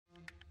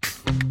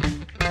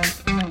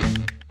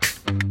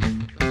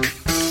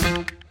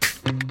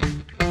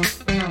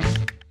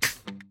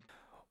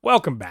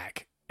Welcome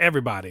back,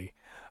 everybody,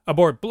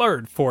 aboard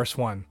Blurred Force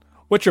One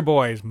with your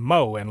boys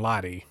Mo and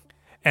Lottie.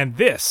 And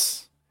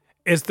this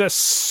is the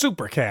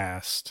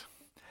Supercast.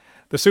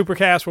 The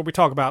Supercast where we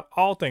talk about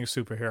all things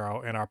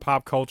superhero in our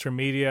pop culture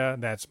media.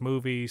 That's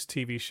movies,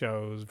 TV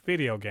shows,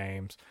 video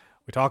games.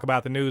 We talk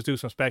about the news, do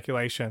some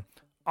speculation,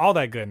 all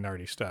that good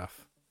nerdy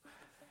stuff.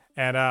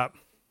 And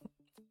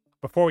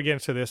before we get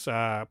into this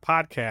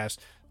podcast,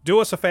 do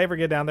us a favor,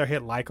 get down there,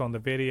 hit like on the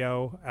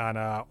video, and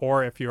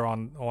or if you're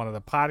on one of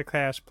the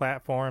podcast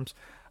platforms,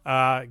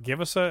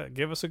 give us a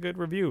good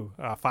review.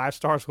 5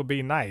 stars would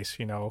be nice,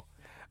 you know.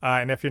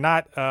 And if you're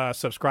not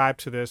subscribed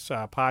to this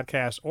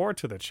podcast or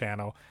to the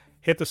channel,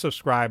 hit the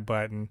subscribe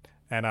button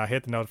and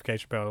hit the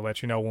notification bell to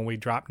let you know when we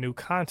drop new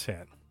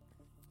content.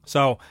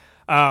 So,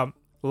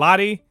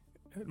 Lottie,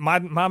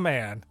 my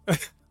man,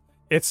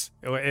 it's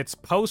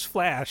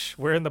post-Flash.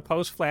 We're in the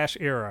post-Flash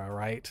era,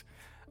 right?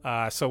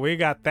 So we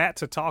got that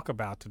to talk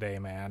about today,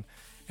 man.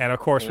 And of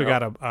course, we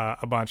got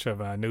a bunch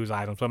of news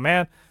items. But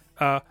man,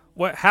 how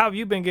have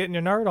you been getting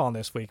your nerd on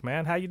this week,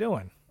 man? How you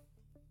doing?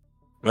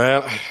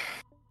 Man,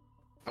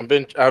 I'm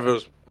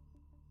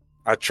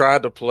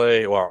trying to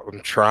play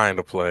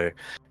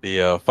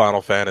the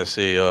Final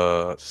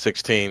Fantasy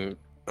 16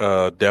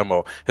 demo.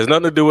 It has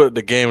nothing to do with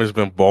the game has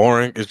been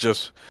boring. It's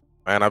just,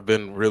 man, I've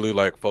been really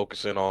like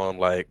focusing on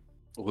like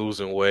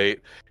losing weight.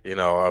 You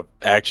know, I've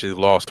actually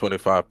lost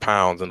 25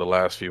 pounds in the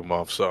last few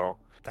months, so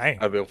dang.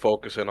 I've been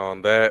focusing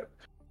on that.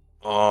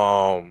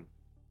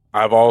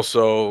 I've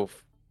also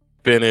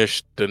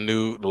finished the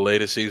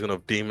latest season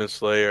of Demon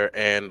Slayer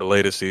and the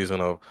latest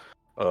season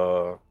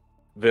of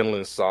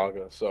Vinland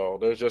Saga. So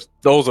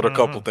those are the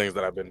couple things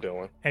that I've been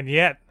doing. And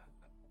yet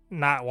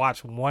not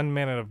watch 1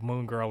 minute of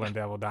Moon Girl and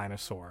Devil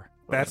Dinosaur.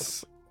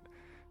 That's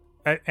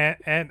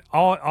and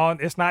on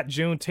it's not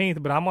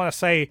Juneteenth, but I'm gonna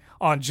say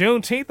on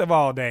Juneteenth of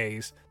all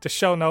days to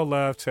show no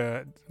love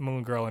to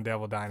Moon Girl and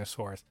Devil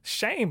Dinosaurs.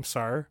 Shame,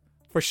 sir.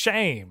 For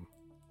shame.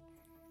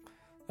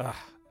 I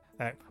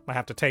might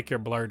have to take your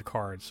blurred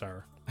card,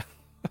 sir.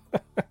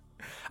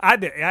 I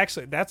did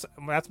actually. That's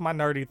my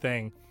nerdy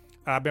thing.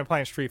 I've been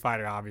playing Street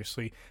Fighter,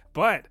 obviously,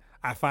 but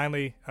I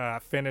finally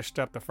finished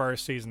up the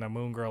first season of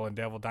Moon Girl and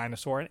Devil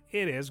Dinosaur, and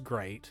it is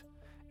great.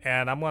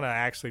 And I'm going to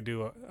actually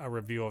do a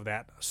review of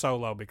that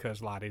solo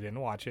because Lottie didn't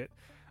watch it.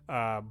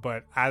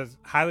 But I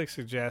highly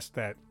suggest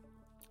that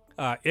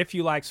if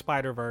you like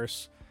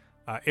Spider-Verse,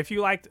 if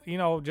you like,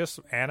 just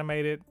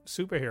animated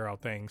superhero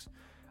things,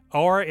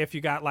 or if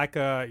you got like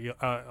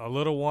a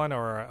little one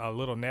or a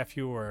little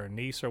nephew or a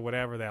niece or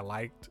whatever that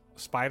liked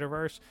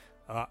Spider-Verse,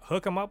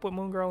 hook them up with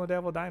Moon Girl and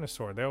Devil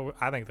Dinosaur.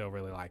 I think they'll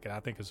really like it. I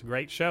think it's a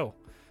great show.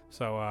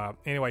 So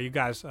anyway, you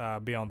guys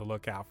be on the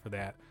lookout for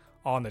that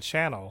on the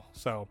channel.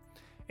 So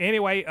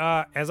anyway,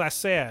 as I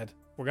said,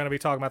 we're going to be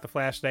talking about the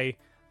Flash Day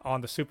on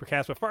the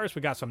Supercast. But first,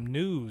 we got some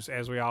news,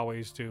 as we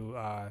always do,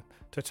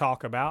 to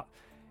talk about.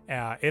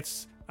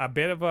 It's a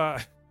bit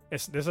of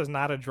this is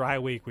not a dry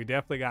week. We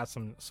definitely got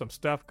some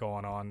stuff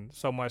going on,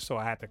 so much so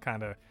I had to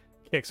kind of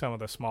kick some of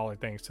the smaller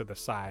things to the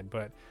side.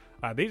 But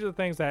these are the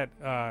things that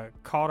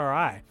caught our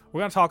eye.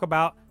 We're going to talk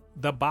about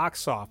the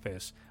box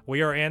office.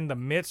 We are in the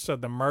midst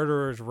of the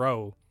Murderer's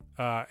Row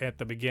at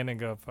the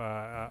beginning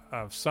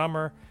of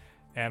summer.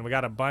 And we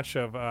got a bunch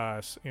of,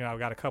 we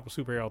got a couple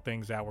superhero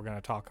things that we're going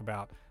to talk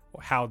about,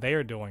 how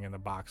they're doing in the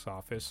box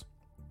office.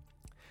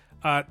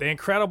 The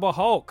Incredible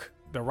Hulk,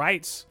 the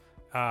rights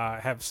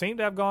have seemed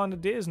to have gone to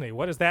Disney.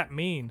 What does that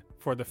mean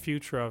for the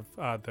future of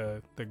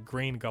the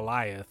Green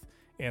Goliath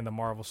in the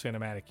Marvel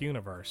Cinematic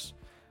Universe?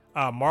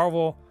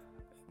 Marvel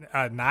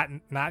not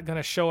going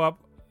to show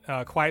up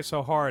quite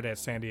so hard at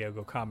San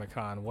Diego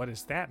Comic-Con. What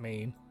does that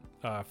mean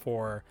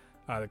for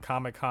the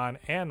Comic-Con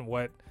and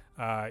what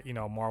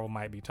Marvel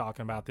might be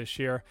talking about this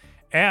year?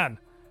 And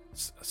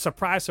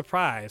surprise,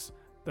 surprise,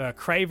 the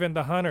Kraven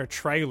the Hunter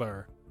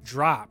trailer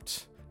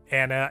dropped,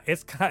 and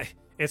it's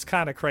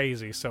kind of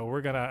crazy. So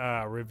we're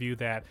gonna review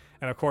that,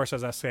 and of course,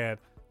 as I said,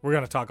 we're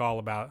gonna talk all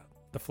about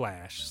the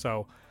Flash.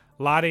 So,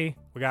 Lottie,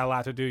 we got a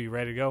lot to do. You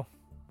ready to go?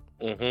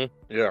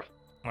 Yeah.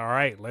 All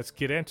right, let's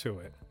get into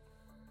it.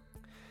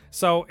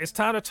 So it's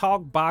time to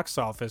talk box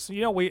office.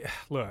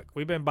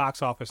 We've been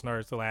box office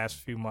nerds the last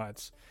few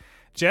months,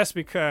 just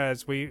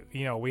because we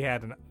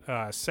had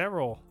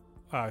several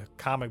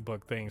comic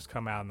book things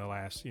come out in the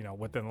last,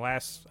 within the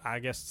last, I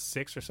guess,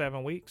 6 or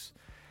 7 weeks.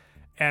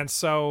 And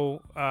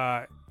so,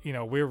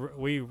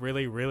 we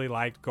really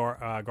liked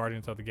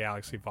Guardians of the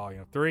Galaxy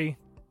Volume 3.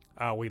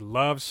 We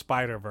love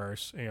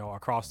Spider-Verse,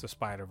 Across the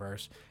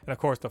Spider-Verse. And, of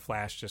course, The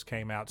Flash just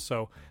came out.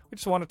 So we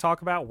just want to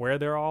talk about where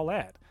they're all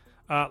at.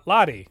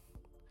 Lottie,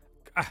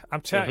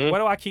 I'm telling you, what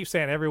do I keep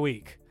saying every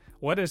week?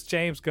 What is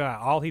James Gunn?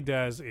 All he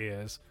does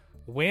is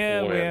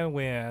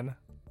win,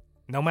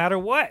 no matter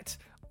what.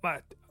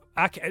 But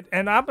I'm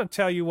going to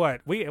tell you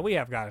what, we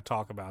have got to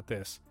talk about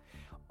this.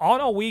 On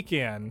a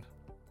weekend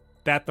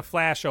that The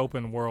Flash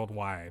opened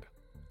worldwide,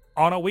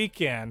 on a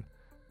weekend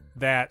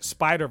that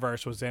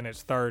Spider-Verse was in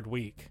its 3rd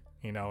week,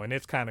 and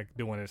it's kind of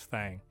doing its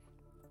thing.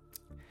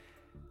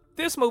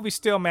 This movie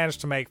still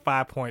managed to make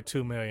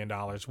 $5.2 million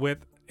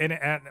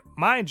and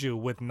mind you,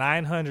 with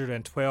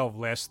 912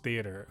 less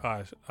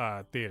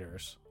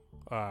theaters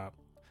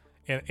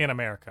in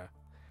America.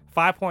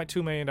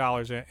 $5.2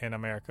 million in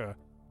America,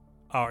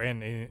 or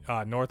in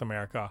North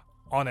America,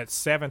 on its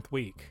 7th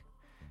week.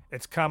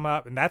 It's come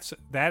up, and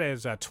that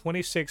is a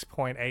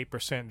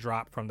 26.8%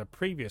 drop from the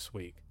previous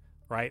week,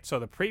 right? So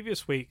the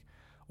previous week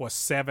was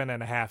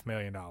 $7.5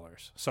 million.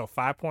 So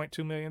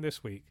 $5.2 million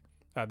this week,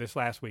 this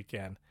last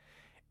weekend.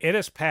 It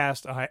has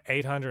passed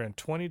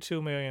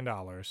 $822 million.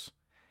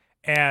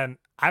 And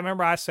I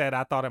remember I said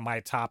I thought it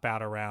might top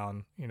out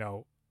around,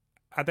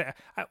 I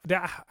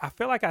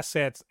feel like I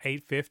said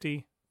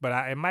 850,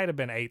 but it might have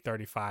been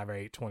 835 or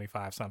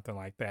 825, something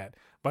like that.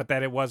 But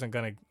that it wasn't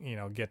going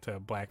to, get to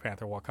Black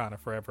Panther Wakanda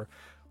Forever,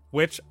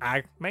 which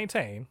I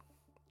maintain.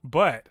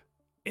 But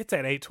it's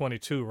at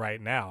 822 right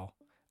now,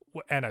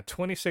 and a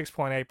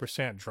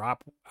 26.8%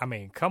 drop. I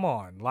mean, come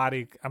on,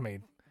 Lottie. I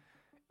mean,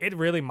 it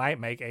really might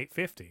make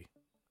 850.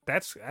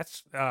 That's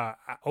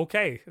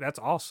okay. That's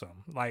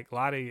awesome. Like,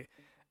 Lottie,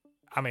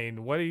 I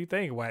mean, what do you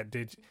think? What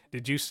did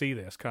you see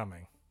this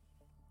coming?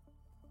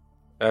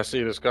 I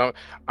see this coming.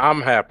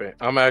 I'm happy.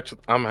 I'm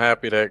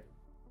happy that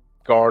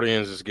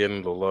Guardians is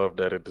getting the love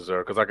that it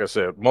deserves. Because, like I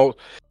said,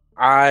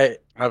 I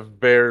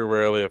very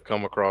rarely have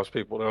come across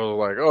people that was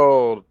like,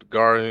 "Oh,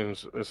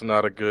 Guardians, it's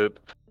not a good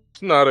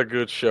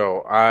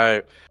show."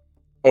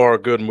 Or a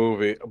good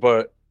movie,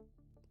 but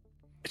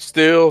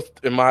still,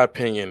 in my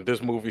opinion,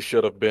 this movie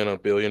should have been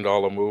 $1 billion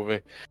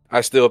movie.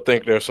 I still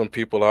think there's some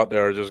people out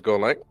there are just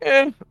going like,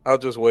 I'll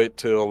just wait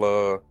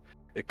till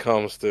it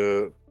comes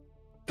to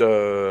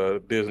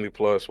the Disney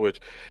Plus,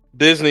 which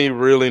Disney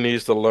really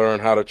needs to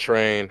learn how to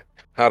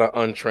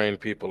untrain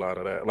people out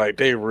of that. Like,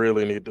 they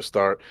really need to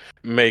start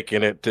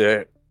making it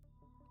that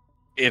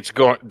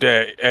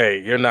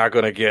hey, you're not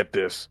gonna get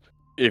this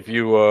if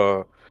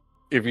you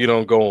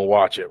don't go and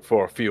watch it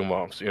for a few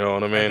months. You know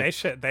what I mean?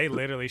 And they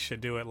literally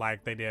should do it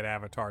like they did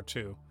Avatar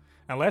 2.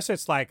 Unless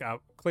it's like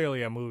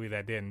clearly a movie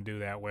that didn't do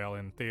that well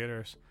in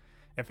theaters.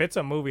 If it's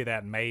a movie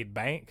that made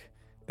bank,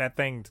 that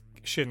thing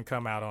shouldn't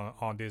come out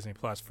on Disney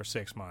Plus for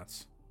 6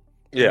 months.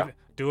 Yeah.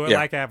 Do it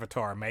like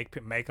Avatar. Make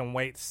them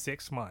wait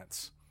 6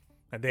 months.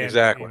 And then,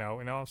 exactly. You know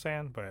what I'm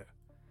saying? But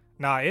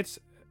no, it's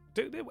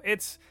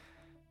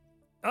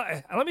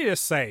let me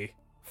just say,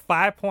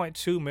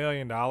 $5.2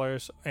 million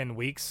in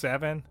week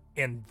 7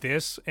 in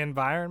this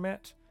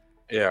environment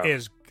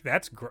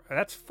that's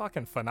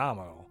fucking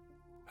phenomenal.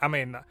 I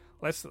mean,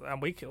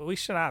 we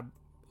should not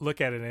look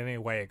at it in any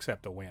way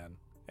except a win.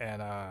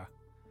 And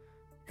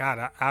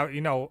God,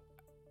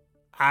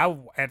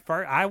 at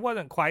first I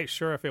wasn't quite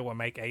sure if it would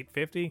make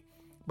 850,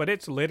 but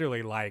it's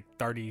literally like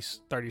 36,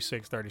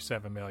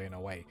 37 million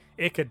away.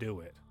 It could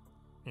do it.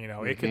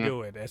 It could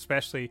do it.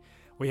 Especially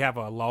we have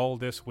a lull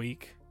this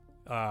week.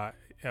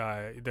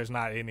 There's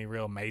not any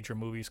real major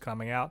movies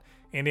coming out.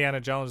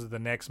 Indiana Jones is the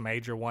next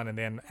major one, and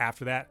then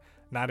after that,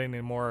 not any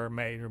more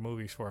major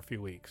movies for a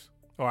few weeks.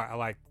 Or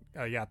I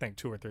think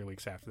 2 or 3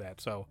 weeks after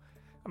that. So,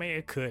 I mean,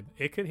 it could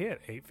hit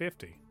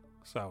 850.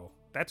 So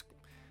that's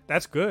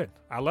good.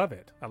 I love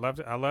it. I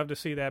love to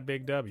see that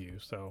big W.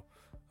 So,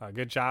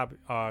 good job,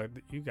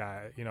 you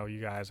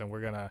guys. And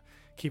we're gonna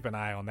keep an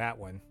eye on that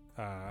one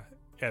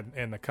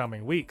in the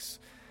coming weeks.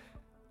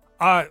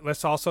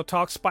 Let's also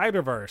talk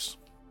Spider-Verse.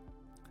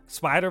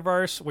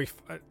 Spider-Verse,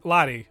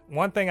 Lottie,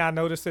 one thing I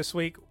noticed this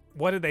week,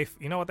 what they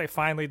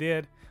finally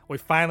did? We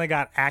finally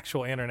got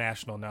actual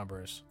international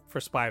numbers for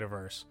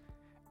Spider-Verse.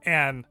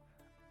 And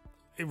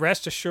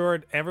rest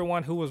assured,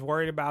 everyone who was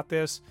worried about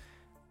this,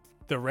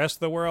 the rest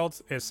of the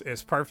world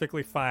is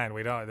perfectly fine.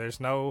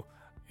 There's no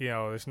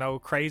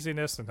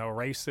craziness and no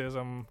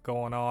racism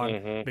going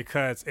on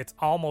because it's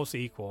almost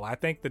equal. I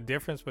think the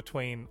difference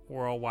between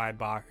worldwide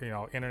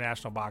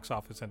international box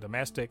office and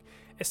domestic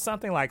is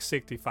something like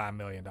 $65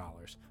 million.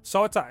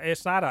 So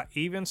it's not an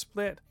even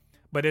split,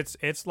 but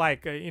it's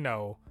like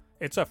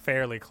it's a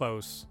fairly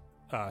close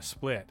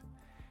split,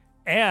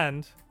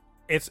 and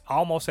it's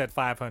almost at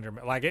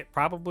 500. Like, it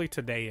probably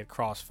today it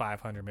crossed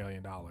 $500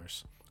 million,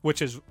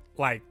 which is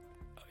like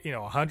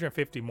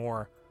 150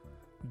 more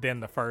than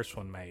the first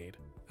one made.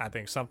 I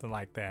think something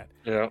like that.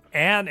 Yeah.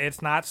 And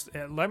it's not.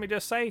 Let me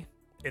just say,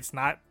 it's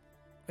not.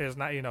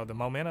 The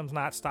momentum's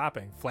not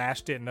stopping.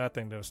 Flash did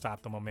nothing to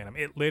stop the momentum.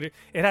 It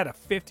had a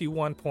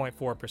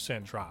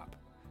 51.4% drop.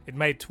 It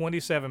made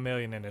 $27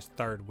 million in its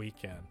third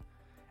weekend.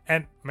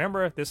 And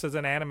remember, this is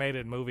an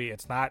animated movie.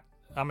 It's not.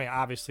 I mean,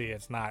 obviously,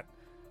 it's not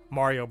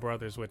Mario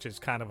Brothers, which is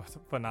kind of a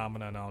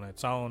phenomenon on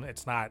its own.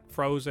 It's not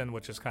Frozen,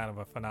 which is kind of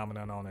a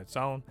phenomenon on its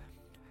own.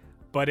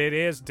 But it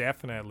is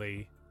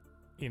definitely.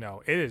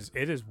 It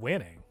is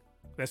winning.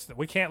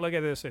 We can't look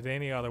at this in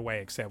any other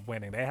way except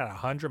winning. They had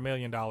 $100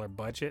 million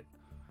budget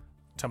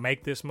to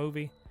make this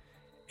movie.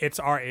 It's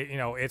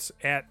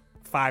at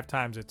 5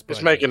 times its budget.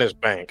 It's making its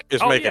bank.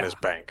 It's making its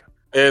bank.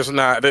 It's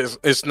not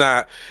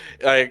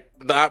like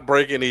not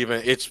breaking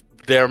even. It's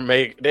they're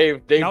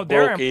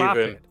broke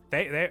even.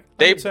 I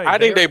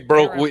think they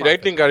broke. They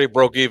think they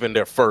broke even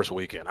their first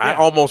weekend. Yeah. I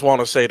almost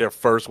want to say their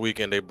first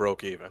weekend they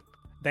broke even.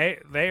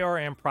 They are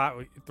in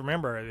profit.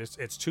 Remember, it's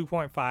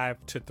 2.5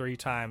 to 3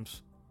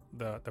 times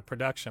the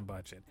production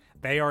budget.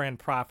 They are in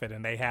profit,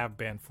 and they have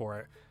been for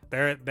it.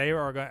 They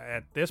are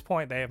at this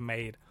point they have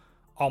made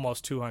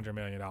almost $200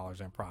 million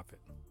in profit.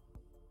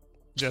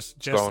 Just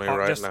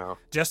now.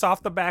 Just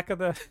off the back of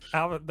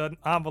the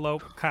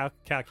envelope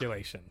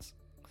calculations,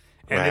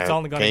 and man, it's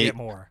only going to get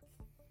more.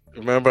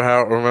 Remember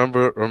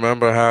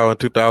how in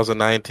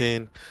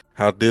 2019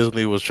 how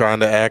Disney was trying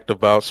to act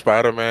about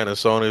Spider-Man and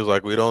Sony was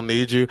like, we don't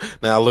need you.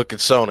 Now look at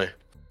Sony.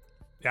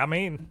 I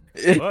mean,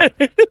 look.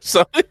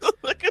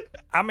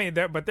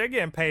 They're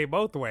getting paid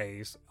both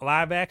ways,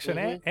 live action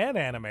and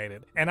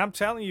animated. And I'm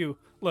telling you,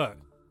 look.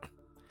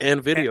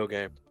 And video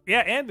games. Yeah,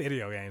 and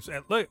video games.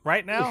 And look,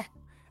 right now,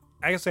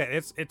 like I said,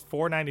 it's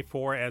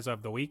 $4.94 as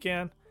of the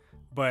weekend,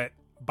 but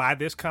by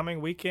this coming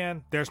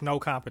weekend, there's no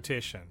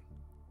competition,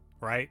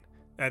 right?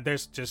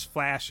 There's just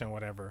Flash and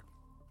whatever.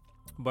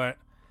 But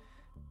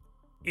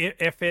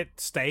if it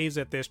stays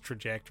at this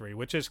trajectory,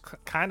 which is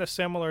kind of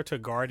similar to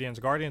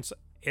Guardians,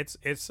 its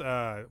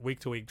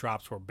week-to-week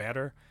drops were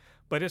better,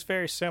 but it's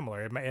very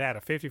similar. It had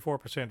a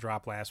 54%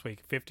 drop last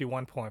week,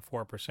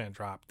 51.4%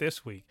 drop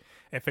this week.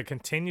 If it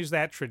continues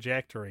that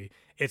trajectory,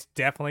 it's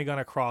definitely going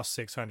to cross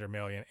 600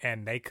 million,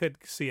 and they could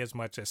see as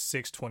much as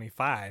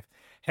 625.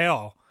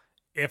 Hell,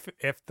 if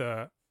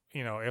the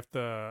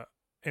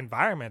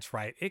environment's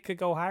right, it could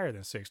go higher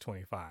than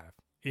 625.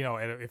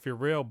 If you're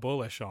real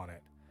bullish on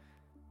it.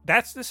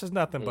 This is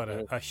nothing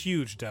but a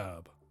huge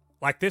dub.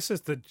 Like this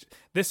is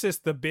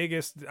the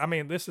biggest. I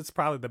mean, this is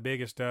probably the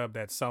biggest dub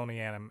that Sony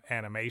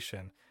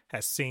Animation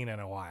has seen in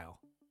a while,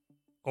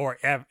 or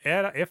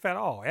if at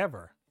all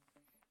ever.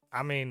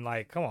 I mean,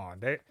 like, come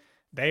on,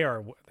 they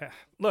are.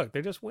 Look,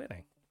 they're just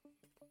winning.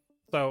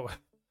 So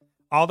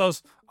all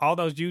those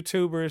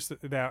YouTubers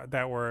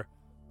that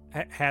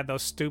had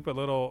those stupid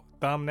little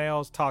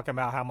thumbnails talking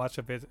about how much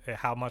of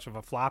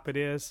a flop it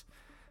is.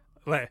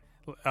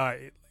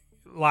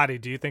 Lottie,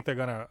 do you think they're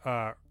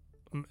gonna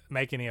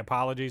make any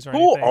apologies or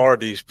anything? Who are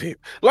these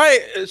people?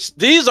 Like,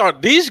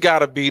 these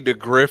gotta be the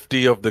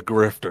grifty of the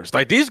grifters.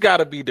 Like, these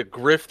gotta be the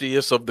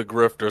griftiest of the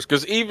grifters.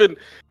 Because even,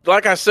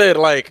 like I said,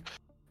 like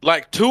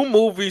 2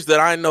 movies that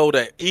I know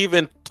that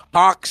even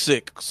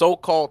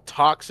so-called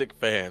toxic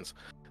fans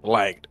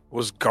liked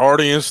was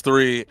Guardians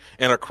 3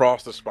 and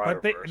Across the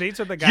Spider-Verse. These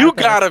are the guys.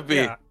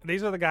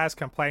 These are the guys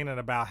complaining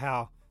about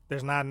how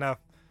there's not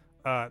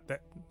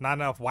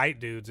enough white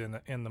dudes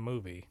in the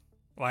movie.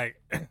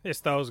 Like, it's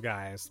those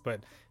guys,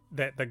 but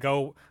the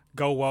go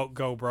woke,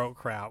 go broke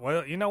crowd.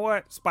 Well, you know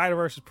what?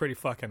 Spider-Verse is pretty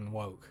fucking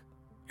woke.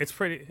 It's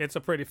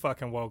a pretty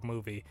fucking woke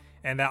movie,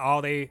 and that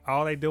all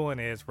they doing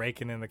is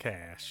raking in the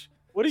cash.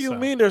 What do you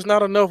mean? There's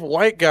not enough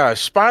white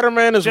guys?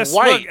 Spider-Man is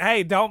white. Look,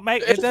 hey, it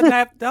doesn't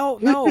have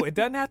it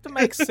doesn't have to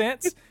make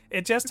sense.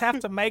 It just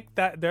have to make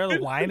their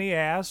whiny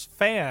ass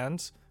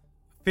fans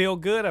feel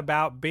good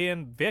about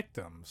being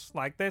victims.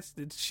 Like,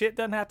 shit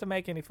doesn't have to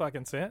make any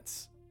fucking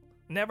sense.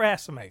 Never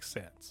has to make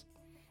sense.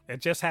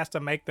 It just has to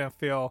make them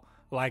feel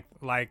like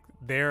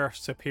their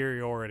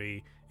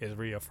superiority is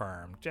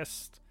reaffirmed.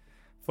 Just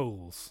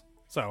fools.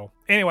 So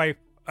anyway,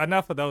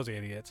 enough of those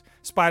idiots.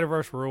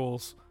 Spider-Verse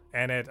rules,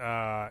 and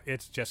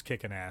it's just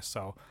kicking ass.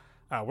 So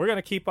we're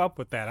gonna keep up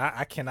with that.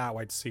 I cannot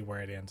wait to see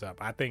where it ends up.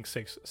 I think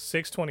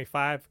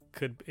 625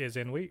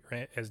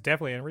 is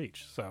definitely in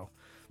reach. So,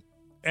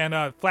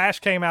 and Flash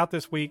came out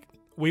this week.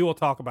 We will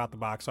talk about the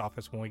box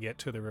office when we get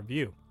to the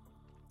review.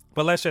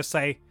 But let's just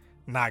say,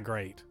 not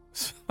great.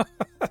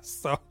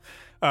 So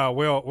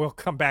we'll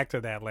come back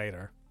to that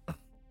later.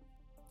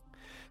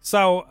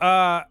 So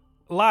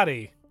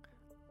Lottie,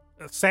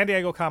 San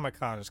Diego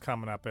Comic-Con is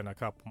coming up in a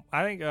couple.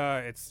 I think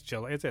it's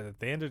at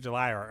the end of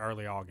July or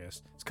early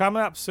August. It's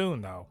coming up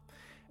soon though,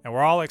 and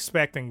we're all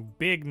expecting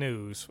big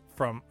news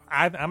from.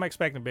 I'm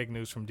expecting big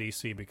news from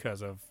DC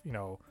because of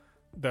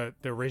the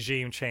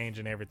regime change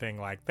and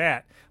everything like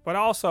that. But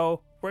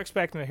also we're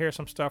expecting to hear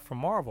some stuff from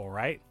Marvel,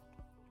 right?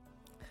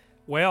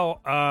 Well,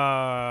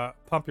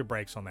 pump your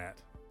brakes on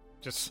that.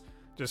 Just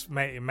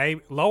may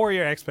lower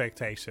your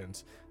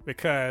expectations,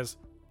 because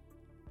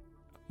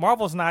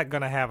Marvel's not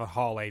going to have a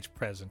Hall H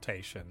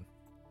presentation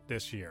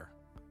this year.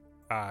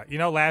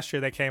 Last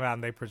year they came out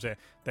and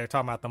they're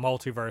talking about the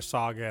multiverse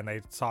saga, and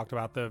they talked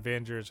about the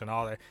Avengers and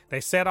all that.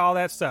 They said all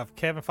that stuff.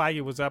 Kevin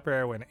Feige was up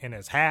there in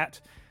his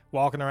hat,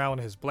 walking around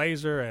with his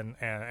blazer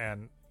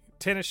and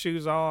tennis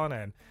shoes on,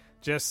 and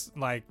just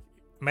like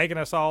making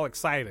us all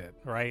excited,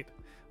 right?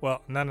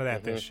 Well, none of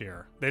that this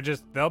year.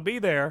 They'll be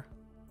there.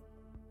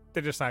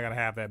 They're just not going to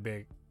have that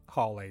big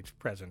Hall H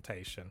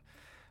presentation.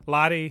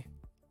 Lottie,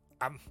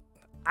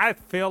 I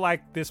feel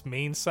like this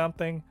means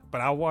something,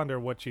 but I wonder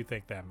what you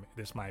think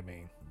this might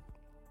mean.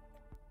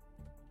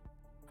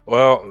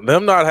 Well,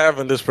 them not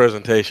having this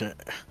presentation,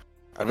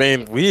 I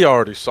mean, we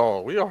already saw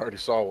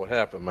what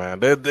happened, man.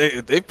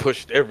 They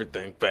pushed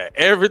everything back.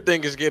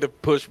 Everything is getting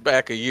pushed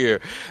back a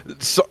year.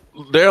 So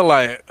they're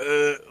like,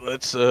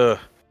 let's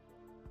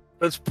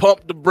let's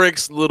pump the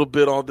brakes a little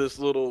bit on this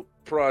little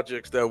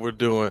projects that we're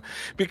doing,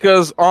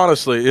 because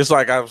honestly, it's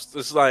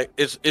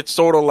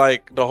sort of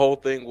like the whole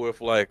thing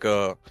with like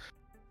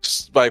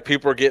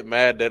people are getting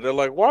mad that they're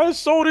like, why is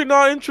Sony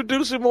not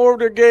introducing more of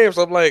their games?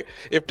 I'm like,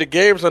 if the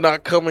games are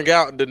not coming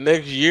out in the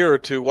next year or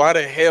two, why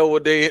the hell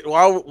would they?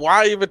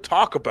 Why even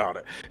talk about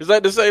it? It's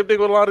like the same thing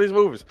with a lot of these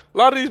movies. A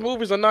lot of these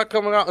movies are not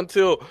coming out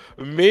until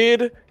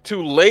mid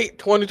to late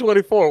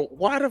 2024.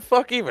 Why the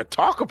fuck even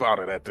talk about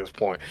it at this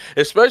point?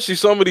 Especially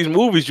some of these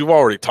movies you've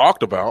already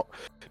talked about.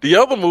 The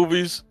other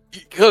movies,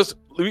 because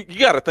you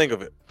got to think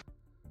of it.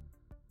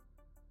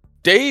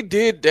 They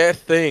did that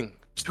thing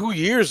 2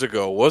 years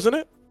ago, wasn't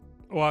it?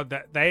 Well,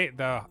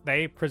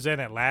 they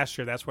presented last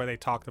year. That's where they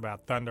talked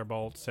about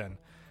Thunderbolts and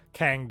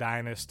Kang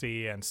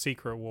Dynasty and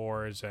Secret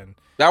Wars, and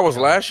that was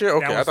last year.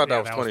 Okay, I thought that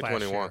was that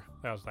 2021.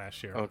 That was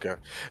last year. Okay,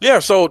 yeah.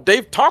 So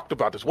they've talked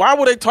about this. Why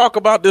would they talk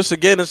about this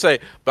again and say,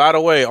 by the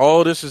way,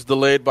 all this is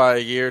delayed by a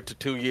year to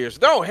 2 years?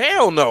 No,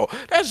 hell no.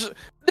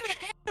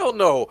 Hell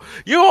no.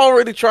 You're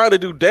already trying to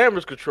do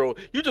damage control.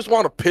 You just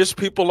want to piss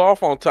people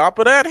off on top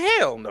of that?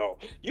 Hell no.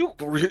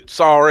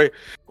 Sorry.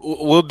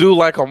 We'll do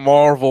like a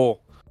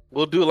Marvel.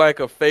 We'll do like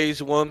a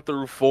phase 1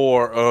 through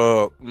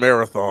 4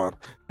 marathon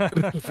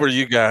for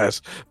you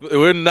guys.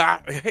 We're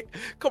not.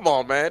 Come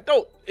on, man.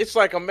 Don't. It's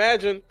like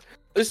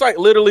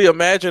literally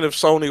imagine if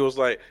Sony was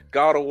like,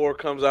 God of War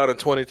comes out in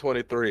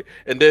 2023,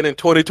 and then in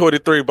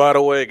 2023, by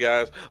the way,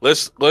 guys,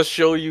 let's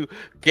show you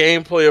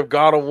gameplay of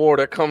God of War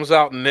that comes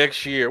out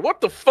next year. What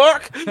the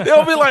fuck?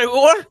 They'll be like,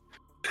 what?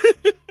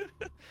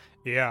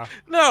 Yeah.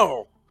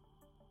 No.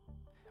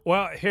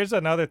 Well, here's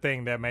another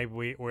thing that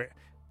maybe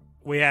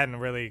we hadn't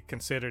really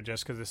considered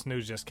just because this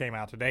news just came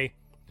out today.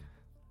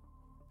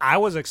 I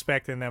was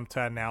expecting them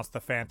to announce the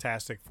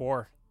Fantastic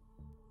Four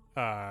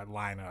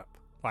lineup,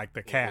 like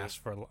the cast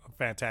for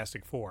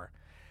Fantastic Four.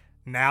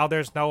 Now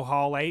there's no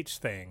Hall H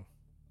thing.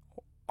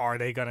 Are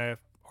they gonna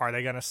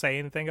say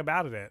anything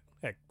about it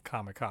at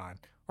Comic-Con,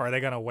 or are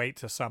they gonna wait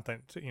to something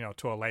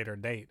to a later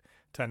date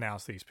to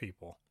announce these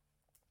people?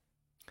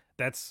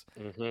 That's,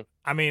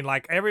 I mean,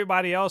 like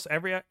everybody else,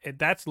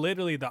 that's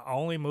literally the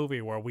only movie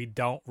where we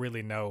don't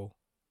really know,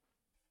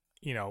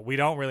 we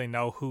don't really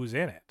know who's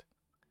in it.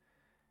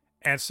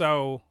 And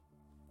so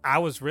I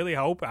was really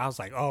hoping, I was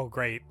like, oh,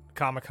 great.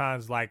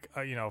 Comic-Con's like,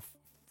 4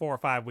 or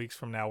 5 weeks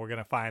from now, we're going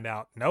to find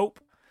out.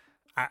 Nope.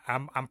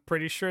 I'm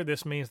pretty sure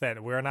this means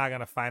that we're not going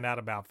to find out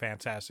about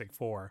Fantastic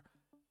Four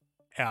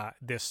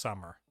this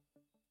summer.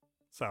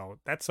 So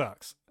that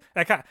sucks.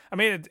 It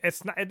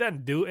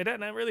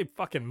doesn't really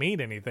fucking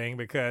mean anything,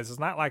 because it's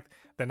not like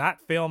they're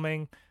not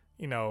filming.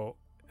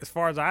 As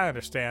far as I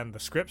understand, the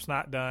script's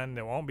not done.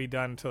 It won't be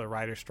done until the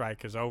writer's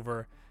strike is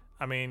over.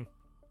 I mean,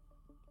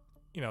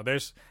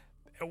 there's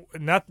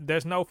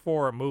no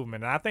forward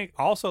movement, and I think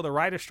also the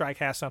writer's strike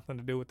has something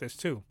to do with this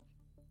too,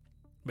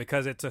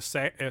 because it's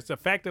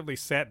effectively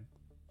set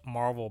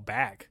Marvel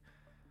back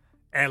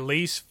at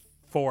least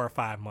 4 or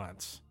 5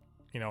 months.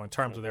 In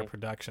terms of their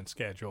production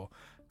schedule.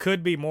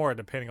 Could be more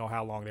depending on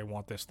how long they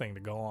want this thing to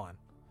go on.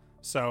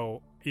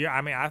 So, yeah,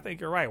 I mean, I think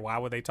you're right. Why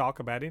would they talk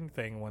about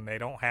anything when they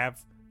don't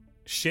have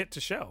shit to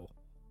show?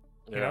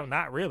 Yeah.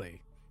 Not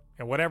really.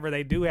 And whatever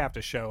they do have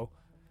to show,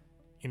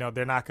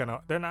 they're not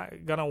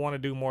gonna want to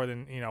do more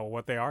than,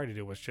 what they already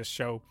do, was just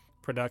show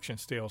production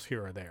stills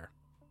here or there.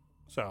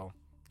 So,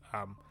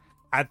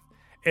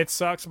 it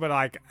sucks, but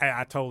I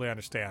totally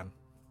understand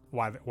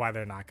why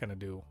they're not gonna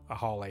do a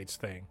Hall H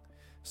thing.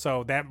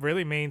 So that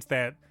really means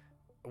that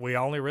we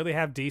only really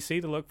have DC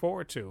to look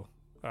forward to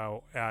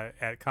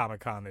at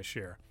Comic-Con this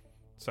year.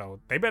 So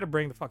they better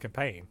bring the fucking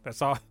pain.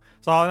 That's all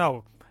I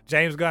know.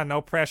 James Gunn,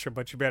 no pressure,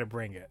 but you better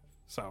bring it.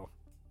 So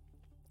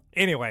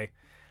anyway,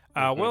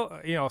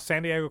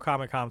 San Diego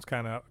Comic-Con's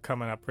kind of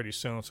coming up pretty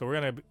soon. So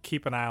we're going to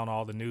keep an eye on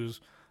all the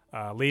news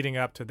leading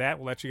up to that.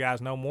 We'll let you guys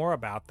know more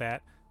about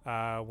that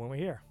when we're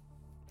here.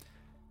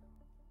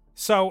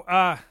 So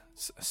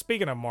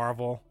speaking of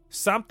Marvel,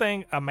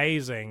 something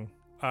amazing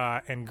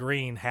and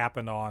green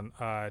happened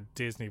on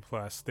Disney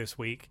Plus this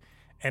week,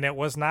 and it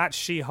was not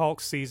She-Hulk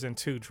season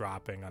 2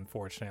 dropping,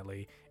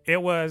 unfortunately.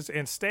 It was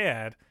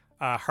instead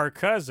her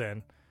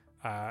cousin,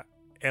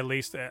 at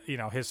least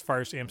his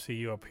first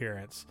MCU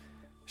appearance,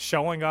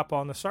 showing up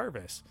on the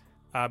service,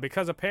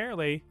 because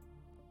apparently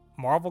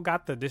Marvel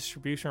got the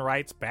distribution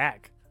rights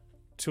back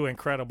to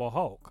Incredible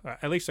Hulk,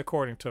 at least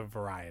according to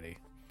Variety.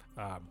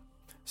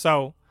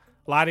 So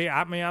Lottie,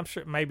 I mean, I'm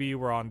sure maybe you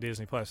were on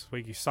Disney Plus this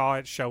week. You saw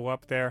it show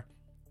up there.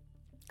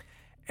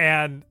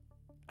 And,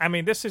 I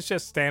mean, this is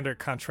just standard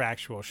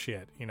contractual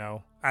shit,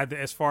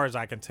 as far as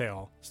I can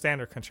tell.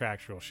 Standard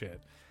contractual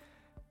shit.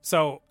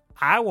 So,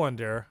 I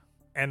wonder,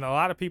 and a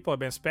lot of people have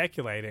been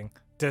speculating,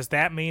 does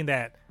that mean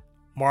that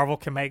Marvel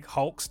can make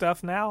Hulk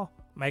stuff now?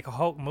 Make a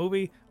Hulk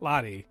movie?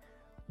 Lottie,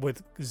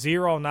 with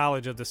zero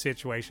knowledge of the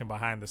situation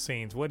behind the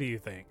scenes, what do you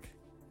think?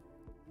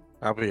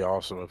 That'd be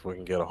awesome if we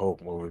can get a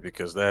Hulk movie,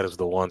 because that is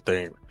the one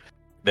thing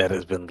that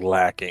has been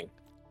lacking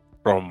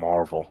from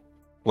Marvel.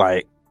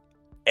 Like,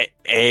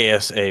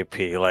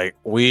 ASAP. Like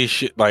we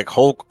should like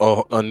Hulk.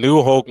 A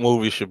new Hulk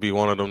movie should be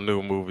one of them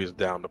new movies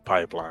down the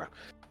pipeline.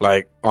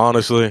 Like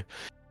honestly,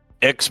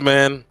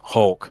 X-Men,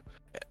 Hulk.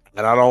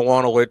 And I don't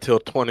want to wait till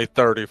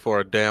 2030 for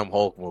a damn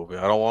Hulk movie.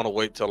 I don't want to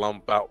wait till I'm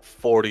about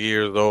 40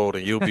 years old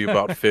and you'll be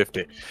about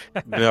 50.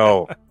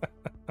 No,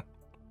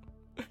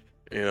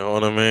 you know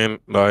what I mean?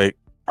 Like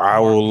I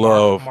will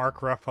love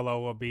Mark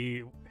Ruffalo will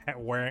be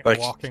like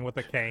walking with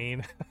a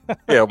cane.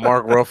 yeah,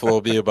 Mark Ruffalo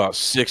will be about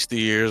 60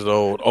 years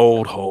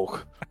old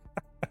Hulk.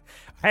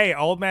 Hey,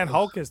 Old Man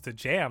Hulk is the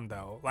jam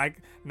though.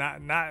 Like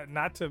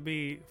not to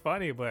be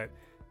funny, but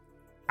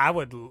I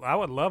would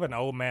love an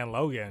Old Man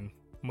Logan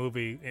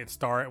movie. It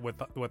start with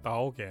the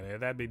Hulk in it.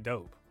 That'd be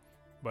dope.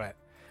 But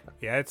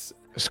yeah,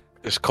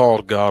 It's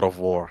called God of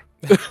War.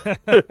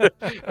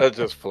 I'm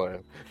just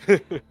playing.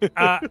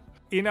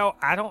 you know,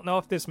 I don't know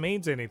if this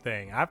means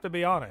anything. I have to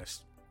be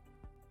honest.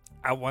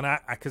 I went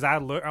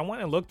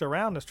and looked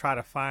around to try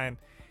to find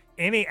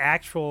any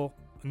actual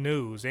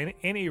news,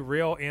 any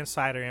real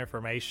insider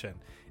information,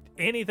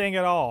 anything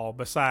at all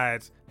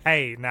besides,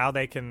 hey, now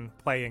they can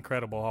play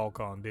Incredible Hulk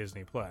on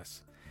Disney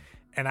Plus,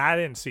 and I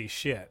didn't see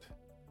shit,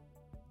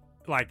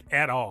 like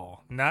at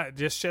all. Not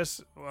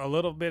just a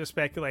little bit of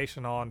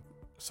speculation on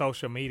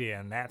social media,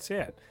 and that's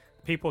it.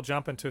 People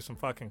jump into some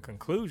fucking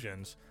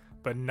conclusions,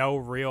 but no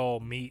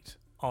real meat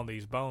on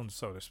these bones,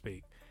 so to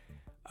speak.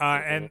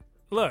 And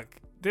look,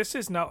 this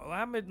is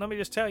let me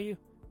just tell you,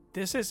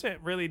 this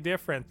isn't really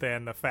different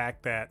than the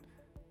fact that,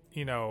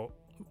 you know,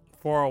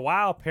 for a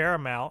while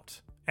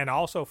Paramount and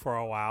also for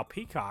a while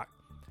Peacock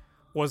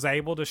was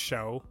able to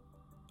show,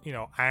 you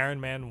know,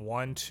 Iron Man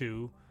 1,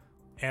 2,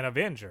 and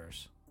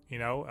Avengers, you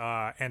know,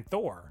 and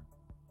Thor,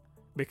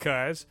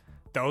 because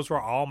those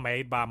were all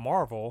made by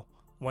Marvel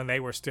when they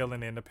were still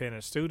an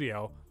independent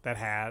studio that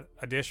had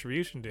a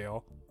distribution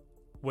deal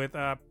with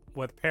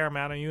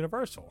Paramount and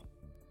Universal.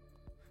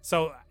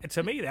 So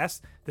to me,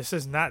 this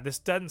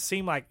doesn't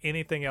seem like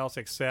anything else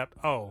except,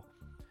 oh,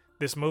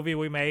 this movie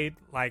we made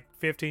like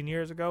 15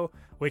 years ago,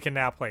 we can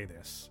now play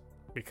this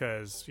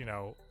because, you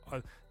know,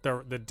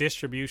 the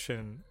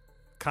distribution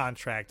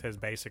contract has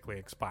basically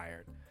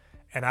expired.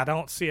 And I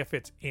don't see if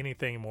it's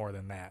anything more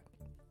than that.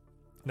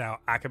 Now,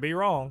 I could be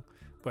wrong,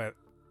 but,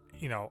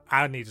 you know,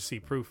 I need to see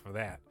proof of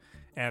that.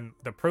 And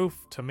the proof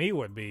to me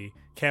would be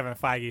Kevin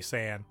Feige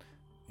saying,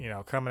 you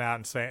know, coming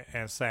out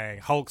and saying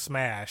Hulk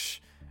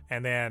smash,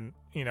 and then,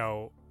 you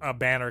know, a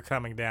banner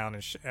coming down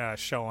and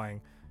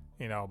showing,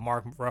 you know,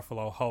 Mark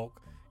Ruffalo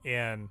Hulk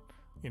in,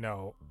 you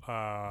know,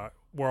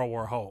 World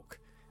War Hulk.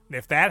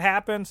 If that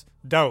happens,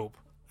 dope.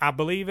 I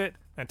believe it.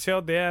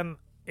 Until then,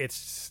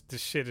 this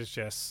shit is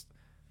just,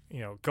 you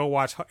know, go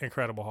watch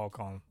Incredible Hulk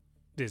on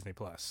Disney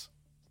Plus.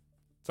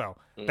 So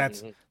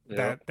that's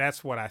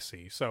that's what I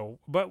see. So,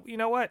 but you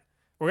know what?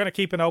 We're gonna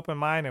keep an open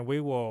mind, and we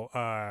will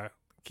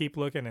keep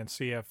looking and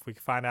see if we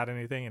can find out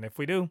anything. And if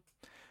we do,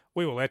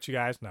 we will let you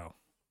guys know.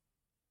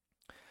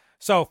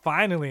 So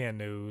finally in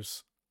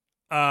news,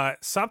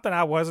 something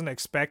I wasn't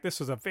expecting. This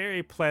was a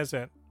very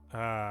pleasant,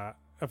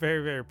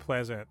 very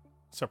pleasant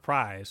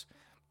surprise.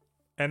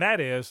 And that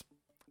is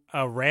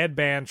a Red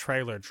Band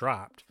trailer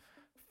dropped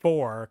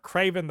for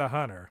Kraven the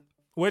Hunter,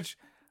 which,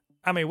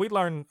 I mean, we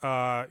learned,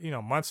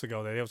 months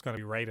ago that it was going to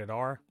be rated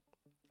R.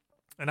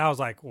 And I was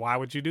like, why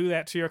would you do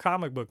that to your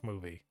comic book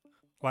movie?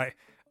 Like,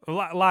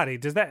 Lottie,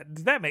 does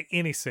that make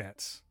any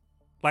sense?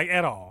 Like,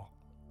 at all?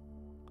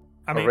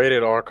 I mean, a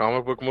rated R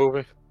comic book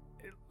movie?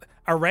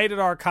 A rated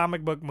R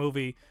comic book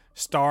movie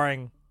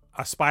starring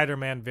a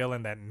Spider-Man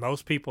villain that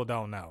most people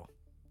don't know.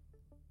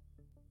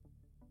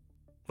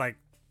 Like,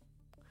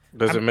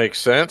 does it make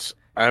sense?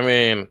 I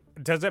mean,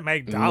 does it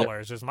make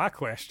dollars? Is my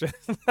question.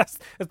 That's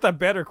the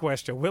better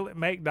question. Will it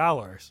make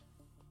dollars?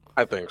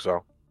 I think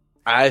so.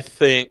 I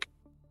think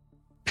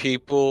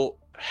people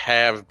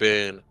have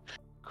been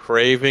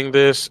craving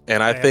this,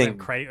 and I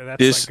think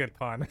that's a good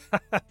pun.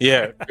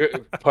 Yeah,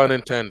 pun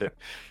intended.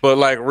 But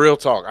like real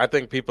talk, I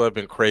think people have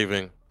been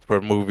craving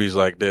for movies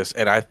like this,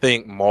 and I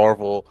think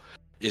Marvel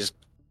is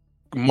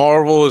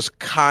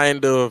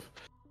kind of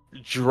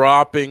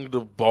dropping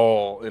the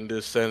ball in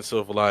this sense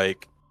of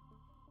like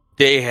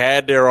they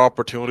had their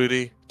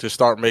opportunity to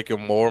start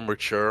making more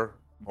mature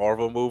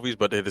Marvel movies,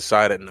 but they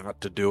decided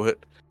not to do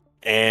it.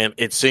 And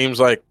it seems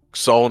like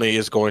Sony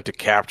is going to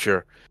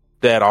capture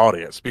that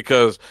audience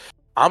because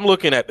I'm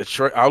looking at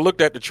I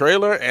looked at the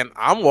trailer and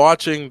I'm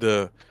watching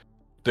the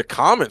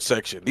comment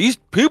section. These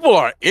people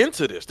are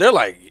into this. They're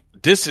like,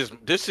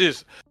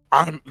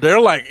 they're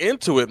like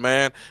into it,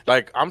 man.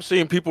 Like I'm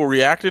seeing people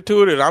reacting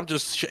to it, and I'm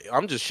just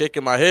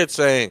shaking my head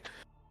saying,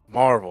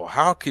 Marvel,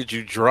 how could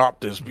you drop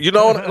this? You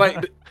know,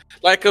 like,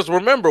 because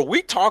remember,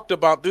 we talked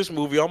about this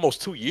movie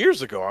almost 2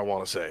 years ago, I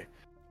want to say.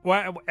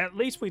 Well, at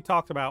least we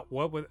talked about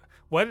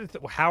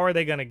how are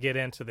they going to get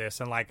into this,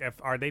 and like,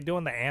 are they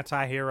doing the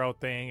anti-hero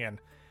thing, and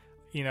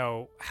you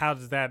know, how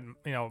does that,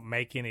 you know,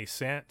 make any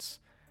sense?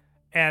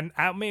 And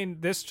I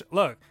mean,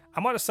 look,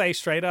 I'm going to say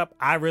straight up,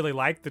 I really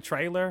like the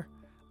trailer.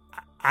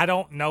 I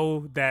don't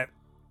know that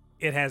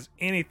it has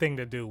anything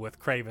to do with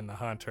Kraven the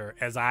Hunter,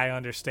 as I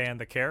understand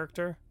the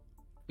character.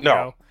 You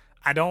No.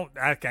 know,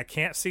 I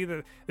can't see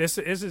the this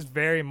is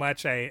very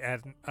much a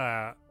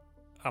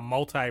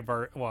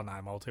multiverse. Well, not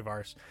a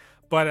multiverse,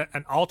 but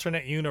an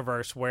alternate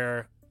universe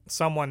where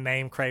someone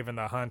named Kraven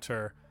the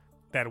Hunter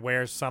that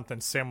wears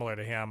something similar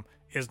to him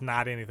is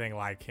not anything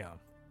like him,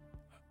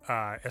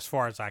 as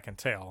far as I can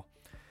tell.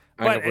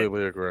 I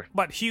completely agree.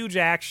 But huge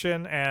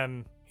action,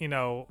 and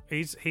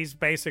he's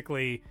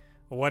basically,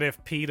 what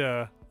if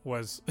PETA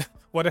was,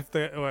 what if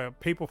the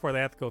people for the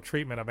ethical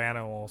treatment of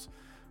animals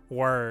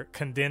were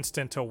condensed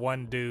into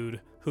one dude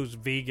who's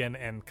vegan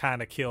and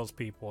kind of kills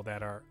people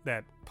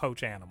that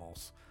poach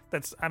animals.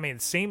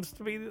 It seems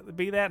to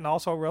be that, and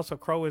also Russell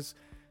Crowe is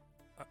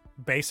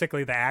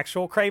basically the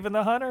actual Kraven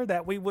the Hunter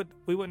that we would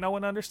know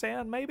and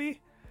understand, maybe.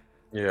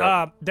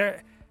 Yeah.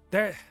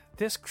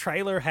 This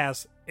trailer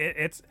has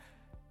it's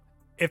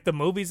if the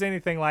movie's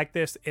anything like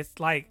this, it's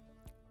like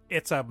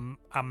it's a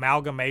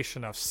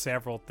amalgamation of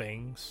several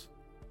things.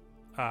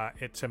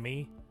 To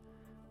me,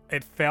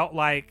 it felt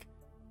like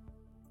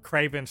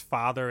Kraven's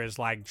father is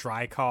like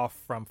Dreykov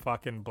from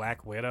fucking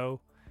Black Widow.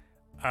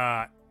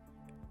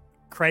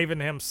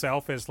 Kraven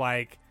himself is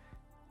like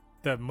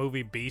the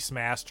movie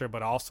Beastmaster,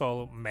 but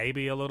also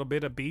maybe a little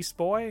bit of Beast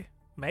Boy,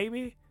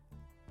 maybe.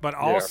 But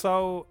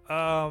also,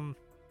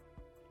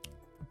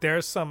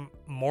 there's some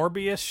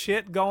Morbius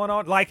shit going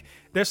on. Like,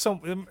 there's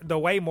some, the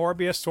way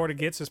Morbius sort of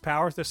gets his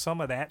powers, there's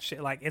some of that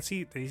shit. Like, does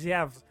he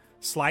have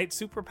slight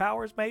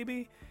superpowers,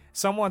 maybe?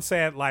 Someone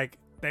said, like,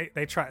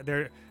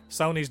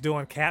 Sony's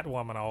doing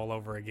Catwoman all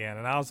over again.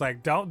 And I was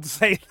like, don't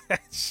say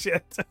that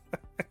shit.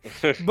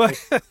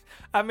 But,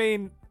 I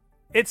mean,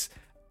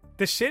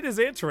 the shit is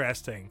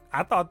interesting.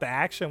 I thought the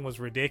action was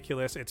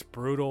ridiculous. It's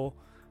brutal.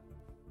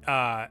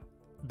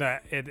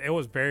 It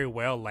was very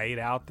well laid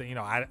out.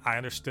 I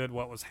understood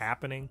what was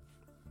happening.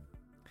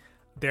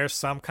 There's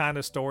some kind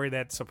of story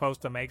that's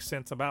supposed to make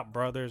sense about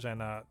brothers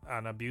and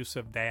an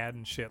abusive dad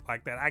and shit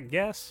like that. I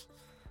guess.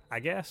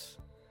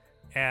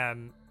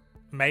 And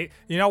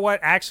you know what?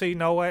 Actually, you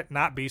know what?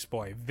 Not Beast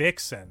Boy.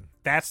 Vixen.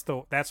 That's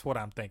what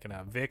I'm thinking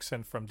of.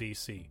 Vixen from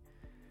DC.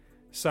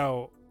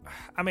 So,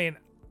 I mean,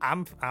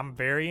 I'm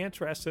very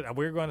interested.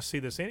 We're going to see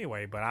this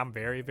anyway, but I'm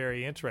very,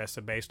 very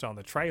interested based on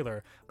the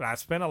trailer. But I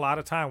spent a lot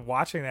of time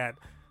watching that,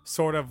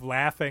 sort of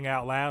laughing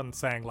out loud and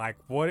saying, like,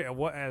 what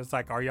is,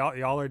 like, are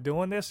y'all are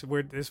doing this?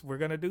 We're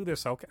going to do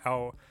this. Okay.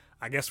 Oh,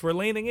 I guess we're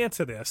leaning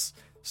into this.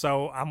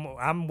 So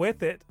I'm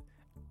with it.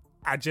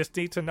 I just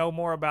need to know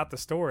more about the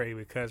story,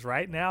 because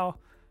right now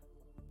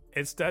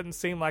it doesn't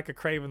seem like a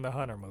Kraven the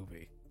Hunter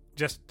movie.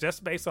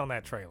 Just based on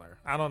that trailer.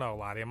 I don't know,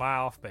 Lottie. Am I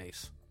off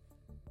base?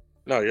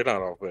 No, you're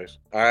not off base.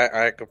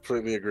 I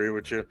completely agree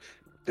with you.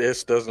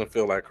 This doesn't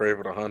feel like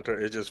Kraven the Hunter.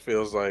 It just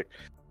feels like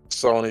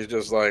Sony's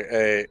just like,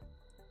 hey,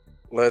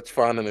 let's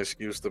find an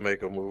excuse to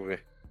make a movie.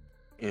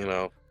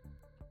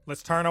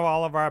 Let's turn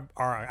all of our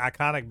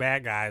iconic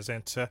bad guys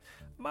into,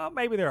 well,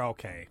 maybe they're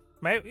okay.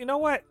 Maybe, you know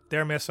what?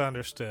 They're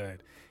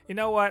misunderstood. You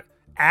know what?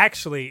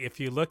 Actually, if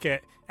you look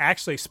at,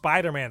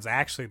 Spider-Man's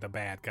actually the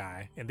bad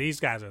guy, and these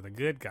guys are the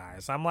good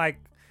guys. I'm like,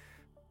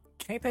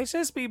 can't they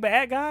just be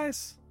bad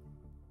guys?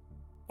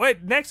 Wait,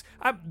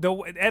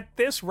 at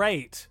this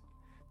rate,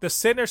 the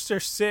Sinister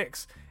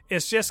Six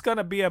is just going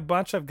to be a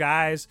bunch of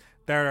guys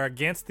that are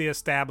against the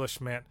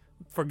establishment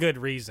for good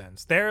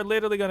reasons. They're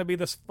literally going to be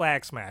the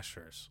Flag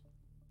Smashers.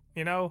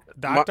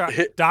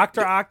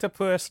 Dr.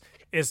 Octopus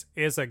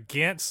is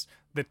against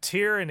the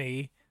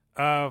tyranny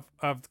of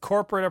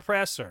corporate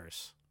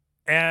oppressors.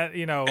 And,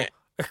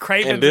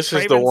 Kraven. And this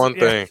is the one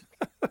thing.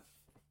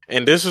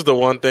 And this is the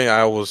one thing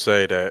I will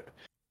say that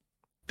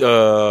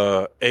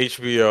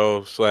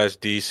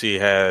HBO/DC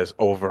has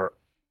over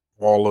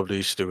all of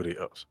these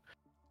studios.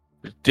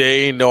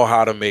 They know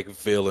how to make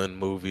villain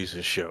movies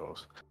and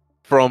shows.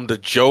 From the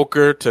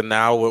Joker to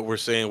now what we're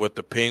seeing with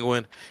the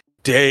Penguin,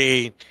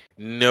 they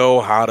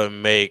know how to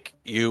make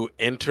you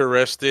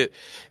interested.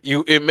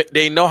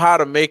 They know how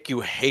to make you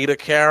hate a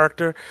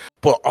character,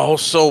 but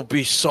also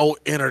be so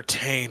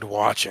entertained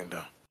watching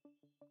them.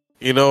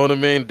 You know what I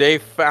mean? They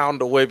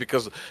found a way,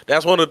 because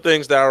that's one of the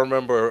things that I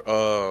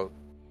remember.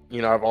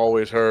 I've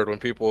always heard when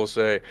people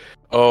say,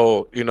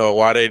 "Oh,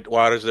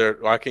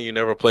 why can you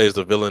never play as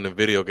the villain in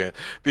video game?"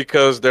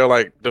 Because they're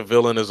like, the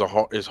villain is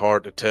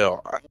hard to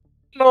tell. I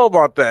don't know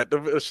about that.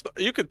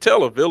 You could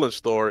tell a villain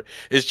story.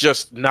 It's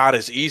just not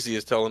as easy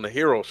as telling a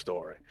hero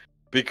story,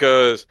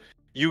 because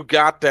you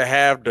got to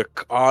have the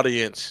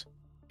audience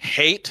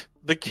hate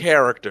the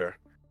character,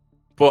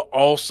 but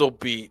also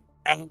be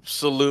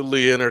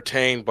absolutely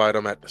entertained by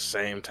them at the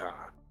same time.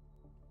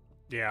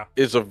 Yeah.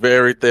 It's a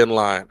very thin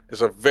line.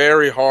 It's a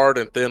very hard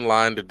and thin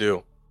line to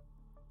do.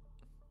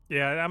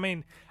 Yeah, I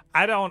mean,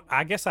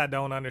 I guess I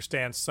don't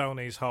understand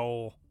Sony's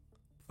whole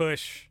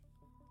push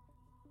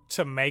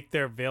to make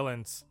their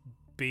villains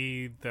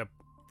be the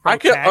I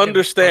can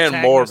understand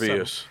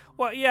Morbius.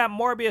 Well, yeah,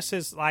 Morbius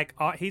is like,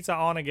 he's an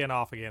on again,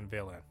 off again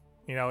villain.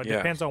 It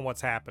depends on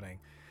what's happening.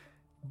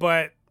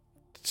 But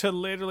to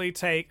literally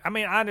I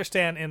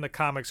understand in the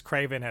comics,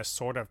 Kraven has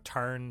sort of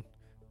turned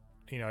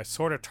it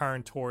sort of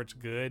turned towards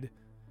good,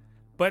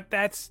 but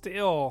that's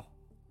still,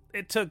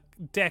 it took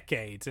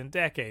decades and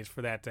decades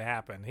for that to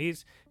happen.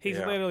 He's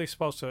literally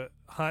supposed to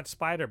hunt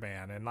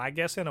Spider-Man, and I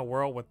guess in a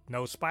world with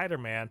no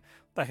Spider-Man,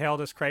 what the hell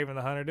does Kraven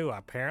the Hunter do?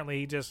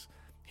 Apparently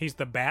he's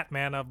the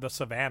Batman of the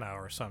Savannah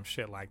or some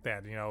shit like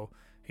that.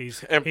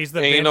 He's the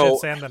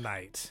vengeance and the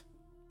night.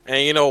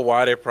 And you know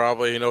why they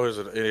probably,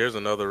 here's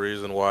another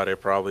reason why they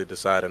probably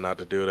decided not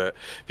to do that.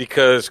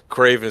 Because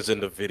Kraven's in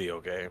the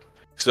video game.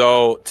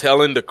 So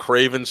telling the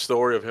Kraven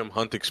story of him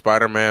hunting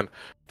Spider-Man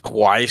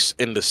twice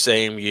in the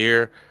same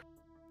year,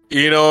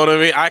 you know what I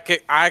mean?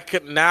 I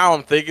could now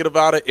I'm thinking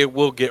about it, it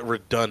will get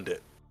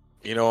redundant.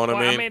 You know what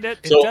I mean?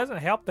 It doesn't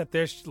help that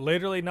there's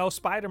literally no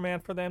Spider-Man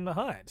for them to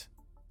hunt.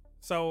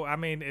 So, I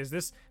mean, is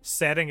this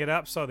setting it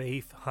up so that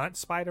he hunts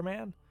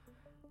Spider-Man?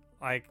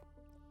 Like,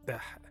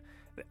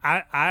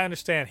 I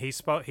understand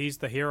he's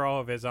the hero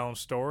of his own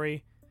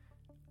story.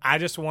 I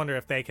just wonder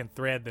if they can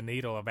thread the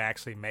needle of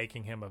actually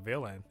making him a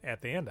villain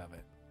at the end of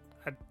it.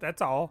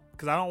 That's all,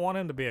 because I don't want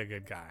him to be a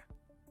good guy.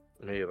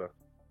 Me either.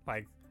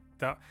 Like,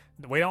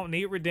 we don't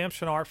need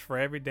redemption arcs for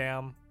every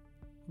damn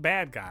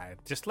bad guy.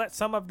 Just let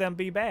some of them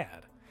be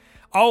bad.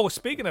 Oh,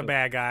 speaking of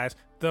bad guys,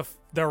 the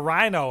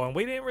Rhino, and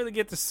we didn't really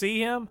get to see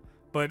him,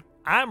 but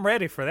I'm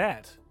ready for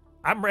that.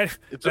 I'm ready.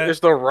 Is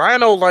the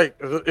Rhino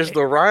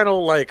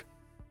like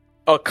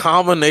a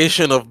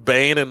combination of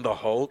Bane and the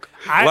Hulk?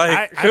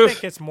 I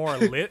think it's more.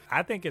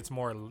 I think it's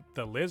more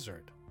the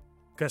Lizard,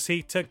 because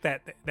he took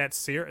that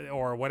serum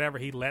or whatever.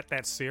 He let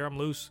that serum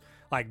loose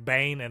like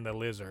Bane and the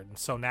Lizard, and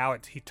so now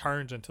he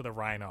turns into the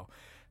Rhino.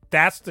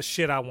 That's the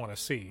shit I want to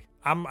see.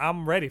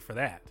 I'm ready for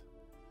that.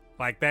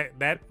 Like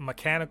that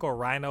mechanical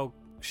Rhino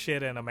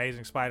shit in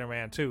Amazing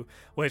Spider-Man 2,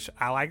 which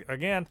I like.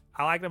 Again,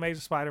 I like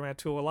Amazing Spider-Man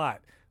 2 a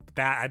lot. But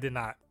that I did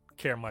not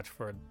care much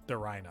for the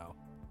Rhino.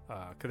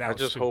 I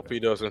just hope he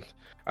doesn't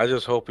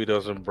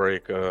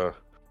break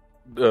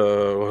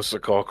what's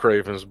it called,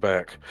 Kraven's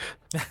back.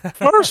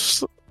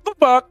 First the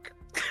buck.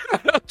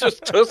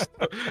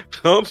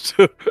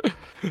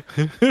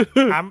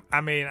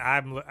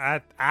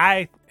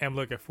 I am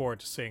looking forward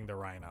to seeing the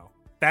Rhino.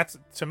 That's,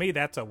 to me,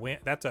 that's a win.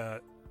 That's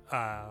a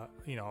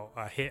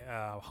hit,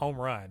 home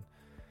run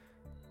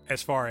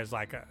as far as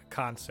like a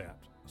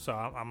concept. So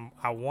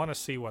I want to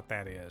see what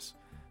that is.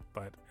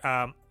 But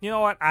you know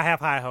what? I have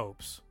high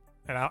hopes,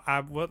 and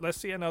let's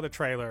see another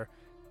trailer,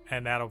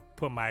 and that'll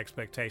put my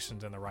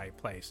expectations in the right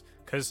place.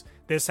 Because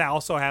this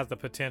also has the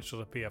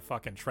potential to be a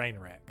fucking train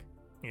wreck.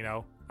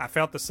 I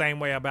felt the same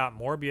way about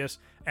Morbius,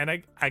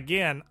 and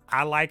again,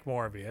 I like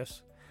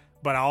Morbius,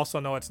 but I also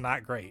know it's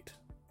not great.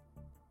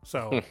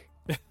 So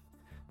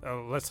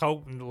let's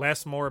hope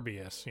less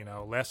Morbius,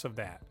 less of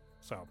that.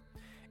 So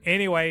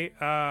anyway,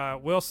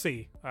 we'll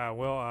see.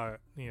 When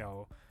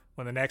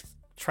the next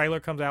trailer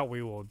comes out,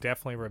 we will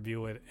definitely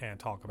review it and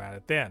talk about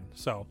it then.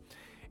 So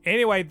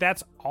anyway,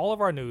 that's all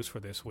of our news for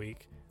this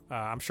week.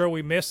 I'm sure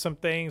we missed some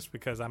things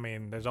because,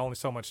 there's only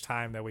so much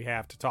time that we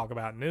have to talk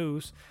about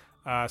news.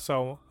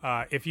 So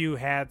if you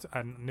had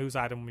a news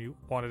item you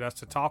wanted us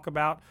to talk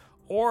about,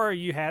 or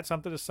you had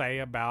something to say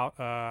about,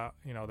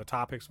 the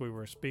topics we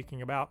were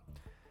speaking about,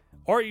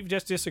 or you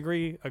just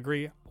disagree,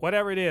 agree,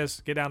 whatever it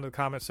is, get down to the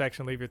comment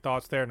section, leave your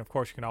thoughts there. And of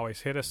course, you can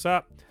always hit us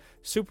up,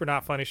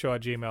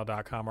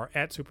 supernotfunnyshow@gmail.com or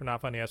at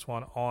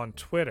supernotfunnys1 on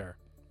Twitter.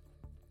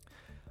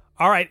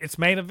 All right, it's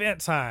main event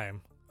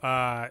time.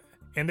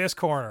 In this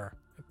corner,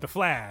 the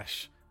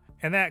Flash.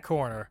 In that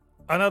corner,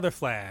 another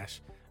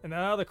Flash. In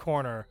another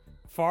corner,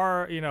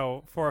 for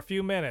a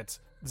few minutes,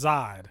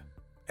 Zod.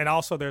 And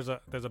also there's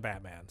a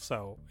Batman.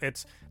 So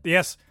it's,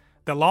 yes,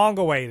 the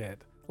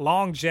long-awaited,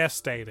 long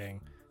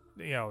gestating,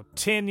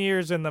 10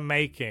 years in the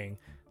making,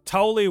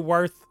 totally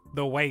worth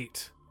the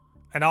wait,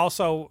 and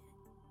also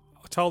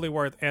totally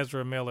worth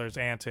Ezra Miller's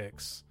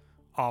antics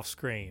off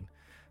screen.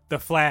 The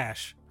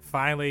Flash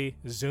finally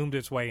zoomed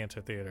its way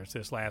into theaters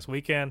this last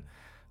weekend.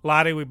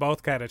 Lottie, we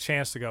both got a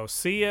chance to go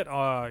see it,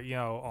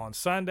 on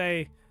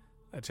Sunday,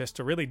 just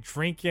to really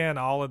drink in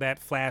all of that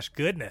Flash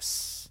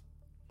goodness.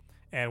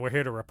 And we're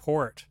here to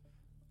report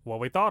what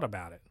we thought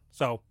about it.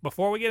 So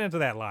before we get into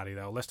that, Lottie,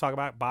 though, let's talk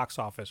about box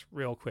office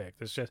real quick.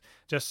 It's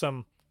just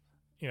some,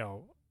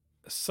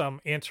 some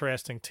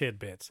interesting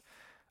tidbits.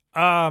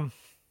 It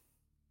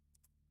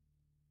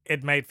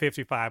made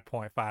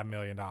 $55.5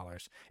 million.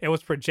 It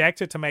was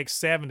projected to make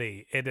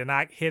 70. It did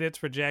not hit its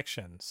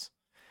projections.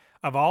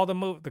 Of all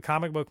the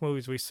comic book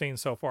movies we've seen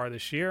so far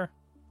this year,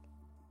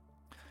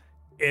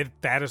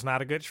 that is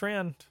not a good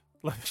trend.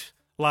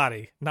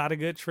 Lottie, not a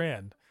good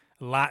trend.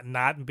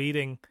 Not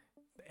beating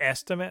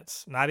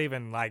estimates, not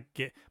even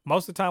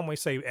most of the time when we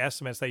say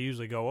estimates, they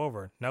usually go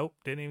over. Nope,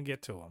 didn't even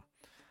get to them.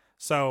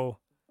 So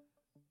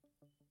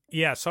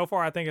yeah, so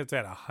far I think it's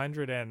at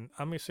 100 and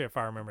let me see if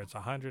I remember. It's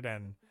 100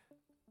 and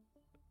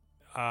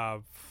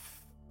what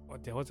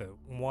was it?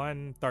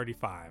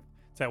 135.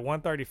 It's at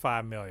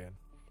 135 million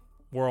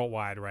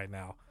worldwide right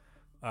now.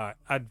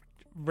 A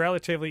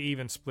relatively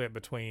even split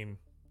between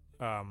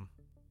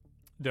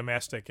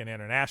domestic and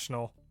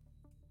international.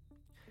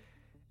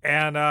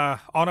 And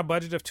on a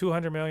budget of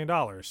 $200 million.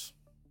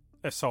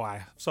 So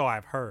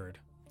I've heard.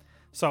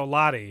 So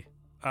Lottie,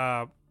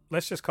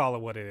 let's just call it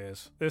what it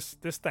is. This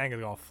thing is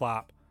gonna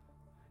flop.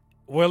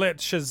 Will it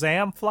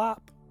Shazam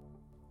flop,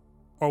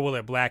 or will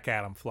it Black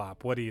Adam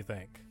flop? What do you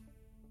think?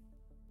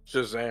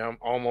 Shazam,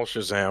 almost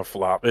Shazam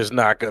flop. It's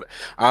not good.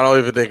 I don't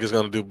even think it's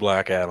gonna do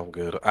Black Adam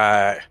good.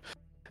 I'm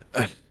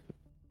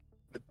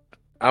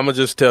gonna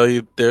just tell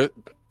you there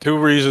two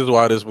reasons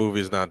why this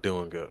movie is not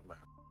doing good, man.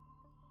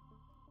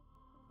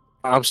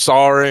 I'm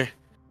sorry.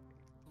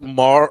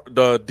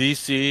 The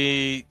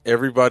DC,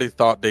 everybody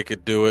thought they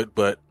could do it,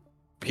 but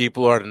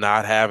people are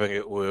not having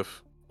it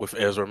with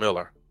Ezra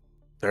Miller.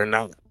 They're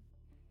not.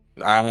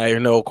 I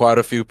know quite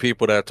a few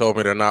people that told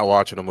me they're not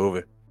watching the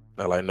movie.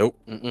 They're like, nope,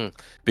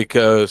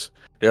 because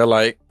they're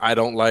like, I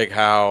don't like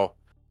how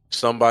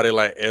somebody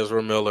like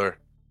Ezra Miller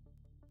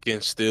can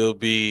still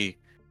be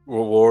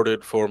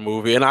rewarded for a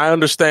movie. And I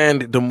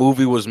understand the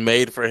movie was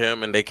made for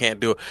him and they can't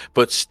do it,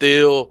 but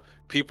still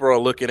people are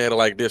looking at it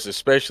like this,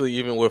 especially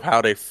even with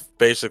how they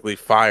basically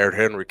fired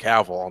Henry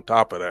Cavill on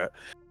top of that.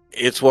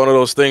 It's one of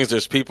those things.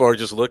 There's people are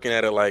just looking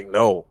at it like,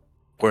 no,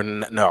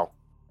 no.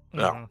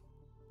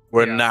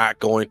 We're not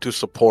going to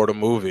support a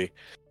movie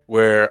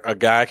where a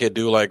guy could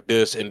do like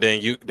this, and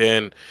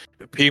then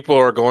people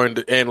are going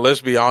to. And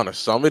let's be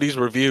honest, some of these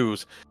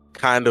reviews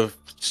kind of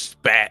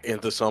spat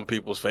into some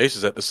people's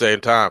faces at the same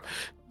time.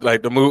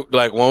 Like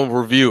like one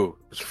review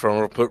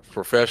from a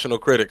professional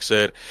critic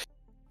said,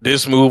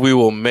 "This movie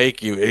will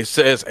make you." It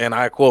says, and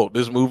I quote,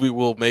 "This movie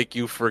will make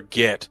you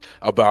forget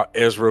about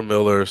Ezra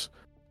Miller's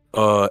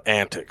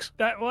antics."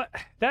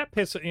 That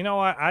pisses. You know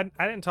what? I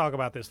didn't talk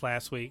about this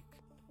last week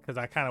because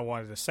I kind of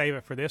wanted to save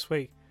it for this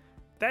week.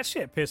 That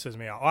shit pisses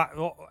me off.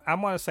 I'm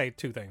going to say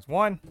two things.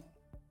 One,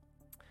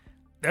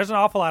 there's an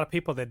awful lot of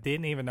people that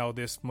didn't even know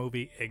this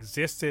movie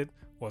existed,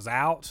 was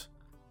out.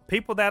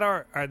 People that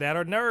are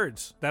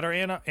nerds, that are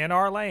in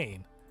our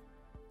lane,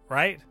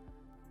 right?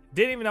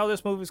 Didn't even know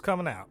this movie's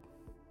coming out.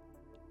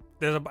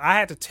 I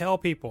had to tell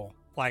people,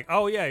 like,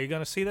 oh yeah, you're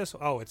going to see this?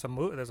 Oh, it's a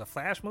movie. There's a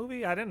Flash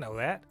movie? I didn't know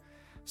that.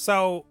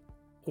 So,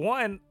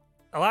 one,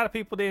 a lot of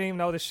people didn't even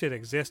know this shit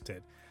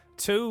existed.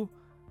 Two,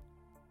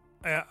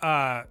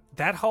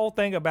 that whole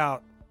thing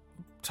about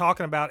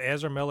talking about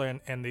Ezra Miller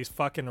and these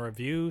fucking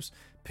reviews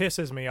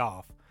pisses me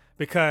off,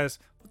 because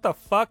what the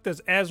fuck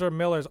does Ezra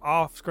Miller's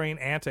off-screen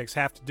antics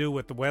have to do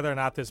with whether or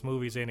not this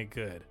movie's any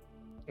good?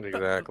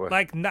 Exactly.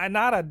 Like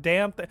not a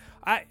damn thing.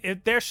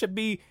 There should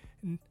be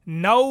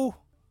no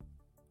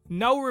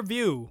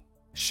review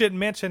should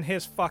mention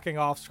his fucking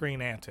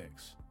off-screen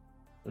antics.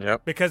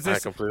 Yep. Because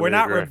we're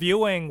not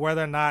reviewing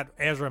whether or not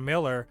Ezra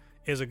Miller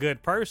is a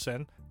good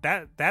person.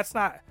 That's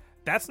not,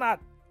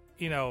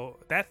 you know,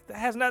 that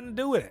has nothing to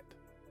do with it.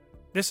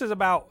 This is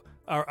about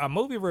a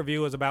movie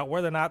review is about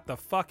whether or not the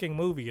fucking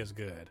movie is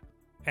good.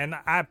 And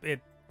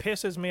it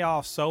pisses me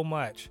off so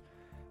much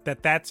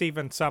that that's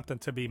even something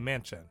to be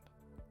mentioned.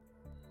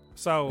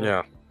 So,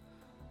 yeah.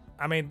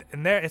 I mean,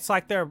 and it's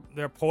like they're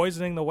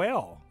poisoning the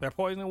well. They're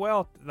poisoning the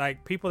well.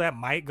 Like, people that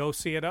might go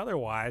see it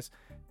otherwise,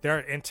 they're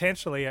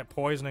intentionally at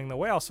poisoning the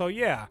well. So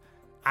yeah,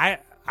 I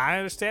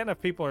understand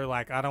if people are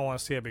like, I don't want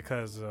to see it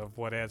because of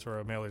what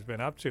Ezra Miller's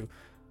been up to.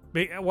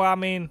 Well, I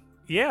mean,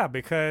 yeah,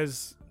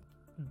 because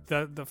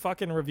the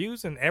fucking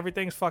reviews and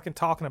everything's fucking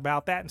talking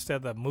about that instead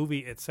of the movie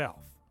itself.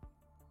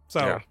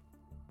 So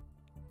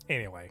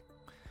anyway,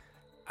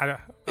 I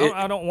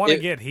don't want to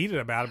get heated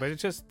about it, but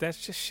that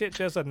shit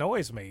just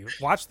annoys me.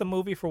 Watch the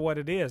movie for what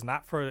it is,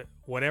 not for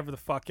whatever the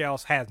fuck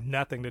else has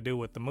nothing to do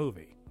with the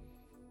movie.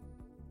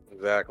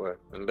 Exactly.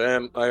 And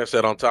then, like I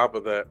said, on top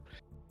of that,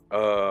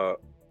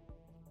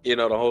 you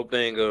know, the whole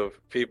thing of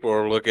people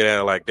are looking at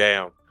it like,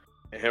 damn,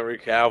 Henry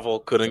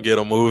Cavill couldn't get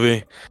a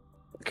movie,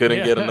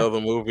 couldn't get another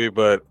movie,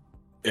 but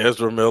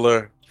Ezra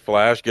Miller,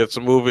 Flash gets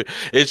a movie.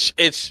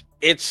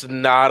 It's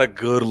not a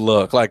good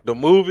look. Like, the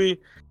movie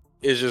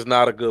is just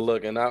not a good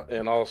look. And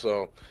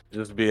also,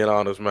 just being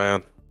honest,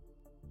 man,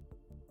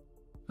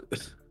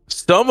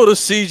 some of the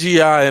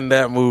CGI in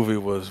that movie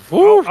was.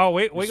 We're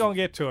gonna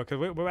get to it because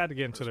we're about to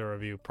get into the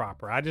review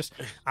proper.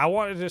 I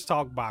want to just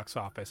talk box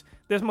office.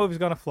 This movie's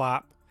gonna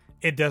flop.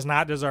 It does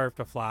not deserve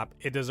to flop.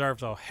 It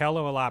deserves a hell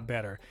of a lot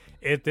better.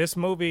 This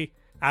movie,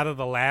 out of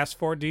the last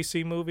 4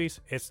 DC movies,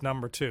 it's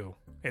number 2.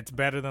 It's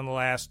better than the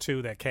last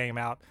 2 that came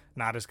out.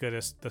 Not as good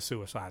as the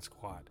Suicide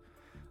Squad.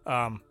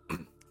 I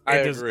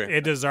agree.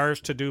 It deserves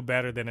to do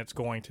better than it's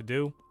going to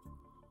do.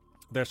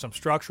 There's some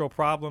structural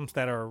problems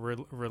that are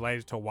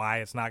related to why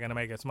it's not going to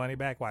make its money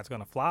back, why it's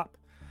going to flop.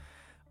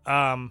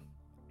 And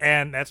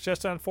that's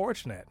just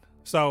unfortunate.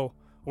 So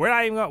we're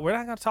not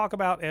going to talk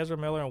about Ezra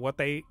Miller and what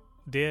they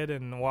did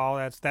and all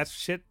that's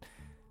shit.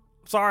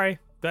 Sorry,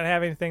 doesn't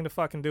have anything to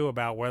fucking do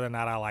about whether or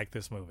not I like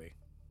this movie.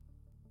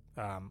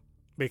 I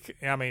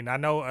mean, I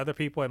know other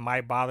people, it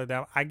might bother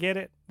them. I get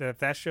it. That if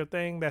that's your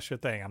thing, that's your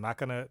thing. I'm not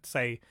going to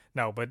say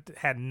no, but it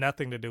had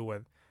nothing to do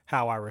with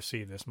how I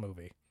received this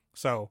movie.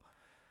 So,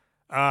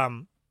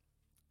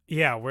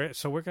 yeah, we're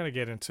going to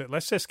get into,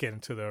 let's just get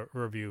into the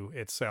review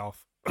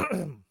itself.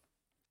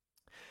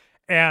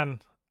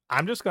 And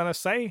I'm just going to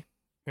say,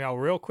 you know,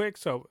 real quick,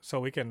 so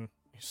we can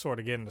sort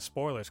of get into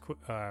spoilers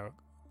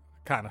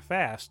kind of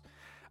fast.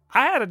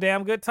 I had a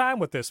damn good time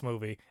with this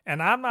movie,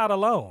 and I'm not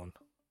alone.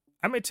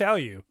 Let me tell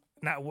you.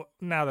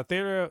 Now the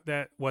theater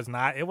that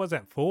it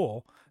wasn't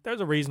full.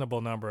 There's a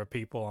reasonable number of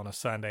people on a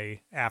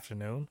Sunday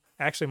afternoon.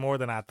 Actually, more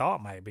than I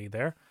thought might be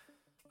there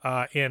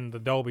in the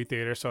Dolby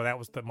Theater. So that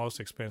was the most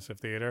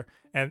expensive theater.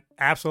 And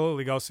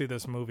absolutely go see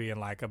this movie in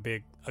like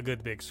a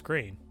good big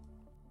screen.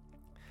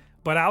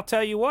 But I'll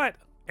tell you what,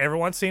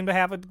 everyone seemed to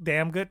have a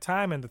damn good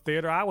time in the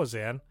theater I was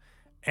in,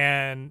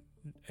 and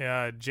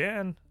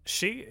Jen,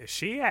 she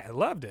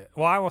loved it.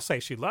 Well, I won't say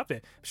she loved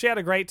it. She had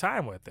a great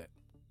time with it.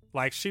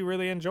 Like, she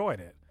really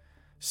enjoyed it.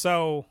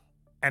 So,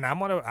 and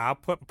I'll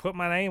put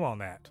my name on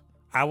that.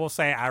 I will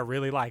say I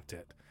really liked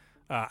it.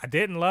 I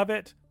didn't love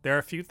it. There are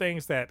a few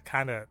things that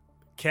kind of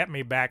kept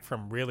me back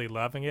from really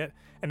loving it,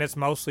 and it's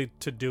mostly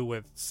to do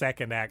with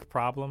second act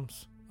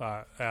problems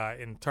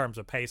in terms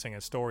of pacing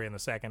and story in the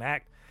second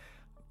act.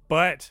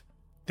 But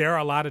there are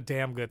a lot of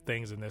damn good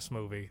things in this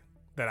movie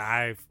that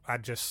I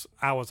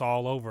was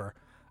all over.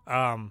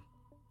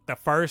 The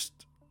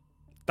first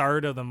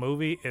third of the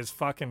movie is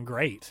fucking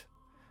great.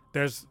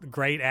 There's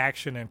great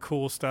action and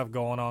cool stuff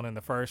going on in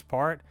the first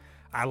part.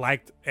 I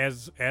liked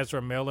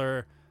Ezra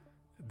Miller.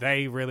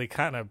 They really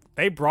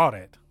they brought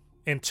it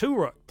in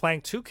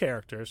playing two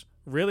characters.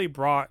 Really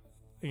brought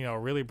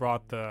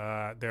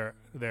their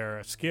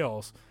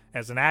skills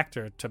as an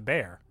actor to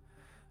bear.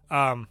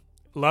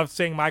 Loved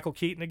seeing Michael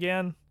Keaton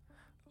again.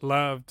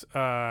 Loved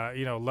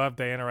the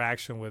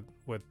interaction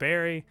with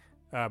Barry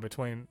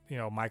between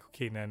Michael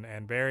Keaton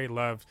and Barry.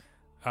 Loved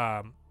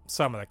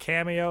some of the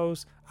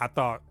cameos. I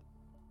thought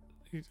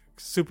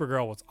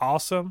Supergirl was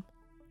awesome,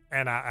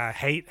 and I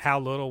hate how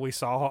little we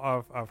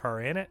saw of her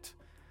in it.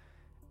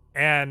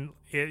 And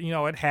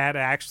it had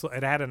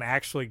an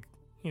actually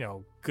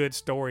good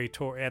story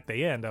at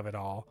the end of it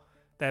all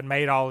that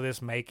made all of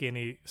this make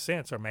any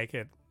sense or make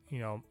it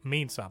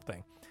mean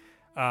something.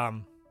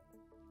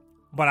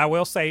 But I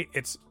will say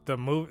it's the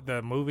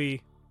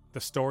movie.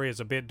 The story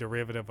is a bit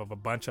derivative of a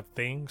bunch of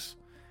things,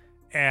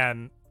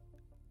 and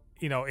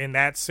in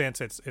that sense,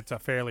 it's a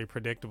fairly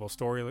predictable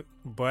story.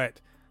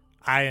 But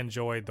I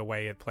enjoyed the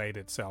way it played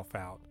itself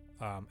out.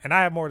 And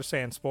I have more to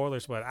say in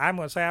spoilers, but I'm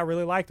going to say I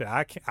really liked it.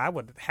 I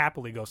would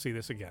happily go see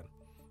this again.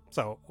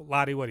 So,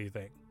 Lottie, what do you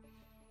think?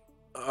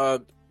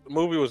 The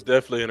movie was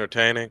definitely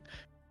entertaining.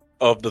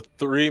 Of the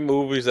three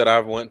movies that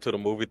I've went to the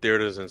movie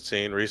theaters and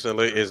seen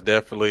recently, is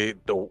definitely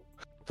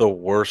the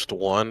worst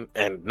one,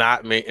 and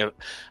not me. And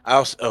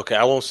I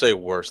won't say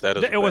worst. That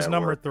is it was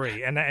number word.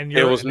 3, and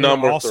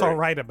you're also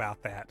right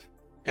about that.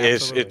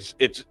 Absolutely.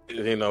 It's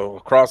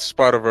Across the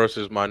Spider-Verse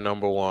is my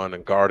number 1,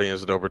 and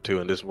Guardians number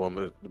 2, and this one,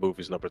 the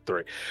movie's number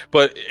 3.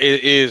 But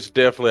it is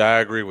definitely,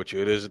 I agree with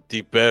you. It is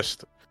the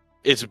best.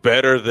 It's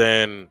better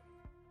than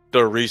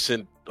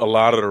a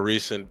lot of the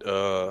recent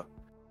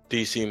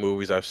DC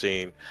movies I've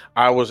seen.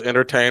 I was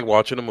entertained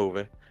watching the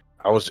movie.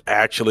 I was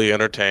actually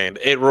entertained.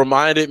 It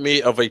reminded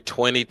me of a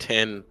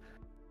 2010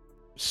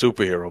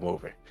 superhero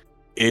movie.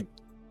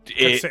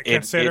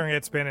 Considering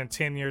it's been in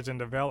 10 years in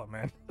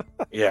development.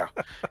 Yeah.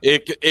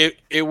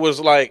 It was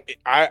like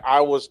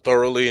I was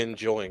thoroughly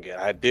enjoying it.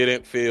 I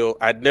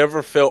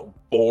never felt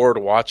bored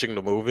watching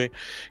the movie.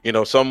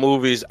 Some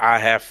movies I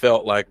have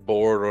felt like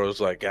bored, or was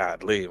like,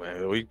 God, leave,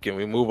 man. Can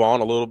we move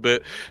on a little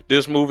bit?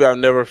 This movie, I've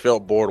never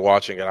felt bored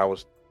watching it. I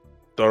was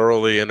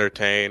thoroughly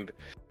entertained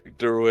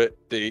through it.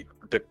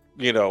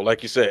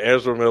 Like you said,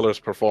 Ezra Miller's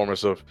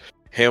performance of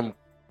him,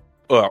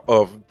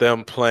 of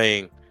them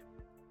playing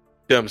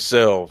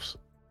themselves,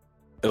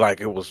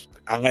 like, it was.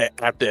 I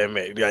have to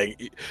admit,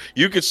 like,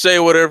 you could say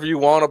whatever you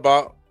want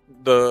about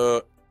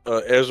the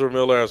Ezra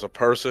Miller as a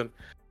person,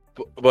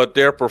 but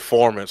their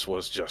performance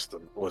was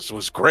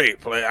was great.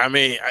 I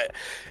mean,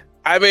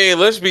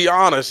 let's be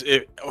honest.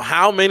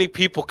 How many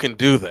people can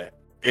do that?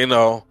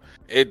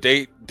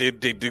 They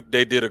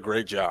did a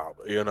great job.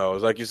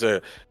 It's like you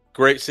said,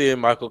 great seeing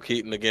Michael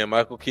Keaton again.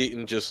 Michael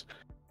Keaton just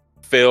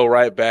fell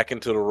right back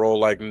into the role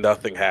like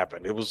nothing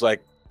happened. It was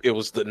like the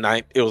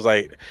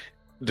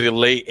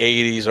late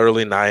 80s,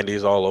 early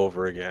 90s all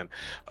over again.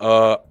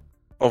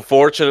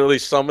 Unfortunately,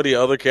 some of the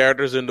other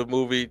characters in the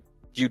movie,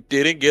 you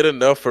didn't get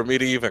enough for me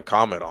to even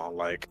comment on.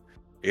 Like,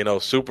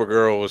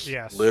 Supergirl was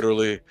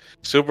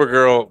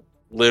Supergirl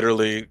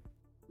literally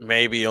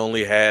maybe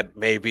only had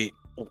I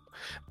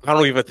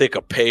don't even think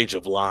a page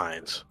of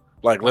lines.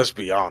 Like, let's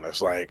be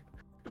honest, like,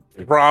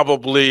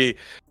 probably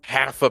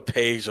half a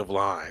page of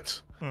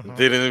lines. Mm-hmm.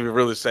 Didn't even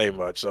really say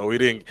much, so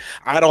I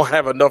don't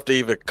have enough to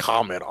even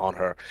comment on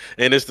her.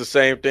 And it's the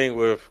same thing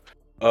with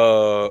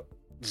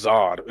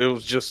Zod. It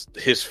was just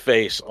his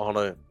face on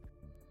a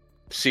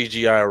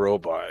CGI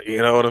robot. You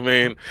know what I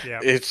mean? Yeah.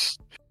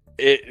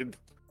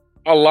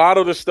 A lot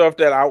of the stuff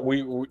that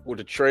we with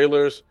the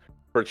trailers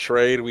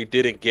portrayed, we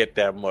didn't get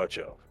that much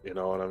of. You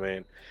know what I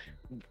mean?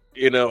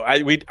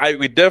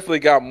 We definitely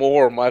got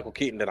more of Michael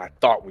Keaton than I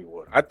thought we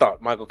would. I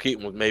thought Michael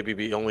Keaton would maybe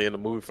be only in the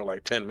movie for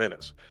like 10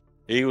 minutes.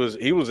 He was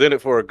in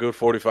it for a good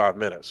 45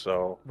 minutes.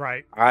 So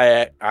right.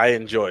 I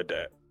enjoyed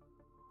that.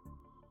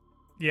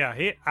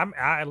 Yeah,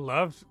 I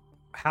loved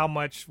how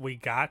much we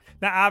got.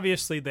 Now,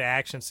 obviously, the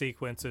action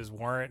sequences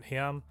weren't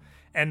him,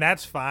 and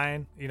that's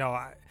fine.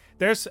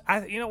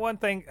 One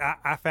thing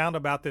I found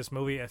about this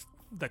movie is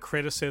the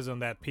criticism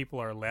that people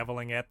are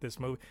leveling at this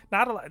movie.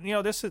 Not a lot.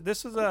 This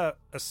is a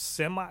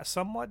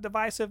somewhat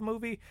divisive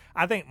movie.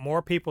 I think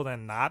more people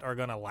than not are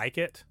gonna like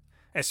it,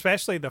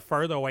 especially the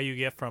further away you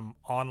get from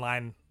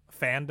online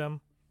fandom,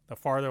 the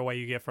farther away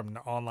you get from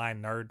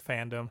online nerd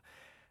fandom,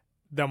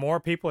 the more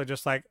people are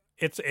just like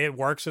it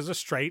works as a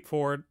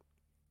straightforward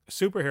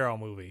superhero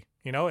movie.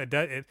 It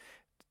does it.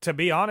 To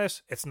be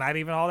honest, it's not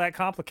even all that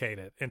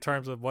complicated in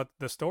terms of what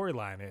the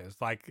storyline is.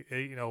 Like,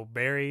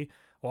 Barry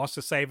wants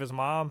to save his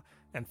mom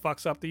and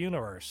fucks up the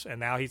universe, and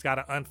now he's got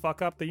to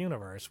unfuck up the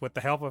universe with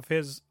the help of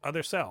his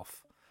other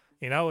self.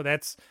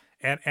 That's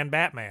and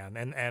Batman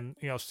and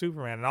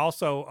Superman, and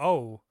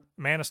also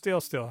Man of Steel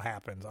still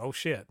happens. Oh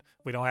shit,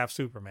 we don't have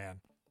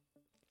Superman.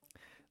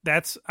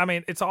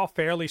 It's all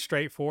fairly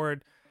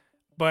straightforward,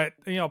 but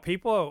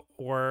people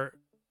were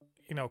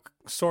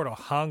sort of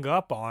hung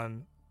up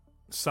on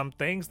some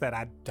things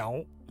that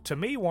to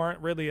me weren't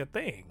really a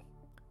thing.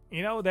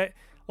 That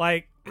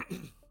like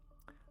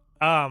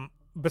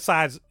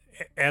besides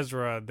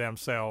Ezra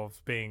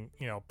themselves being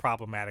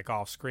problematic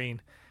off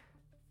screen,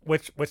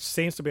 which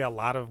seems to be a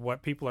lot of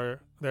what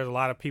there's a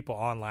lot of people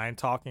online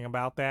talking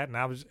about that,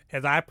 and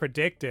as I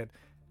predicted,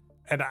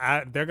 and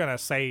they're gonna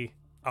say,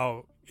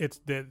 oh, it's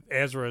the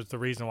Ezra is the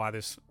reason why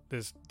this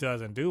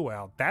doesn't do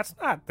well. That's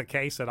not the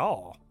case at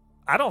all.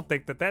 I don't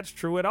think that that's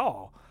true at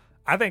all.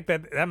 I think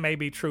that may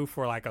be true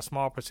for like a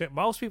small percent.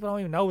 Most people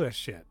don't even know this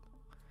shit.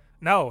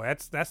 No,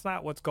 that's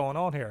not what's going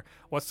on here.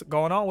 What's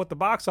going on with the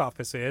box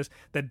office is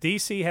that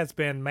DC has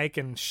been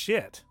making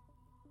shit.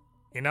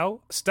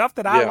 Stuff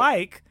that I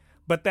like,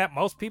 but that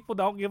most people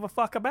don't give a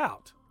fuck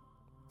about.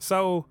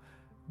 So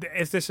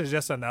this is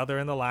just another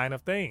in the line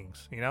of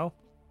things,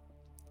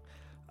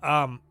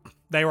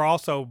 They were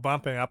also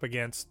bumping up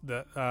against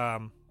the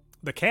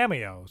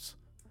cameos.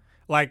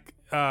 Like,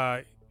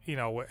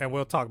 and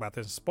we'll talk about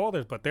this in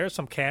spoilers, but there's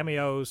some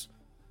cameos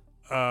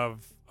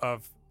of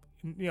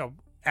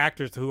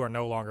actors who are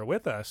no longer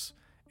with us,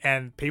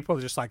 and people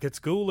are just like, it's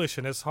ghoulish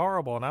and it's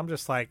horrible, and I'm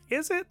just like,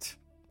 is it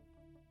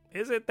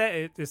is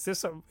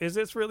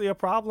this really a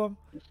problem?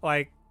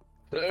 Like,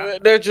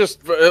 they're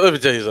just, let me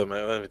tell you something,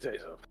 man.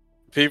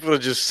 People are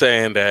just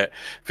saying that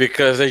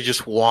because they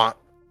just want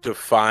to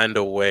find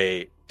a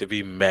way to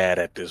be mad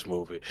at this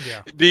movie.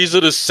 Yeah. These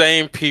are the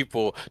same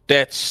people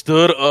that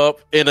stood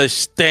up in a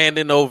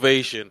standing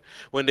ovation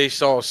when they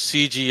saw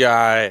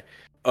CGI.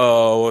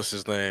 What's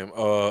his name?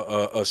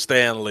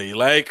 Stan Lee.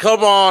 Like,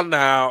 come on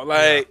now.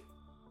 Like,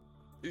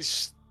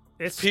 it's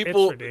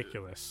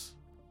ridiculous.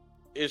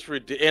 It's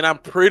ridiculous, and I'm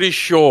pretty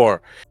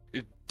sure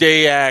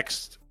they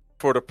asked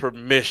for the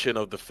permission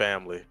of the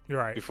family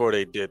before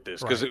they did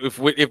this. Because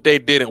if they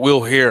didn't,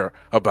 we'll hear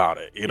about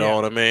it. You know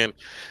what I mean?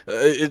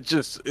 It's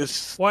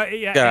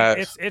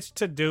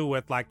to do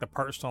with like the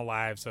personal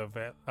lives of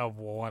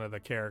one of the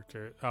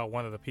characters,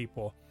 one of the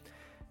people,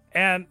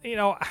 and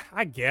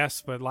I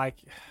guess, but like,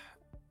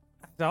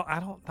 I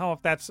don't know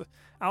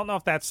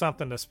if that's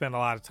something to spend a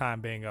lot of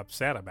time being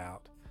upset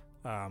about.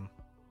 The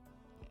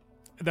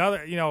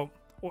other,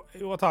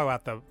 we'll talk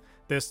about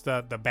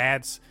the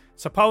bad,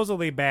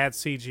 supposedly bad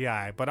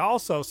CGI, but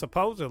also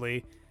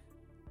supposedly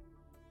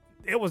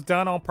it was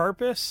done on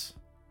purpose.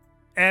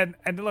 And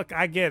look,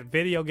 I get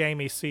video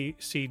gamey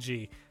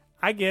CG.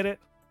 I get it.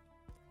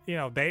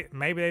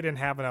 Maybe they didn't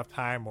have enough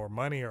time or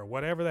money or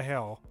whatever the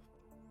hell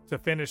to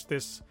finish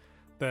the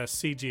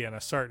CG in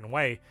a certain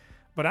way.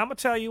 But I'm gonna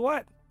tell you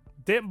what,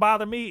 didn't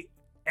bother me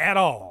at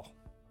all.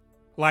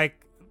 Like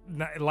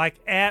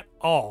at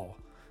all.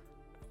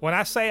 When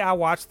I say I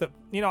watched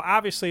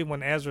obviously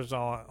when Ezra's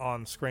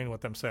on screen with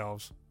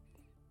themselves,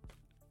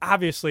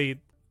 obviously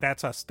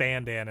that's a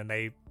stand-in and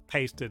they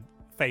pasted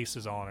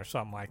faces on or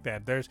something like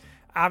that.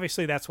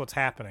 Obviously that's what's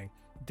happening.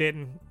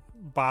 Didn't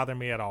bother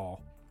me at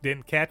all.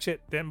 Didn't catch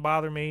it. Didn't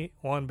bother me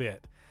one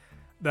bit.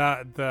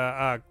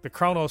 The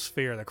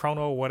chronosphere, the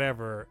chrono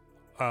whatever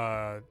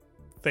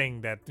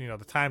thing that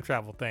the time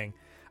travel thing,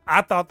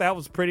 I thought that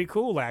was pretty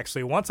cool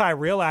actually. Once I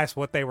realized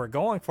what they were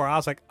going for, I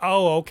was like,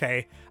 oh,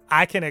 okay,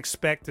 I can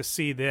expect to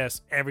see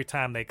this every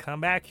time they come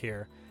back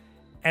here,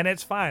 and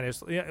it's fine.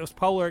 It was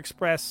Polar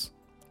Express,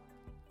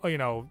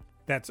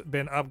 that's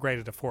been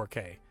upgraded to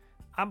 4K.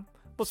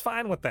 Was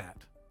fine with that.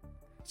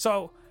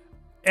 So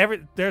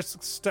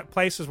there's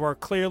places where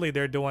clearly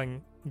they're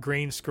doing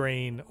green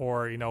screen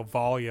or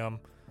volume,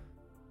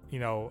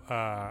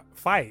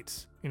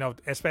 fights,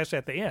 especially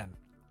at the end.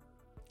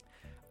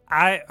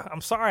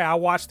 I'm sorry, I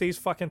watch these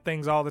fucking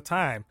things all the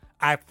time.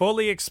 I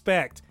fully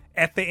expect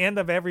at the end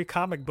of every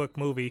comic book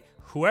movie,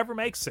 whoever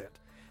makes it,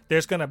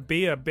 there's going to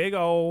be a big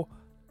old,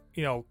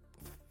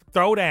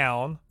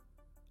 throwdown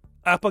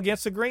up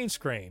against the green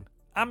screen.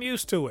 I'm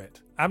used to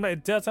it. I'm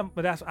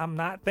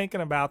not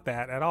thinking about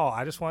that at all.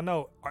 I just want to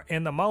know,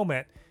 in the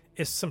moment,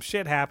 is some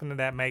shit happening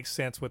that makes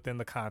sense within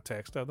the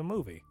context of the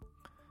movie.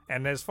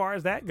 And as far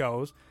as that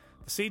goes,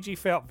 the CG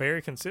felt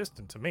very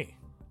consistent to me.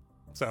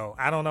 So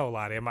I don't know,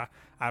 Lottie. Am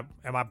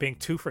I being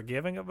too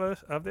forgiving of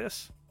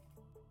this?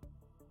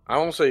 I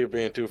won't say you're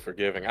being too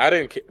forgiving. I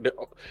didn't.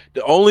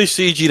 The only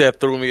CG that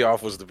threw me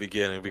off was the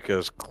beginning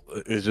because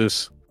it's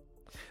just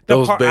The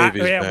those part,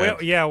 babies, yeah,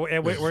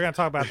 man. we're gonna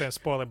talk about that and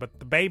spoil it. But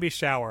the baby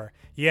shower,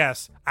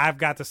 yes, I've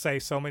got to say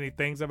so many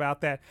things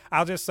about that.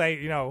 I'll just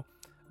say,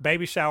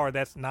 baby shower.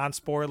 That's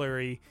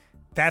non-spoilery.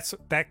 That's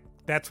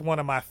one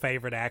of my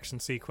favorite action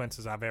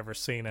sequences I've ever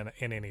seen in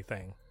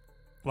anything.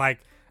 Like,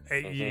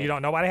 you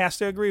don't. Nobody has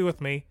to agree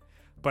with me,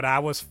 but I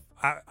was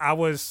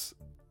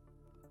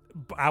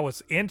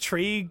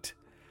intrigued.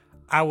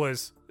 I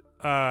was,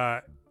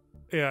 I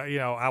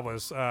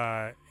was,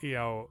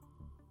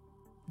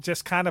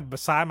 just kind of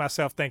beside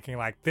myself thinking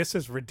like this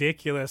is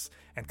ridiculous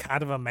and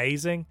kind of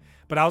amazing,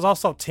 but I was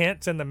also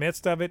tense in the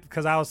midst of it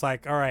because I was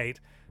like, all right,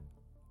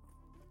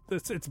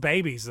 it's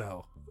babies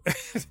though.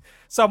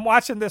 So I'm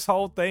watching this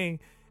whole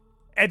thing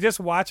and just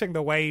watching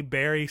the way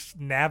Barry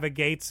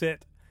navigates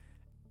it,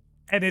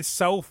 and it's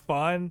so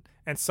fun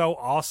and so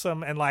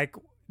awesome, and like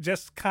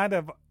just kind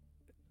of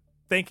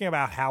thinking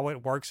about how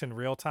it works in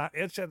real time.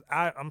 It's just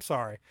I'm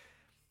sorry,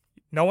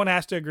 no one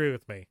has to agree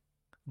with me,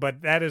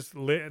 but that's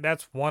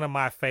one of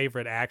my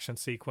favorite action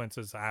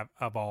sequences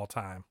of all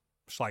time.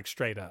 It's like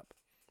straight up.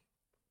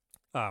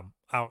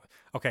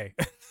 Okay,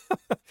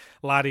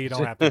 Lottie, you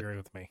don't have to agree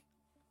with me.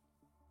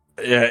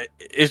 Yeah,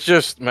 it's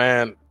just,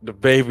 man, the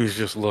babies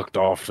just looked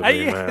off to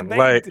me, man.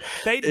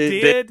 They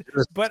did,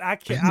 but I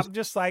can't. I'm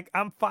just like,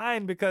 I'm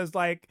fine because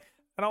like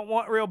I don't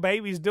want real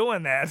babies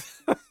doing that.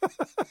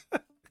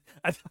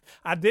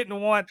 I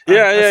didn't want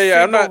a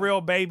single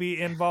real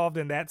baby involved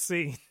in that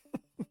scene.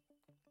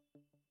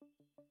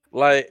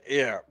 Like,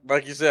 yeah,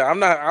 like you said,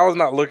 I was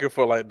not looking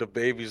for like the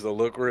babies to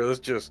look real. It's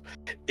just,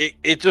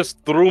 it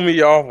just threw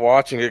me off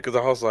watching it because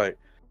I was like,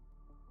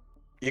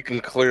 you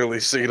can clearly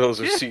see those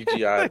are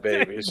CGI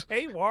babies.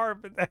 They were,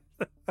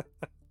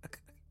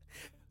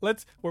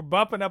 but we're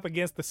bumping up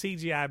against the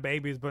CGI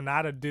babies, but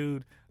not a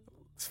dude,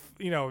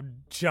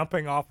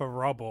 jumping off of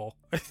rubble,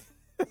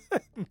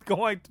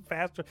 going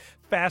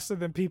faster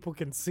than people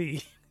can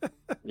see.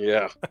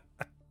 Yeah.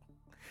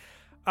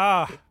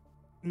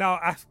 No,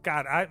 I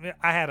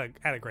had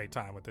a great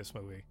time with this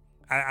movie.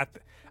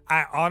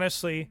 I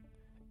honestly,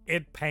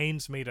 it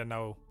pains me to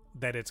know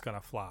that it's gonna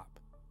flop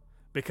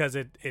because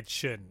it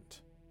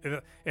shouldn't.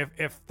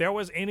 If there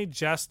was any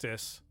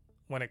justice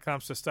when it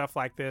comes to stuff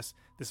like this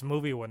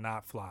movie would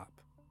not flop.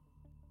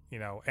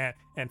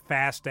 And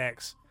Fast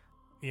X,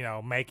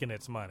 making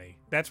its money.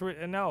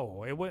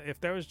 No, it would. If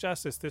there was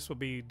justice, this would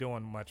be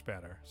doing much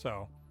better.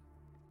 So,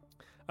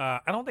 I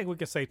don't think we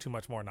can say too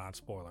much more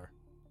non-spoiler.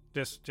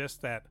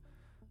 Just that.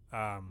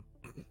 I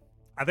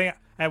think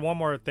I had one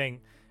more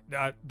thing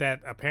that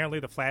apparently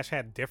the Flash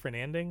had different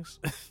endings.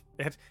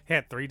 It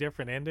had 3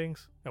 different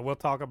endings, and we'll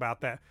talk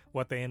about that,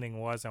 what the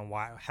ending was and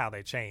how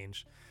they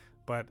changed.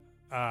 But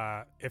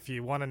if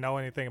you want to know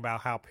anything about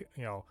how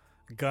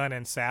Gunn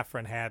and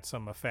Safran had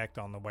some effect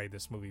on the way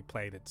this movie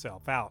played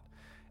itself out,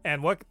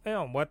 and what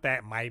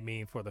that might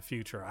mean for the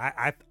future,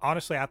 I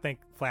honestly think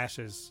Flash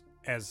is,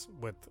 as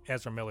with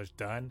Ezra Miller's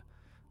done,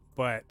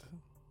 but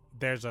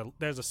there's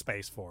a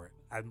space for it.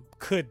 I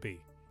could be.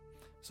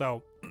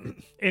 So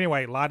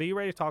anyway, Lottie, you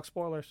ready to talk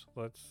spoilers?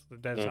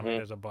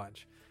 There's a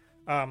bunch.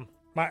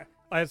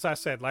 As I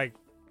said, like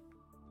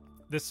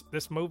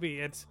this movie,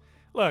 it's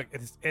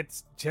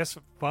just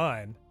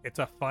fun. It's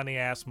a funny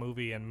ass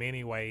movie in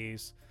many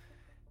ways.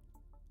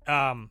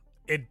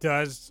 It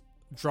does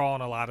draw on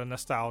a lot of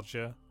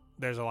nostalgia.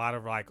 There's a lot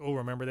of like, oh,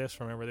 remember this,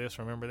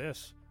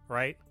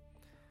 right?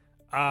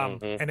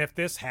 And if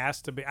this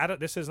has to be,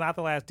 this is not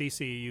the last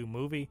DCEU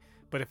movie,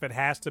 but if it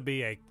has to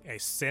be a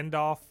send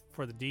off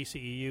for the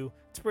DCEU,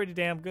 it's pretty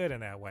damn good in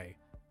that way.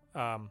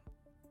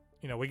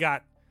 We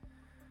got,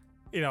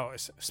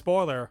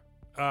 spoiler.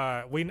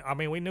 We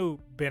knew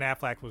Ben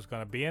Affleck was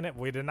going to be in it.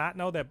 We did not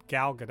know that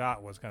Gal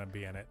Gadot was going to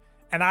be in it,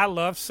 and I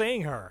love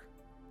seeing her.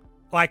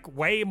 Like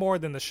way more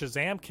than the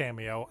Shazam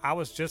cameo. I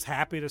was just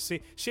happy to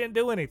see. She didn't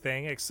do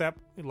anything except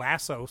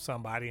lasso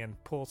somebody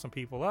and pull some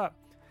people up.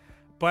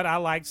 But I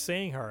like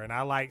seeing her, and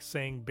I like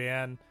seeing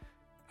Ben,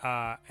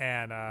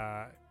 and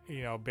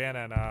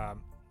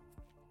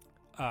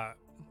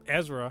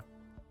Ezra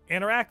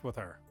interact with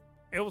her.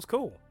 It was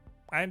cool.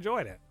 I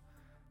enjoyed it.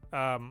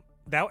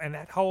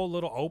 That whole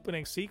little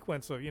opening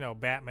sequence of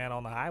Batman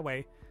on the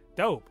highway,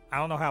 dope. I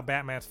don't know how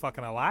Batman's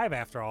fucking alive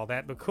after all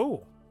that, but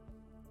cool.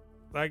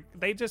 Like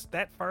they just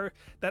that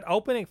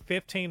opening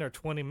 15 or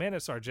 20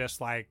 minutes are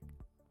just like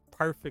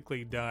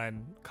perfectly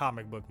done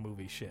comic book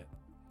movie shit,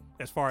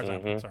 as far as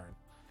I'm concerned.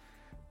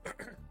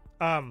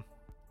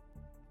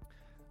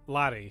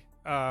 Lottie,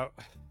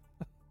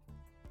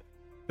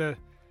 the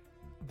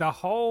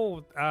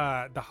whole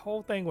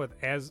thing with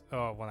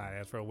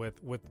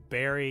with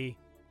Barry,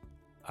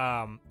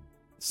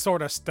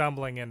 sort of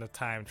stumbling into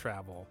time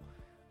travel,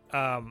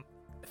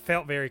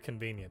 felt very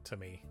convenient to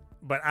me.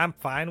 But I'm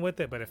fine with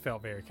it. But it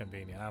felt very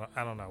convenient.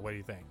 I don't know. What do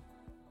you think?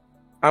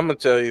 I'm gonna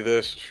tell you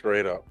this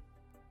straight up,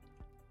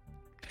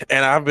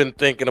 and I've been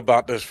thinking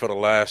about this for the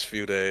last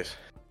few days.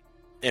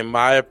 in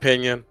my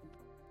opinion,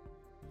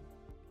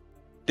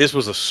 this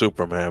was a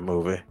Superman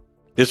movie.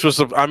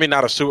 I mean,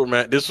 not a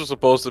Superman. This was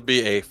supposed to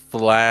be a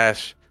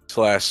Flash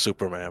 /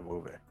 Superman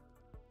movie.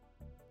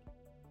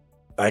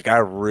 Like, I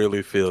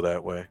really feel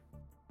that way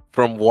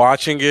from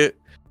watching it.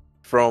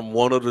 From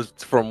one of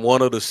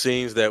the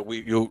scenes that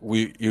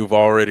you've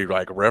already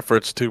like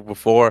referenced to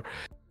before,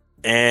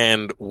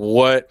 and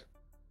what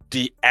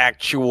the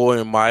actual,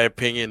 in my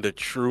opinion, the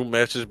true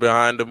message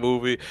behind the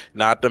movie,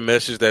 not the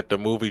message that the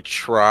movie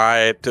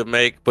tried to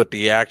make, but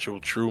the actual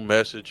true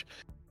message.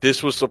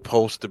 This was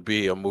supposed to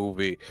be a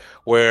movie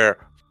where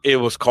it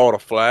was called a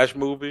Flash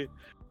movie,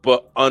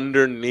 but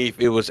underneath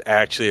it was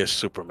actually a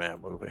Superman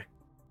movie.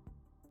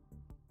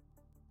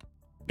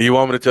 Do you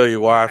want me to tell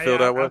you why I feel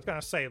that way? I was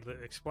gonna say,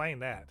 explain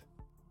that.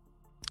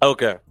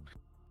 Okay.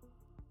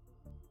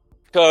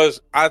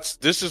 Because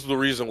this is the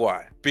reason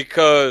why.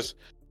 Because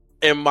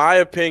in my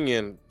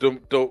opinion,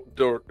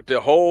 the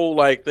whole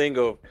like thing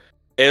of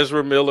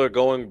Ezra Miller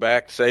going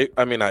back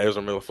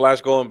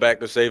Flash going back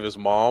to save his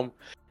mom,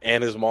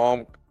 and his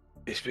mom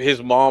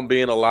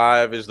being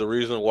alive is the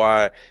reason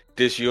why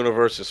this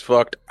universe is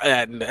fucked.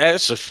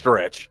 That's a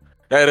stretch.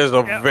 That is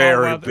a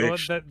very big.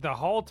 The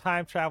whole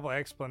time travel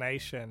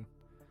explanation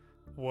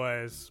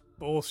was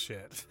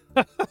bullshit.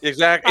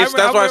 Exactly.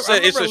 That's why I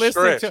said it's a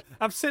stretch.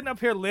 I'm sitting up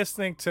here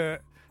listening to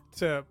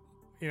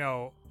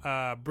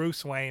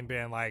Bruce Wayne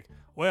being like,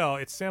 well,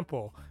 it's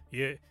simple.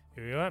 You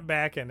went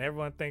back and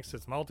everyone thinks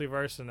it's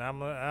multiverse, and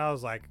I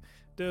was like,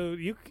 dude,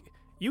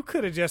 you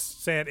could have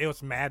just said it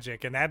was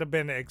magic, and that'd have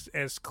been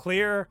as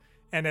clear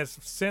and as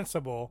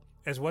sensible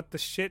as what the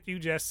shit you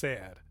just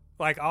said.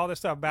 Like all this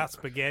stuff about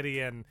spaghetti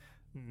and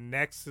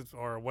nexus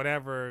or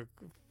whatever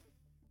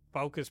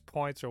focus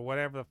points or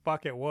whatever the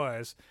fuck it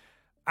was.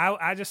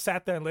 I just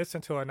sat there and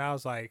listened to it, and I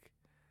was like,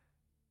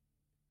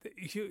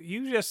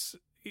 you just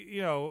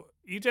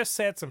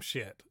said some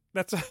shit.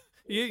 That's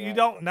you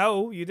don't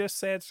know. You just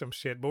said some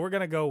shit, but we're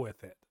gonna go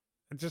with it.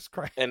 It's just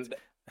crazy.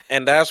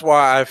 And that's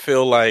why I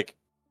feel like,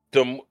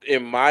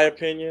 in my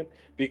opinion,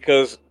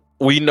 because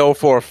we know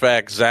for a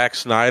fact Zack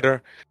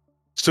Snyder,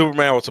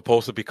 Superman was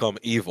supposed to become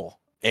evil,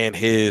 and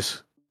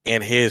his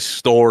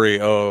story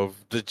of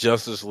the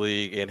Justice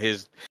League and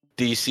his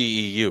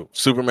DCEU,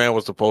 Superman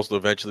was supposed to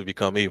eventually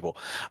become evil.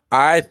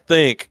 I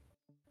think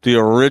the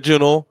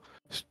original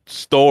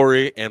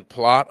story and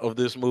plot of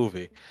this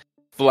movie,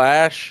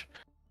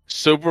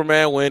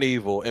 Superman went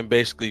evil and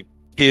basically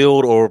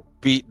killed or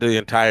beat the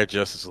entire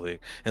Justice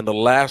League, and the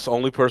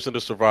only person to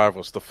survive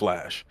was the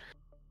Flash.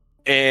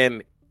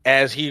 And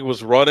as he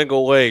was running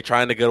away,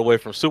 trying to get away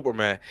from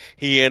Superman,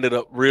 he ended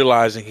up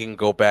realizing he can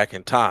go back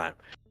in time.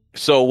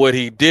 So what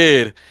he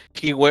did,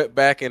 he went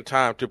back in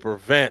time to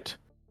prevent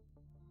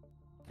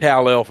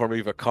Kal-El from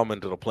even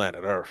coming to the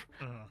planet Earth.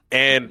 Mm-hmm.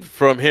 And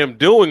from him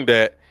doing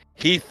that,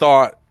 he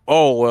thought,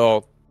 oh,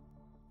 well,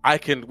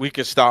 we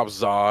can stop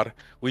Zod.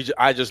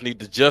 I just need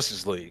the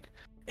Justice League.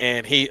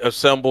 And he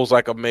assembles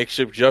like a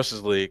makeshift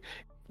Justice League.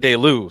 They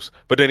lose.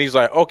 But then he's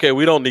like, okay,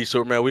 we don't need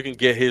Superman. We can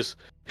get his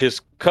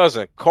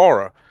cousin,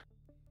 Kara.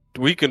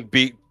 We can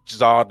beat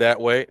Zod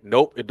that way.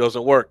 Nope, it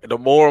doesn't work. The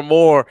more and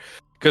more,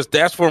 because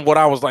that's from what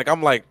I was like,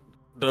 I'm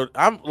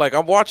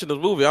watching this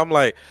movie. I'm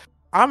like,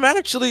 I'm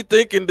actually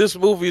thinking this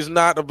movie is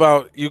not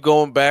about you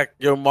going back,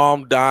 your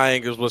mom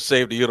dying is what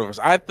saved the universe.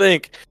 I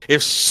think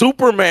if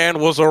Superman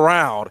was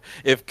around,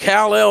 if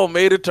Kal-El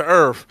made it to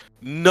Earth,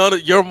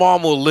 your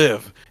mom will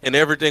live and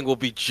everything will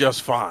be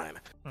just fine.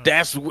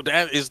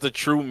 That is the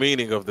true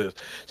meaning of this.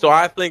 So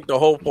I think the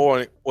whole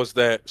point was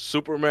that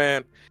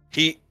Superman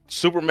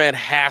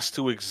has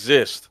to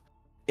exist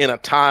in a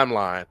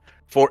timeline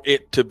for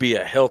it to be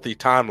a healthy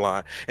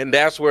timeline. And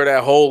that's where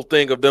that whole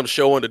thing of them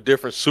showing the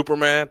different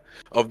Superman,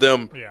 of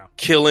them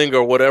killing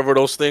or whatever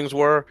those things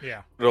were,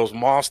 those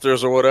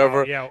monsters or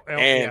whatever.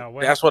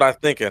 That's what I'm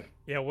thinking.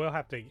 Yeah, we're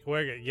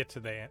gonna get to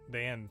the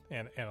end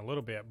in a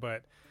little bit,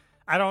 but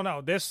I don't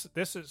know. This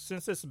is,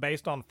 since it's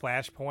based on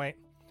Flashpoint.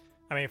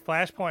 I mean,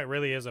 Flashpoint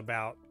really is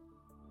about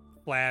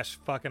Flash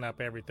fucking up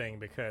everything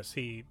because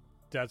he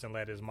doesn't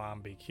let his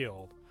mom be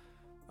killed.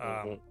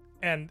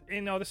 And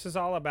this is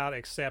all about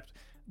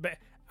but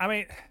I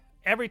mean,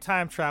 every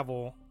time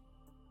travel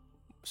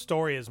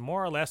story is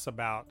more or less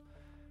about,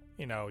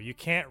 you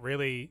can't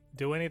really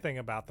do anything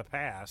about the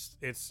past.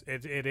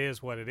 It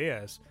is what it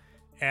is.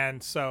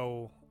 And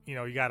so,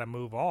 you got to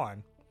move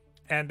on.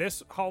 And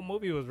this whole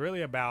movie was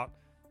really about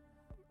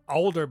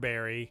older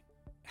Barry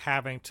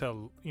having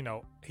to,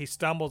 he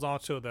stumbles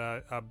onto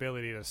the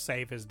ability to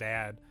save his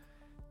dad,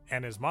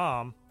 and his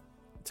mom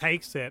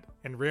takes it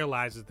and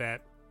realizes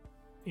that,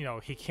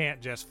 he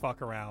can't just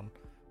fuck around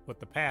with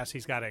the past.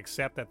 He's got to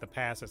accept that the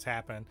past has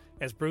happened.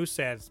 As Bruce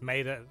says,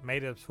 made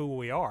us who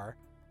we are.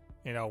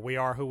 We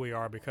are who we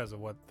are because of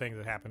what things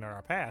that happened in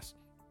our past.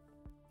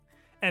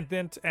 And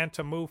then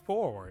to move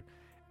forward.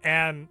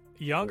 And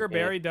younger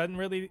Barry doesn't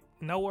really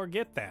know or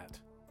get that.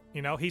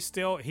 He's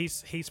still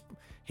he's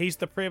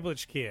the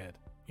privileged kid.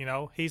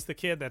 He's the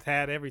kid that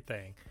had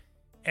everything.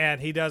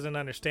 and he doesn't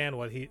understand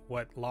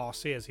what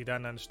loss is. He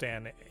doesn't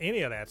understand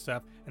any of that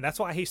stuff, and that's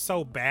why he's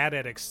so bad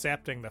at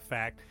accepting the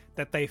fact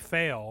that they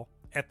fail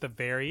at the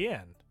very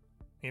end.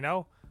 You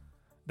know,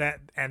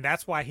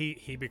 that's why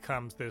he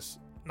becomes this,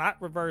 not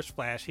Reverse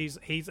Flash. He's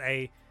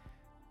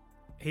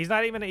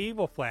not even an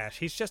evil Flash.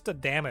 He's just a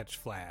damaged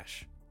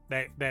Flash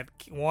that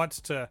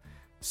wants to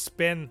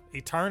spend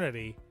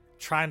eternity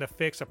trying to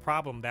fix a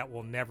problem that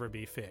will never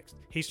be fixed.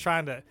 He is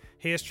trying to,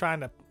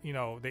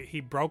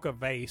 he broke a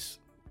vase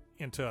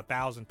into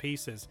 1,000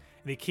 pieces,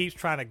 and he keeps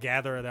trying to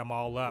gather them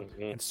all up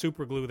and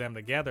super glue them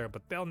together,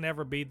 but they'll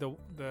never be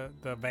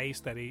the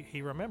vase that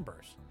he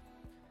remembers.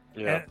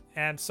 Yeah.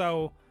 And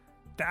so,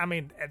 I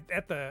mean,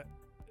 at the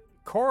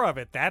core of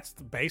it, that's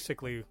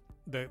basically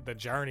the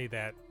journey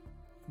that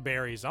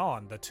Barry's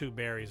on, the two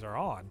Barrys are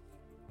on.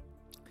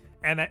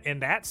 And in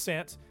that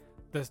sense,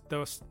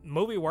 the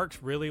movie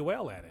works really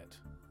well at it.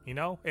 You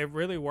know, it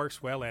really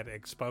works well at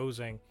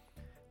exposing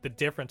the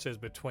differences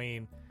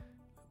between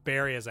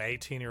Barry as an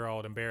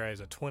 18-year-old and Barry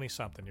as a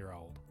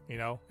 20-something-year-old, you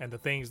know, and the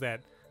things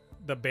that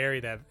the Barry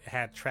that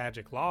had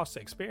tragic loss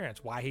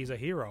experience, why he's a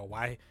hero,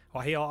 why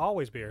he'll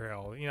always be a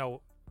hero. You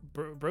know,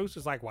 Bruce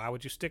is like, why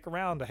would you stick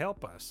around to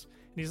help us?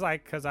 And he's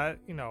like, because I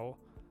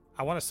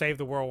want to save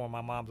the world while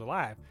my mom's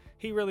alive.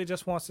 He really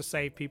just wants to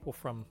save people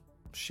from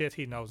shit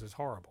he knows is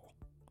horrible.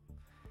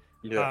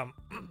 Yeah.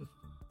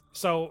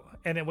 So,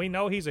 and then we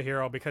know he's a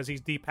hero because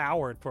he's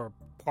depowered for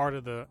part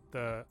of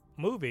the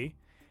movie.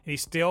 He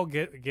still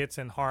gets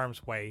in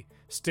harm's way,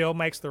 still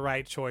makes the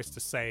right choice to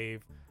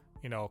save,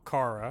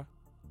 Kara,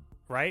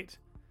 right?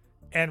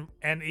 And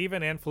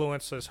even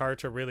influences her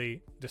to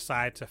really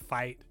decide to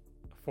fight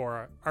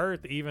for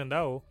Earth, even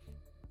though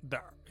the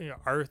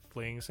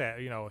Earthlings,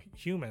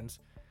 humans,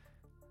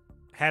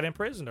 had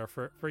imprisoned her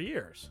for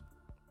years.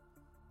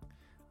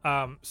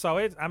 So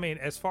it's, I mean,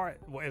 as far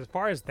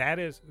as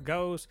that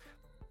goes,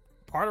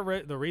 part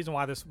of the reason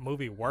why this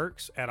movie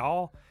works at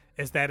all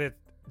is that it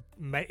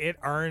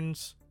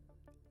earns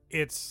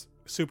its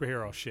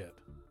superhero shit.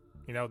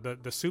 The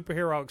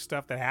superhero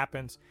stuff that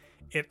happens,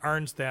 it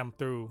earns them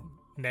through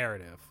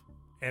narrative,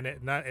 and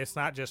it's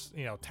not just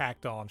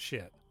tacked on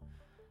shit.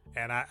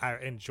 And I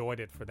enjoyed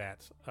it for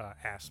that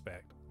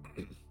aspect.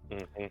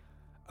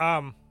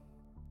 Mm-hmm.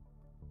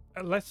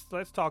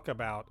 Let's talk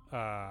about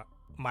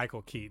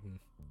Michael Keaton,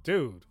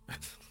 dude.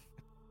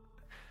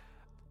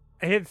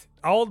 His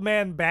Old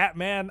Man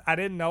Batman. I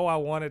didn't know I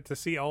wanted to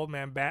see Old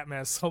Man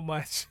Batman so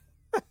much.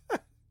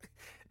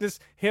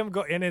 Just him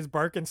go in his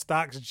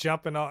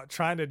Birkenstocks,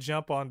 trying to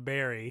jump on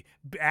Barry,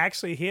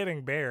 actually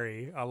hitting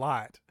Barry a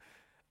lot,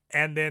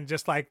 and then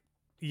just like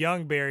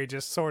young Barry,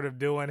 just sort of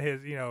doing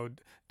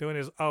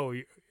his, "Oh,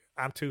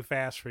 I'm too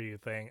fast for you"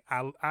 thing.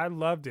 I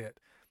loved it,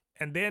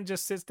 and then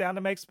just sits down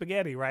to make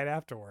spaghetti right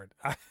afterward.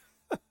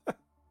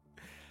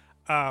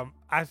 I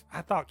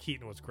thought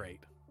Keaton was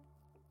great.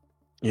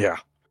 Yeah,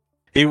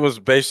 he was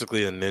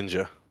basically a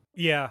ninja.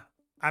 Yeah,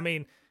 I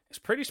mean, it's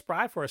pretty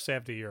spry for a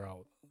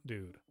 70-year-old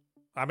dude.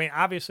 I mean,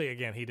 obviously,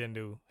 again, he didn't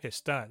do his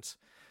stunts,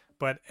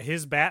 but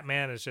his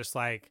Batman is just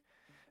like,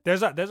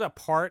 there's a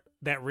part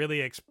that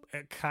really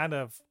kind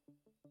of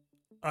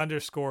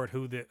underscored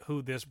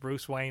who this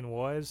Bruce Wayne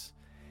was,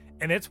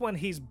 and it's when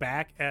he's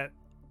back at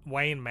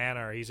Wayne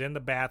Manor. He's in the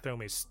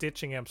bathroom, he's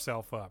stitching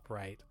himself up,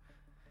 right?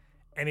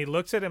 And he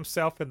looks at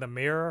himself in the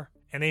mirror,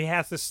 and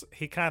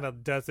he kind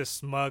of does this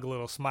smug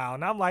little smile,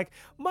 and I'm like,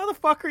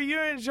 motherfucker,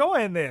 you're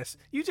enjoying this.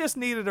 You just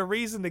needed a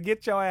reason to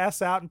get your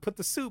ass out and put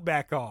the suit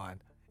back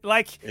on.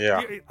 Like,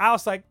 yeah. I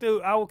was like,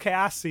 dude, okay,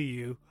 I see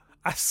you.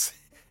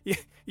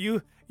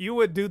 You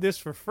would do this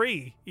for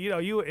free.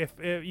 If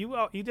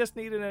you just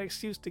needed an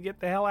excuse to get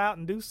the hell out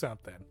and do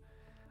something.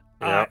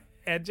 Yeah.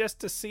 And just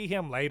to see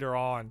him later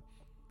on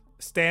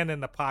stand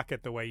in the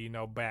pocket the way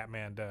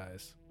Batman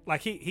does.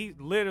 Like he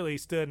literally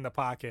stood in the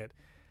pocket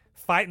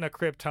fighting a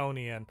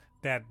Kryptonian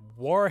that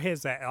wore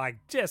his, like,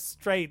 just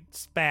straight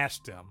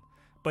smashed him,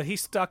 but he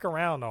stuck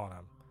around on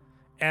him.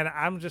 And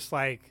I'm just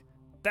like,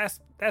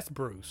 that's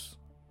Bruce.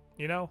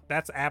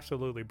 That's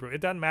absolutely Bruce.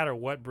 It doesn't matter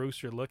what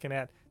Bruce you're looking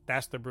at.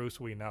 That's the Bruce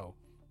we know.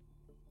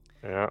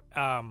 Yeah.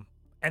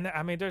 And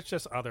I mean, there's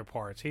just other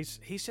parts. He's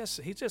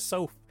just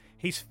so,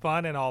 he's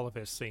fun in all of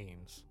his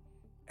scenes.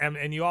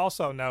 And you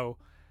also know,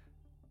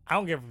 I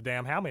don't give a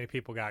damn how many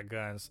people got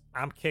guns.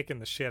 I'm kicking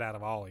the shit out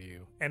of all of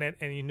you. And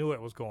you knew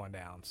it was going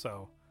down.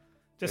 So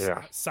just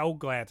so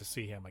glad to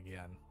see him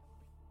again.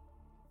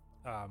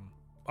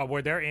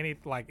 Were there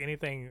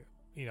anything,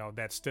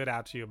 that stood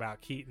out to you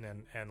about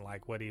Keaton and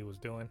like what he was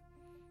doing?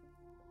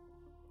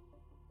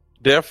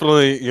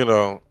 Definitely,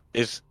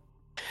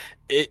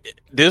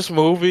 this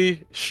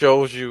movie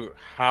shows you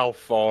how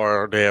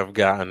far they have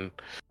gotten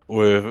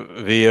with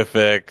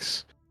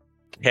VFX,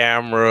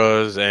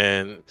 cameras,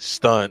 and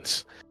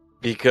stunts,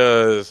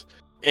 because,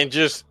 and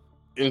just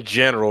in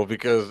general,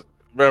 because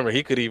remember,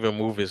 he could even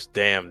move his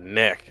damn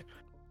neck.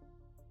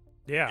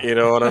 Yeah. You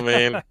know what I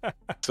mean?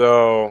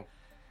 So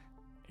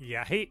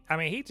yeah, he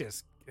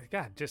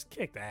just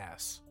kicked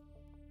ass.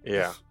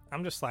 Yeah.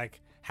 I'm just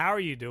like, how are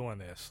you doing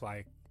this?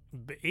 Like,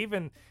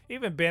 even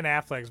Ben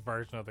Affleck's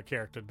version of the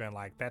character had been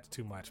like, that's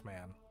too much,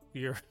 man.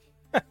 You're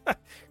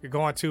you're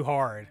going too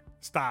hard.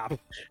 Stop.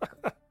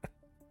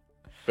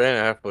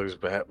 Ben Affleck's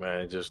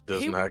Batman just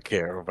does He not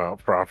care about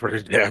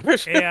property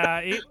damage.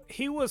 Yeah,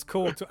 he was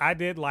cool too. I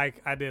did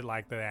like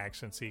the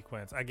action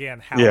sequence. Again,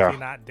 how is Yeah. he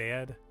not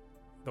dead?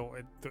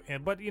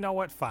 But you know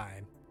what?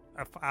 Fine,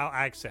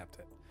 I accept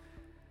it.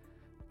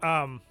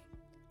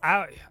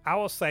 I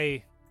will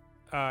say,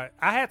 I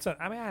had some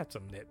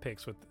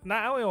nitpicks with.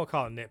 I don't even want to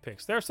call it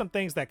nitpicks. There are some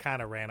things that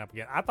kind of ran up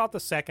again. I thought the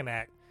second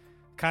act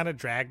kind of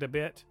dragged a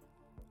bit.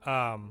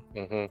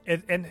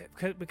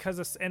 Because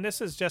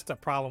this is just a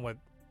problem with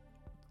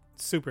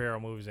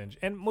superhero movies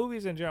and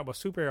movies in general, but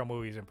superhero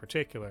movies in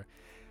particular.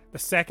 The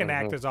second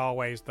act is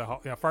always the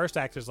whole. First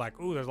act is like,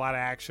 ooh, there's a lot of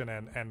action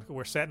and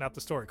we're setting up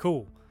the story.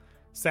 Cool.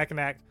 Second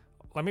act,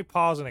 let me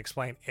pause and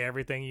explain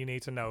everything you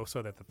need to know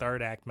so that the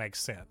third act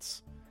makes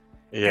sense.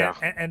 Yeah.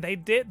 And they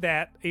did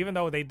that, even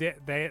though they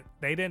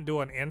didn't do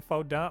an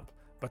info dump,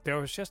 but there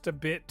was just a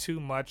bit too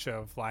much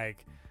of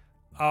like,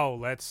 oh,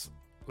 let's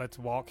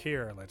walk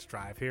here, let's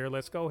drive here,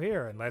 let's go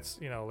here, and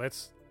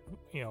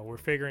we're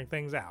figuring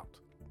things out.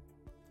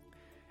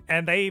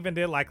 And they even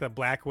did like the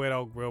Black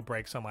Widow will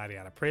break somebody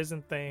out of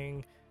prison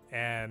thing,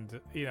 and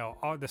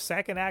the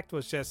second act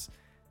was just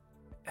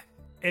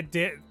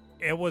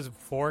it was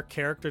for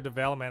character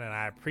development, and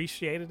I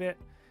appreciated it.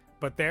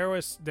 But there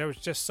was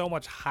just so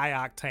much high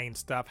octane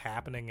stuff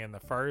happening in the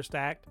first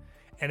act,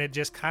 and it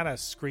just kind of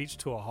screeched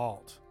to a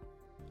halt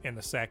in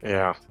the second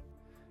act.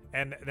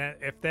 And then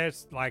if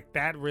there's like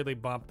that really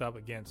bumped up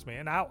against me,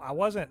 and I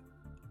wasn't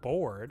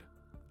bored.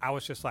 I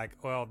was just like,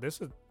 well, this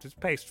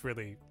pace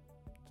really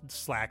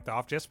slacked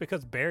off. Just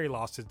because Barry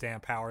lost his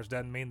damn powers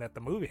doesn't mean that the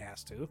movie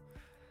has to.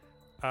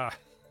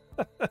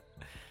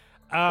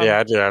 Yeah,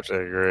 I do have to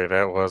agree.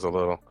 That was a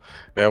little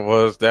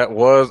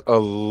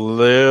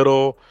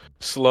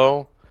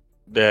slow.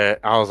 That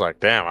I was like,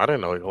 damn, I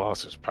didn't know he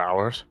lost his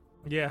powers.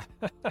 Yeah.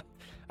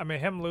 I mean,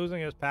 him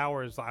losing his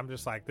powers, I'm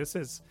just like, this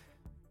is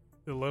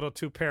a little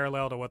too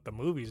parallel to what the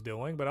movie's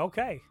doing, but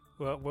okay.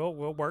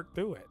 We'll work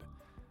through it.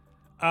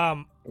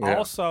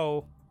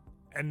 Also,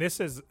 and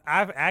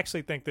I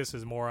actually think this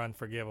is more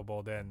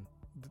unforgivable than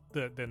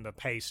the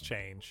pace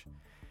change,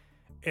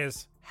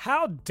 is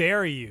how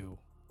dare you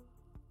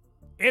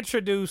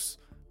introduce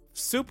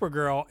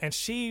Supergirl, and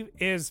she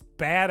is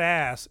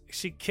badass.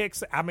 She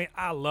kicks. I mean,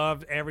 I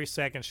loved every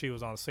second she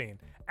was on scene.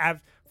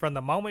 From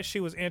the moment she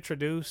was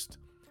introduced,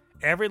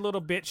 every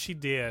little bit she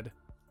did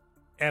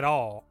at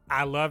all,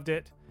 I loved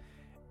it.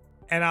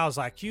 And I was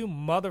like, you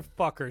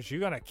motherfuckers, you're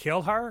gonna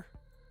kill her?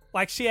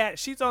 Like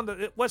she's on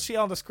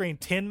the screen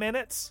 10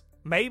 minutes,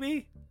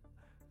 maybe?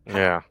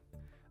 Yeah.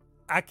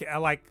 I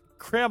like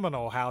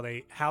criminal how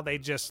they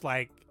just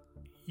like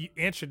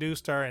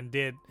introduced her and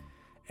did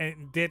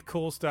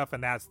cool stuff,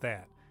 and that's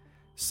that.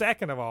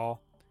 Second of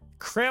all,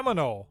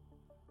 criminal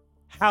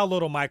how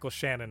little Michael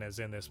Shannon is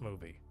in this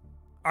movie.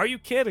 Are you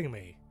kidding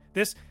me?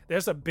 There's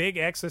a big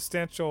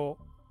existential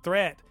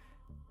threat,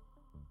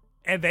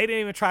 and they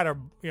didn't even try to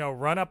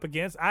run up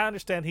against. I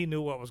understand he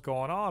knew what was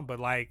going on, but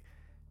like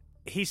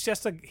he's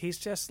just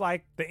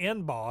like the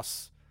end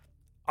boss,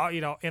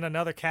 in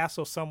another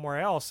castle somewhere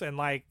else, and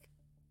like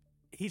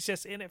he's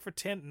just in it for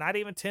not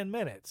even 10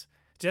 minutes,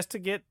 just to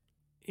get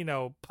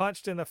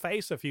punched in the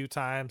face a few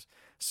times,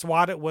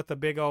 swatted with a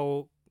big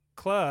old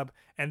club,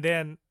 and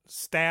then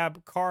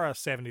stab Kara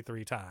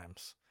 73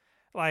 times.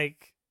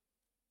 Like,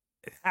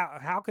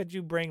 how could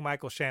you bring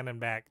Michael Shannon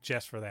back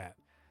just for that?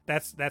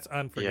 That's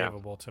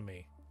unforgivable to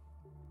me.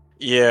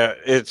 Yeah,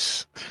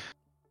 it's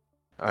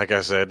like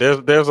I said.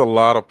 There's a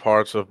lot of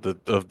parts of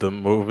the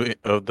movie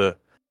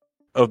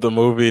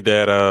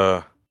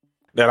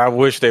that I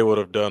wish they would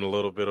have done a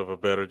little bit of a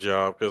better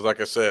job. Because,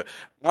 like I said,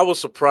 I was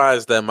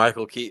surprised that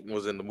Michael Keaton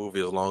was in the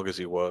movie as long as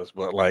he was.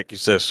 But like you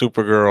said,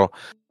 Supergirl,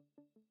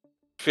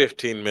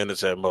 15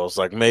 minutes at most.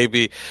 Like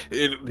maybe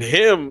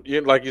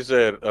like you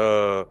said,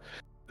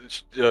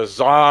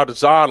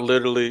 Zod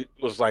literally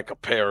was like a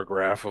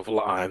paragraph of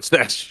lines.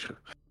 That's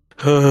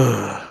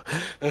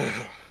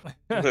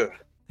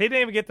He didn't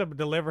even get to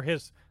deliver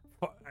his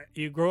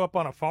 "you grew up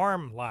on a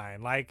farm"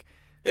 line. Like,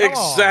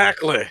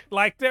 exactly.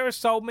 Like, there are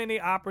so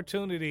many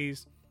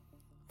opportunities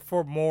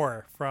for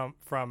more from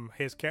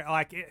his character.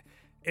 Like,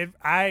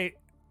 I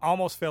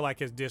almost feel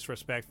like it's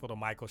disrespectful to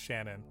Michael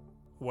Shannon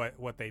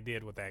what they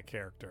did with that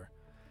character.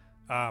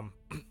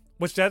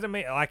 Which doesn't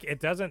mean, like, it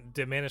doesn't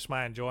diminish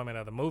my enjoyment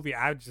of the movie.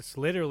 I just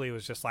literally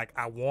was just like,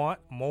 I want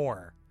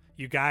more.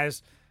 You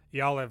guys,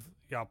 y'all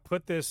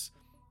put this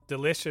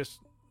delicious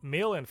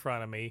meal in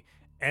front of me,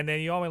 and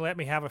then you only let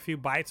me have a few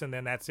bites, and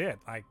then that's it.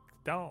 Like,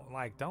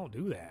 don't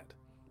do that.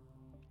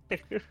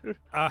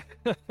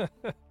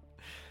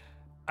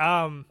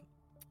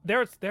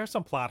 There's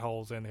some plot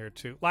holes in here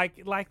too. Like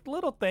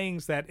little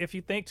things that if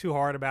you think too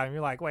hard about them,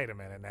 you're like, wait a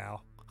minute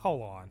now,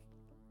 hold on.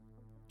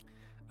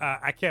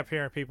 I kept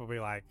hearing people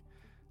be like,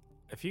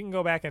 if you can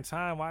go back in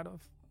time, why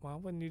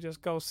wouldn't you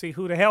just go see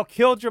who the hell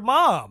killed your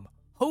mom?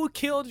 Who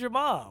killed your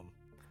mom?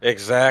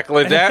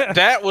 Exactly.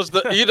 That was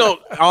the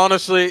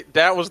honestly,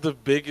 that was the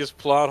biggest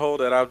plot hole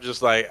that I'm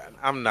just like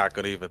I'm not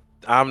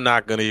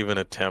gonna even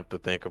attempt to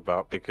think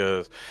about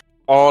because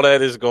all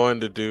that is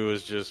going to do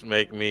is just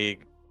make me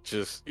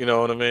just you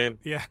know what I mean?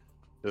 Yeah.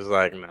 Just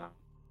like nah.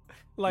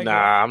 Like what?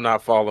 Nah, I'm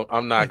not following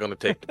I'm not gonna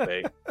take the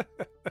bait.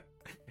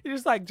 You're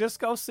just like, just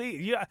go see.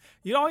 You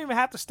don't even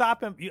have to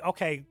stop him.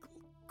 Okay,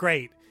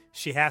 great.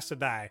 She has to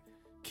die.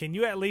 Can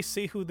you at least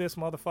see who this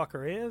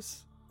motherfucker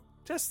is?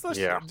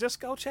 Yeah. Just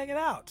go check it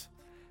out.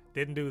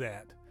 Didn't do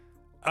that.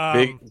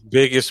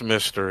 Biggest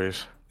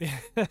mysteries. I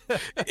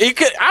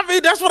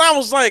mean, that's what I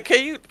was like.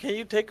 Can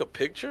you take a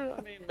picture?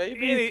 I mean,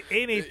 maybe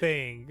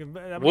anything.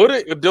 I mean, would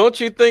it? Don't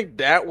you think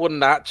that would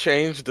not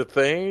change the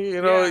thing?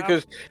 You know, yeah,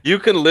 because you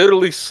can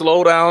literally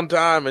slow down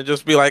time and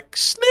just be like,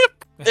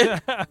 snip.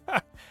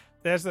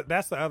 that's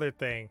the other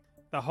thing.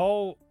 The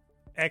whole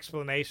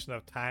explanation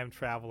of time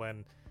travel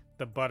and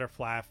the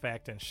butterfly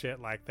effect and shit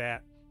like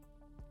that.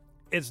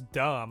 It's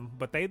dumb,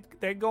 but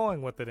they're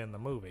going with it in the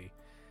movie.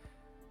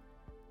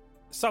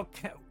 So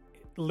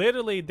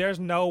literally, there's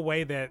no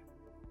way that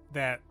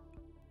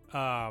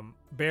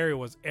Barry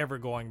was ever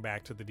going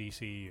back to the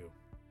DCU.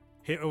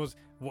 It was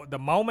the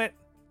moment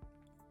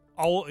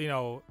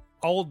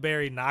old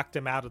Barry knocked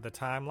him out of the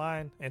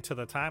timeline into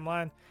the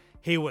timeline,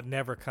 he would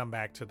never come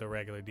back to the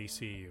regular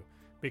DCU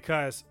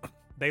because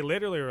they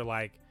literally were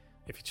like,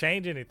 if you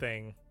change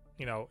anything,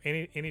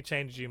 any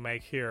changes you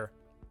make here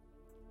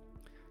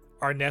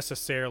are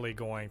necessarily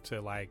going to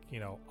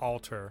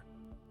alter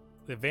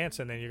the events,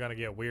 and then you're going to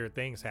get weird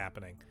things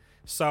happening.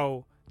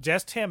 So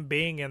just him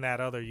being in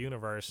that other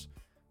universe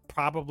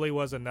probably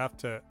was enough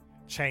to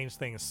change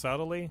things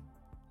subtly,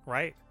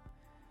 right?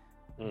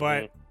 Mm-hmm.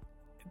 But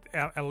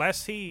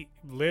unless he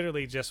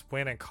literally just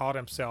went and caught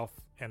himself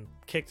and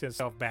kicked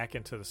himself back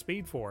into the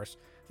Speed Force,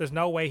 there's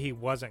no way he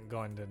wasn't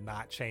going to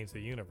not change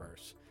the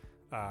universe,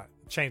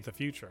 change the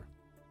future.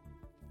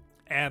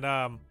 And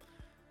I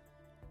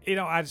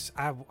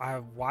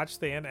watched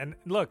the end, and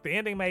look, the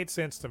ending made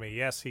sense to me.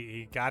 Yes,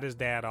 he got his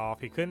dad off.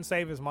 He couldn't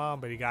save his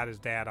mom, but he got his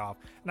dad off.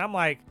 And I'm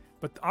like,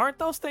 but aren't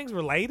those things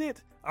related?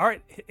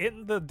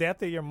 Isn't the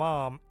death of your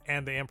mom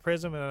and the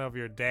imprisonment of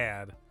your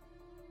dad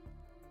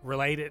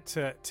related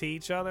to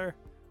each other?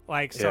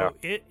 Like, so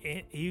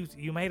yeah.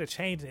 You made a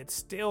change, and it's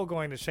still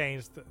going to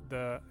change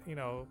the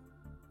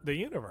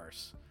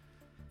universe.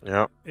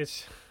 Yeah,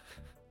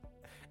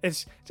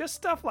 it's just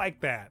stuff like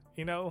that,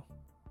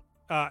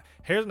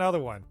 Here's another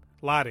one,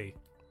 Lottie.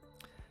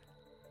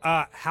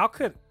 How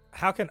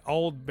can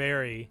old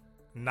Barry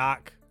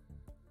knock,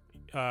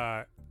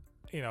 the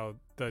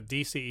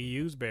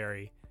DCEU's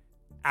Barry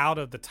out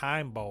of the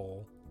time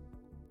bowl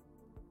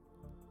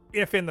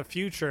if in the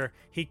future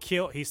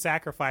he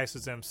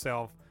sacrifices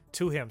himself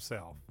to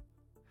himself?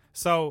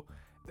 So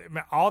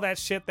all that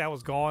shit that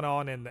was going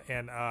on in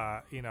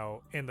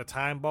the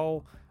time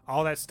bowl,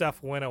 all that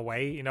stuff went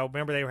away.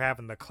 Remember they were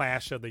having the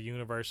clash of the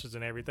universes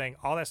and everything.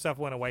 All that stuff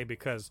went away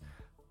because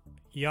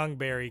young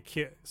Barry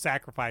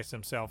sacrificed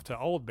himself to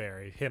old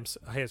Barry,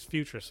 his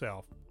future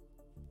self.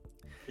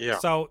 Yeah.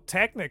 So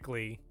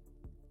technically,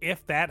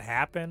 if that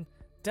happened,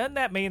 doesn't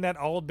that mean that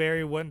old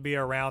Barry wouldn't be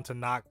around to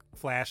knock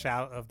Flash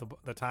out of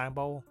the time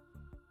bowl?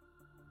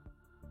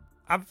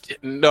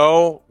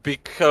 No,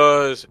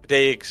 because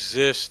they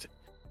exist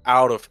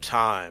out of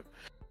time.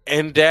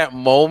 In that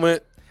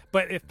moment.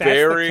 But if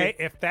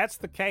that's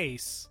the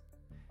case,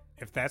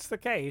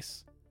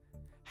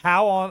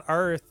 how on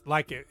earth,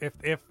 like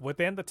if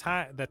within the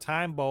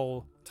time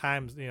bowl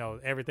times,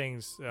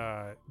 everything's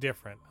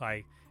different,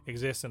 like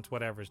existence,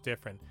 whatever is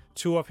different.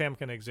 Two of him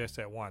can exist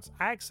at once.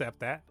 I accept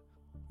that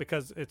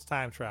because it's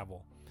time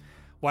travel.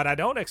 What I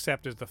don't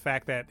accept is the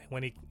fact that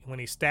when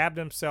he stabbed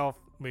himself,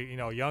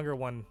 younger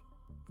one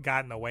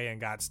got in the way and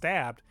got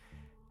stabbed,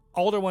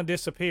 older one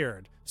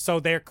disappeared.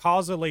 So they're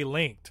causally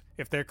linked.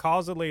 If they're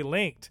causally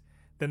linked,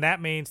 then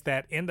that means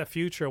that in the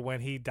future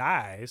when he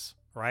dies,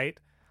 right,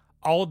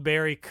 old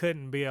Barry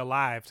couldn't be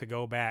alive to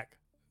go back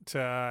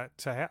to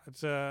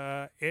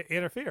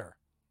interfere.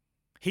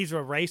 He's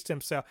erased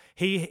himself.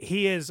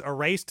 He has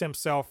erased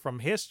himself from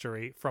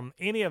history, from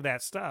any of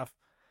that stuff,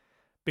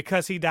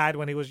 because he died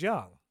when he was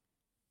young.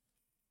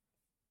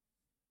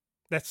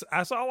 That's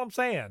all I'm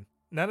saying.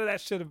 None of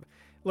that should have.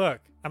 Look,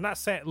 I'm not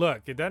saying.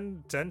 Look, it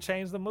doesn't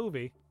change the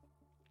movie.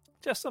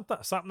 Just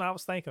something I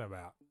was thinking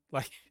about.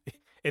 Like,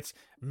 it's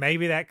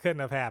maybe that couldn't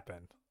have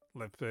happened.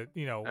 But,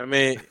 I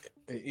mean,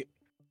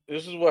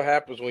 this is what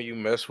happens when you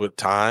mess with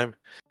time.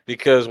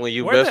 Because when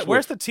you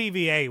where's the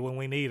TVA when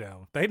we need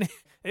them? They need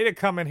to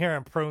come in here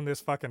and prune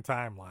this fucking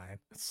timeline.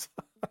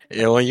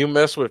 Yeah, when you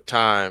mess with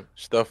time,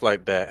 stuff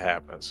like that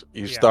happens.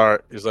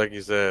 Start. It's like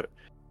you said.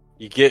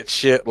 You get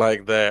shit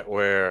like that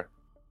where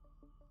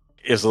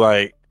it's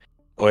like,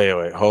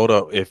 wait, hold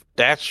up. If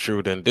that's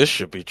true, then this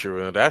should be true,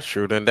 and if that's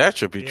true, then that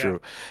should be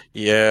true.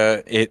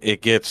 Yeah,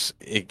 it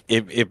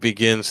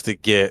begins to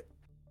get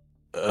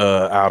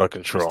out of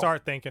control. You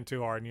start thinking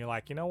too hard, and you're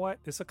like, you know what?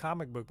 It's a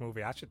comic book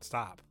movie. I should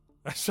stop.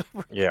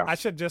 Yeah, I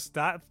should just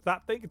stop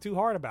thinking too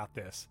hard about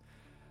this.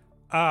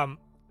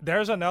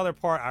 there's another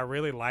part I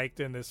really liked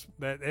in this.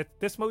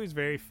 This movie's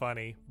very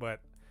funny, but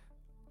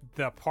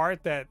the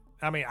part that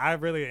I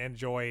really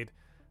enjoyed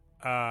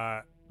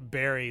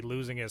Barry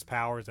losing his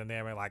powers and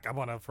then like I'm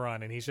gonna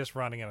run and he's just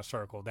running in a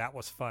circle. That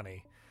was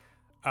funny.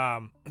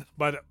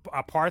 But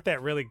a part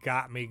that really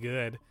got me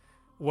good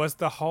was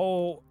the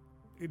whole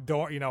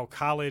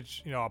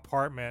college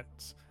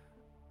apartments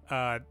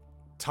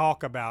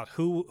talk about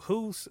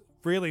who's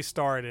really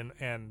starred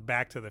in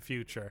Back to the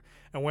Future,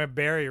 and when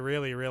Barry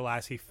really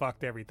realized he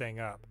fucked everything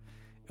up,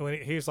 and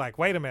when he's like,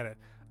 wait a minute,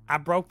 I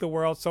broke the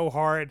world so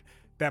hard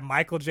that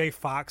Michael J.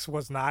 Fox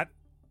was not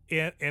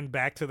in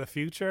Back to the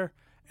Future.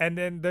 And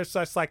then there's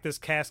just like this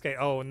cascade.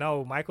 Oh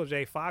no, Michael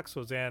J. Fox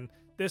was in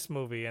this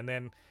movie, and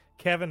then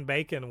Kevin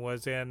Bacon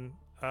was in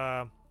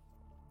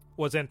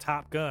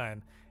Top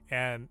Gun,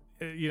 and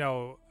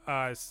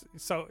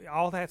so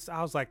all that's,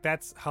 I was like,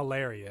 that's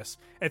hilarious.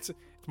 It's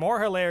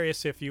more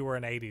hilarious if you were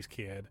an '80s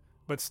kid,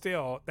 but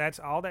still, that's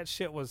all that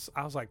shit was.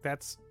 I was like,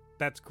 that's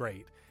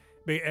great,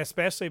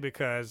 especially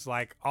because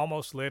like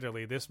almost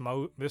literally this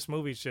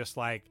movie's just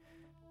like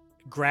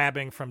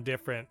grabbing from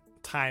different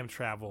time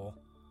travel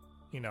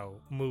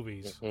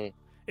movies. Mm-hmm.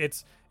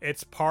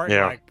 It's part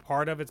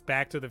of it's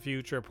Back to the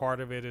Future, part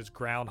of it is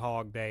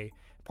Groundhog Day,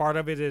 part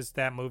of it is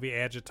that movie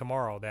Edge of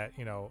Tomorrow that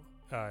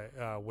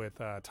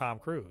with Tom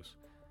Cruise.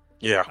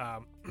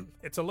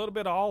 It's a little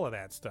bit of all of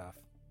that stuff,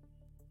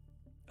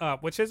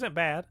 which isn't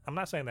bad. I'm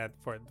not saying that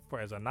for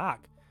as a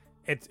knock.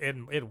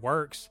 It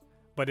works,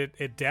 but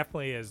it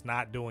definitely is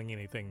not doing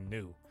anything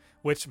new,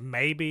 which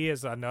maybe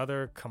is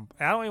another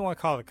I don't even want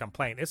to call it a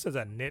complaint. This is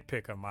a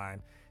nitpick of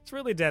mine. It's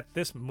really that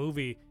this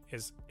movie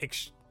is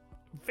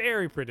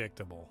very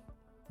predictable.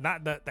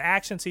 Not the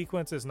action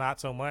sequence is not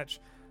so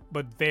much,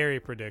 but very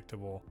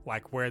predictable.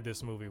 Like where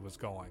this movie was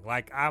going.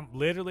 Like I'm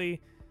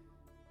literally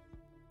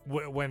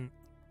when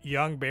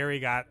young Barry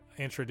got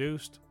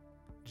introduced,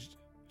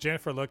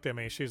 Jennifer looked at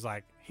me. She's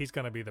like, "He's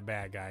gonna be the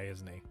bad guy,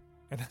 isn't he?"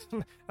 And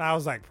I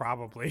was like,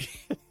 "Probably,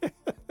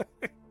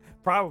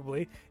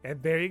 probably."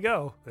 And there you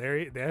go.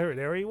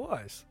 There he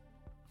was.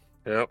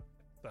 Yep.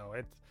 So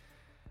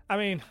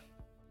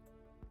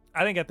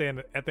I think at the end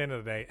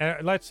of the day,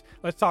 and let's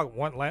talk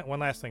one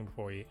last thing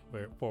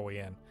before we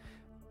end.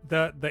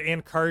 The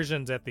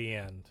incursions at the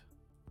end,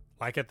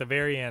 like at the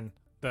very end,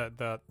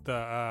 the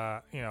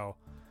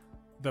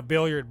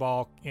billiard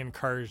ball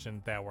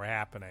incursions that were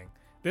happening.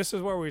 This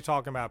is where we were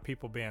talking about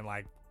people being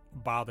like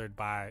bothered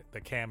by the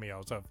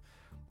cameos of.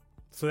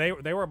 So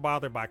they were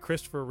bothered by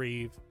Christopher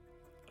Reeve,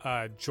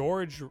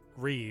 George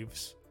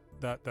Reeves,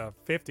 the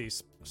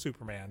 '50s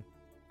Superman,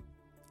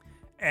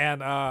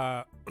 and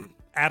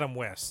Adam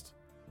West.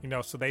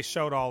 So they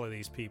showed all of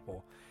these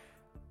people.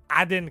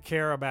 I didn't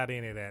care about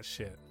any of that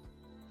shit.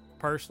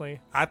 Personally,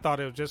 I thought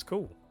it was just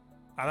cool.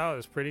 I thought it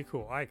was pretty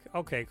cool. Like,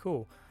 okay,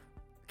 cool.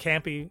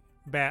 Campy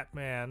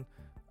Batman,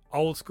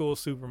 old school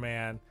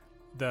Superman,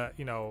 the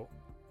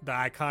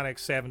iconic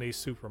 70s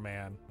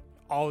Superman.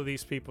 All of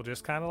these people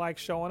just kind of like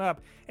showing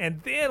up.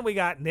 And then we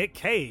got Nick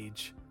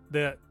Cage.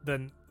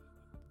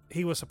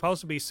 He was supposed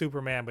to be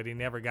Superman, but he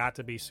never got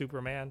to be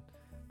Superman.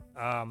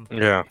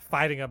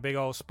 Fighting a big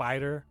old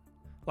spider.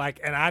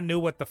 And I knew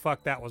what the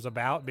fuck that was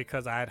about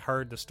because I had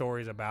heard the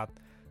stories about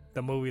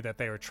the movie that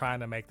they were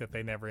trying to make that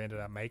they never ended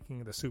up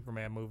making, the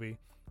Superman movie,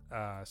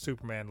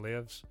 Superman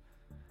Lives.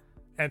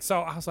 And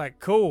so I was like,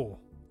 cool,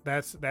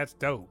 that's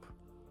dope.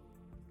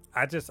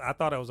 I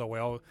thought it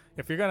was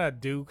if you're gonna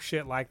do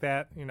shit like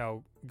that,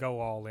 go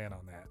all in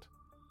on that.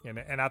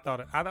 And I thought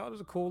it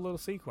was a cool little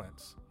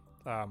sequence.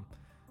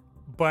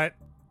 But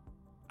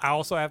I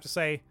also have to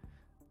say,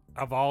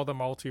 of all the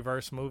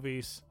multiverse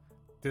movies,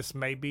 this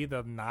may be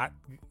not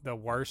the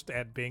worst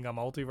at being a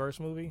multiverse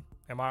movie.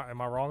 Am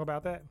I wrong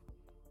about that?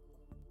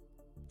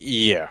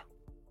 Yeah,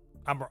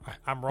 I'm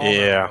wrong.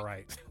 Yeah, or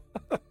right.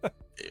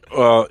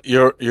 Well,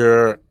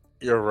 you're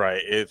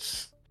right.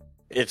 It's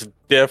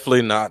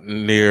definitely not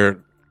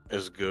near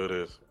as good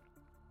as.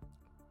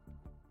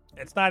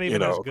 It's not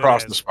even as good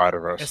across the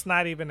Spider-Verse. It's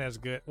not even as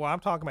good. Well, I'm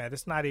talking about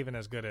it's not even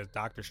as good as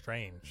Doctor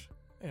Strange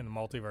in the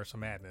Multiverse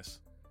of Madness.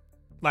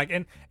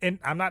 And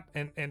I'm not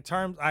in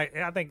terms.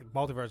 I think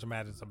Multiverse of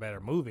Madness is a better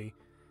movie,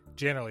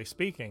 generally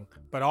speaking,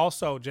 but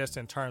also just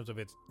in terms of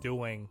its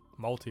doing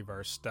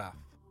multiverse stuff.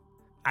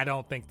 I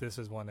don't think this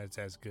is one that's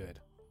as good.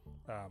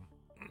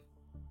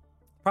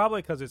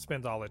 Probably because it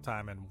spends all the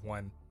time in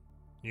one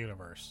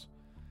universe.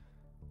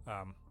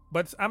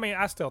 But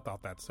I still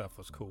thought that stuff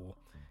was cool,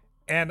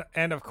 and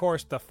of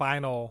course the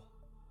final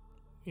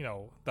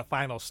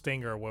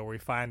stinger where we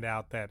find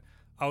out that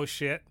oh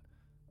shit.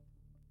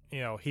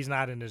 He's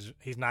not in the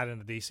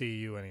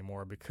DCU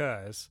anymore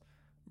because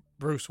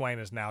Bruce Wayne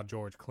is now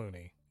George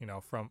Clooney.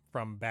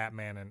 From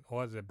Batman and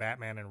what was it,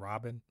 Batman and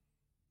Robin?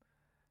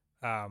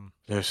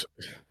 Yes,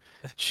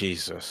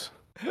 Jesus.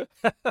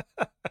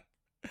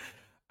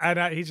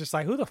 And he's just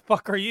like, who the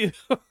fuck are you?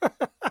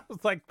 I was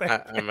was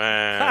like,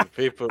 Man,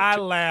 people, I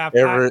laughed.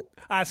 every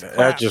I that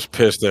clapped. just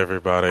pissed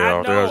everybody I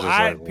off. They know. was just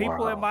like,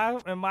 People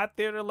wow. in my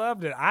theater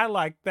loved it. I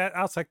like that.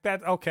 I was like,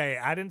 that okay.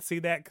 I didn't see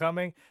that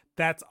coming.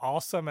 That's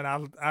awesome, and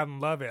I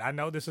love it. I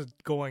know this is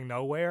going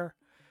nowhere,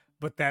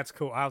 but that's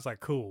cool. I was like,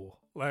 cool.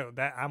 Like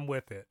that, I'm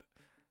with it.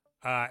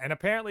 And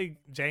apparently,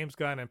 James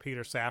Gunn and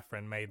Peter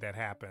Safran made that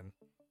happen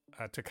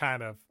to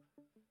kind of,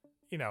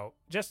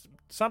 just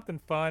something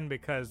fun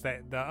because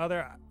the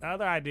other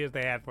ideas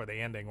they had for the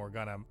ending were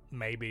gonna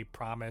maybe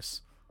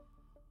promise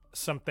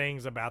some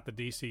things about the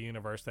DC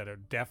universe that are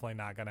definitely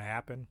not gonna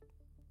happen.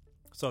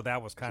 So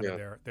that was kind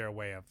of their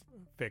way of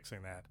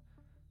fixing that.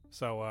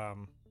 So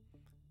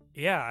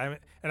yeah, I mean,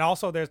 and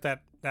also there's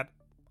that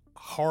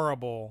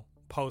horrible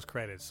post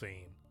credit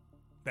scene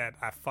that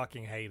I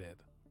fucking hated.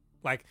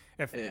 Like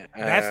if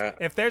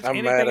there's I'm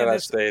anything mad that in I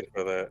this stayed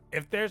for that.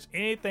 if there's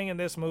anything in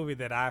this movie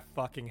that I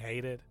fucking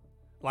hated,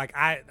 like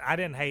I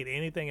didn't hate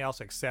anything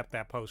else except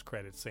that post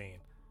credit scene.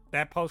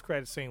 That post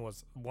credit scene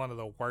was one of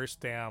the worst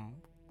damn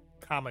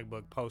comic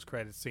book post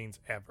credit scenes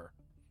ever.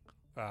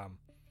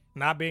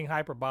 Not being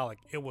hyperbolic,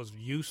 it was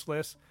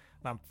useless,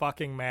 and I'm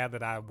fucking mad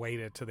that I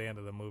waited to the end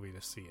of the movie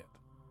to see it.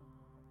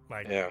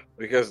 Like, Yeah,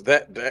 because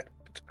that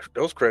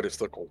those credits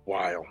took a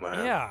while,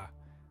 man. yeah,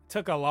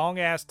 took a long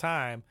ass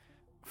time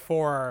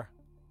for,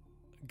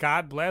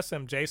 God bless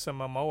him, Jason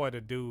Momoa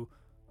to do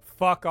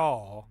fuck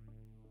all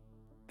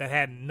that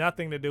had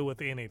nothing to do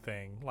with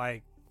anything.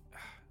 Like,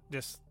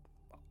 just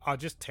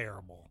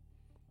terrible.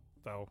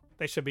 So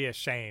they should be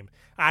ashamed.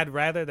 I'd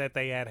rather that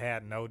they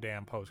had no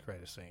damn post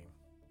credit scene.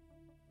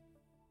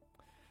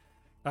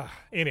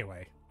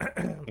 Anyway,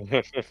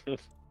 I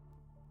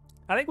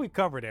think we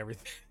covered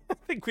everything.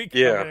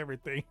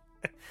 Everything.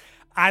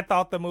 I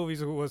thought the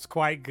movie was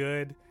quite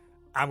good.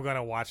 I'm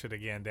gonna watch it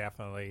again,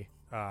 definitely.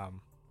 And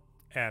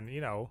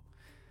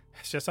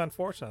it's just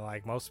unfortunate.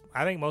 Like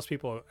I think most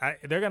people,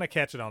 they're gonna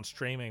catch it on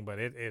streaming, but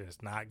it is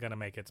not gonna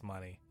make its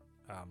money.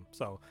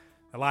 So,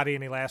 Lottie,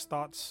 any last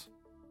thoughts?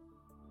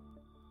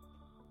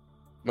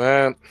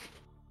 Man,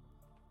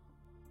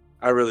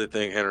 I really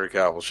think Henry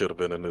Cavill should have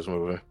been in this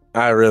movie.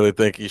 I really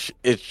think he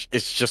it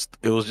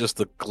was just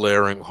a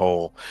glaring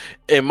hole.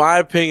 In my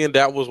opinion,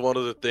 that was one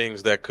of the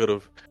things that could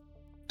have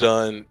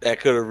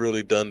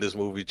really done this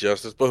movie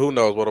justice. But who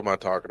knows? What am I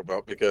talking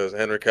about? Because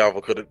Henry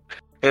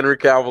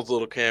Cavill's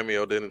little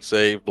cameo didn't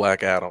save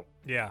Black Adam.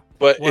 Yeah.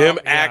 But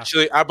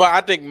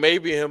I think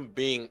maybe him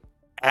being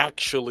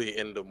actually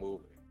in the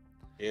movie.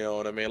 You know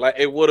what I mean? Like,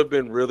 it would have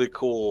been really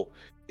cool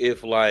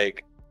if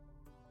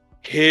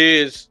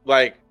his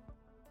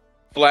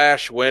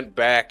Flash went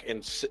back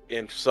and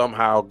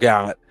somehow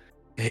got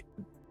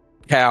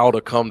Cal to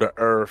come to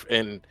Earth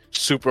and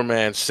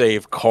Superman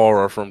saved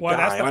Kara from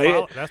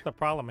dying. That's the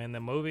problem in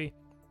the movie.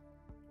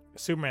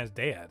 Superman's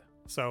dead,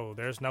 so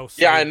there's no.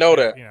 Yeah, I know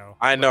that.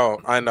 I know.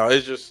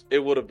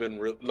 It would have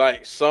been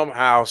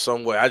somehow,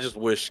 some way. I just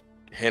wish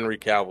Henry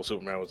Cavill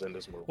Superman was in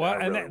this movie.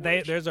 Well,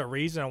 there's a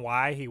reason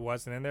why he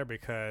wasn't in there,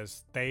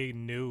 because they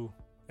knew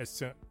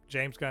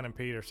James Gunn and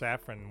Peter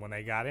Safran, when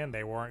they got in,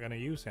 they weren't going to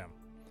use him.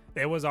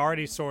 It was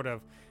already it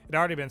had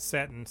already been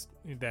set in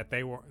that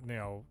they were,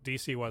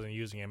 DC wasn't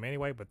using him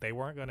anyway, but they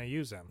weren't going to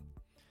use him.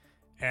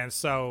 And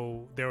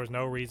so there was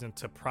no reason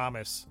to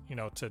promise,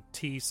 to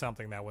tease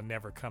something that would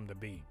never come to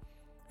be.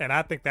 And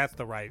I think that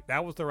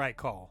was the right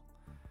call.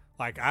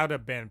 Like, I would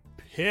have been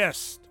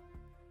pissed,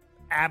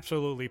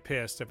 absolutely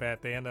pissed, if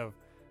at the end of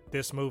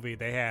this movie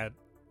they had,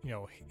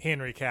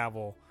 Henry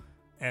Cavill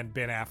and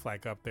Ben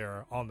Affleck up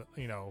there on the,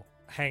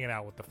 hanging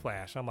out with the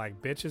Flash. I'm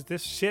like, bitches,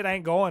 this shit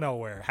ain't going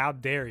nowhere. How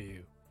dare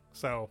you?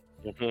 So,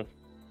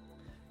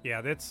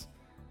 yeah, that's,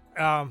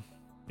 I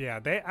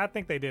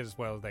think they did as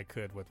well as they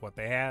could with what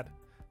they had,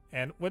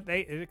 and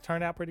it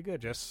turned out pretty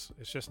good. It's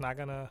just not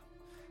gonna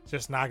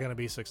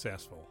be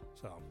successful.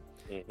 So,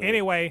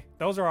 anyway,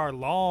 those are our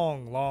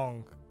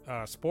long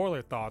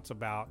spoiler thoughts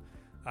about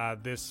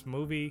this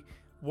movie.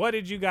 What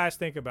did you guys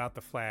think about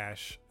The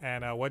Flash?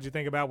 And what did you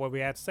think about what we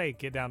had to say?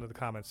 Get down to the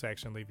comment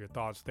section, leave your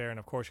thoughts there. And,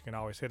 of course, you can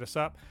always hit us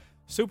up,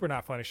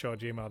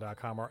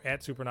 supernotfunnyshow@gmail.com or at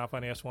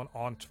supernotfunnys1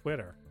 on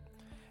Twitter.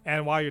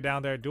 And while you're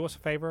down there, do us a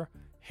favor,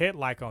 hit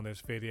like on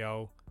this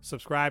video,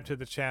 subscribe to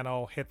the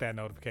channel, hit that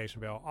notification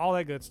bell, all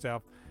that good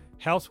stuff.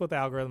 Helps with the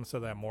algorithm so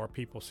that more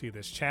people see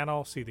this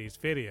channel, see these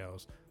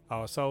videos.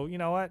 So, you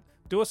know what?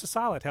 Do us a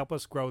solid. Help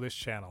us grow this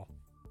channel.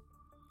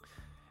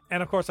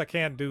 And, of course, I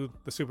can't do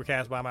the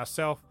Supercast by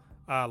myself.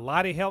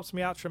 Lottie helps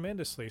me out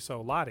tremendously.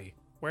 So, Lottie,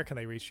 where can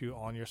they reach you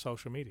on your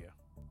social media?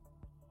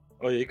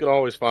 Oh, yeah, you can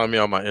always find me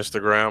on my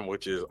Instagram,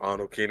 which is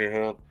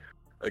Anukinihun.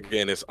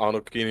 Again, it's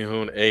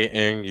Anukinihun,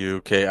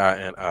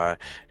 ANUKINIHUN.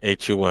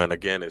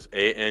 Again, it's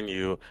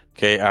ANUKINIHUN.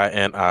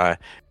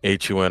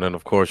 And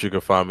of course, you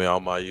can find me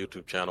on my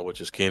YouTube channel, which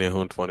is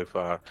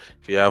Kinihun25.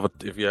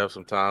 If you have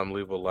some time,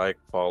 leave a like,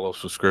 follow,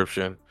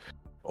 subscription,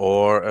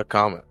 or a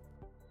comment.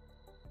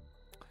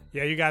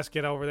 Yeah, you guys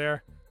get over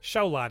there.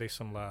 Show Lottie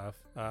some love,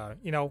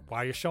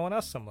 while you're showing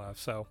us some love.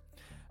 So,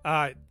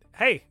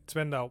 hey, it's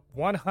been the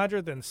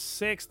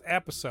 106th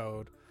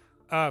episode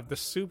of the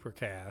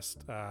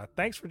Supercast.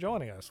 Thanks for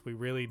joining us. We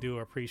really do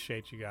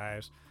appreciate you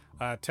guys.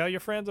 Tell your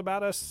friends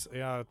about us.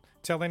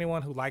 Tell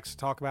anyone who likes to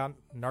talk about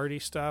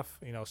nerdy stuff,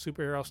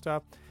 superhero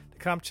stuff, to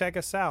come check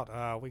us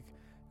out. We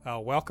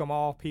welcome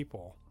all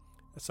people.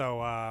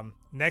 So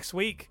next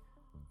week,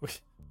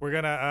 we're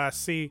going to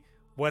see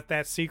what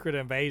that secret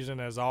invasion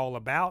is all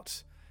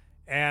about.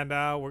 And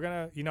we're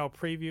going to,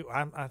 preview.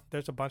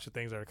 There's a bunch of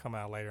things that are coming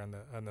out later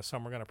in the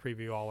summer. We're going to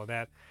preview all of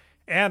that.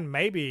 And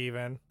maybe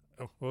even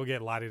we'll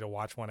get Lottie to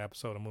watch one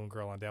episode of Moon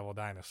Girl and Devil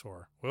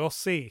Dinosaur. We'll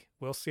see.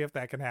 We'll see if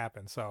that can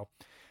happen. So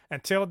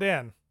until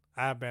then,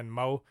 I've been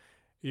Mo,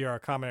 your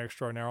comment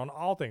extraordinaire on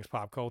all things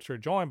pop culture,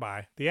 joined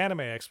by the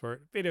anime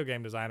expert, video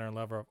game designer, and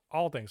lover of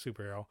all things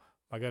superhero,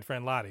 my good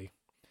friend Lottie.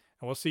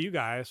 And we'll see you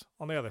guys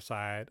on the other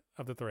side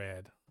of the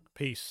thread.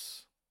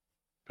 Peace.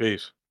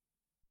 Peace.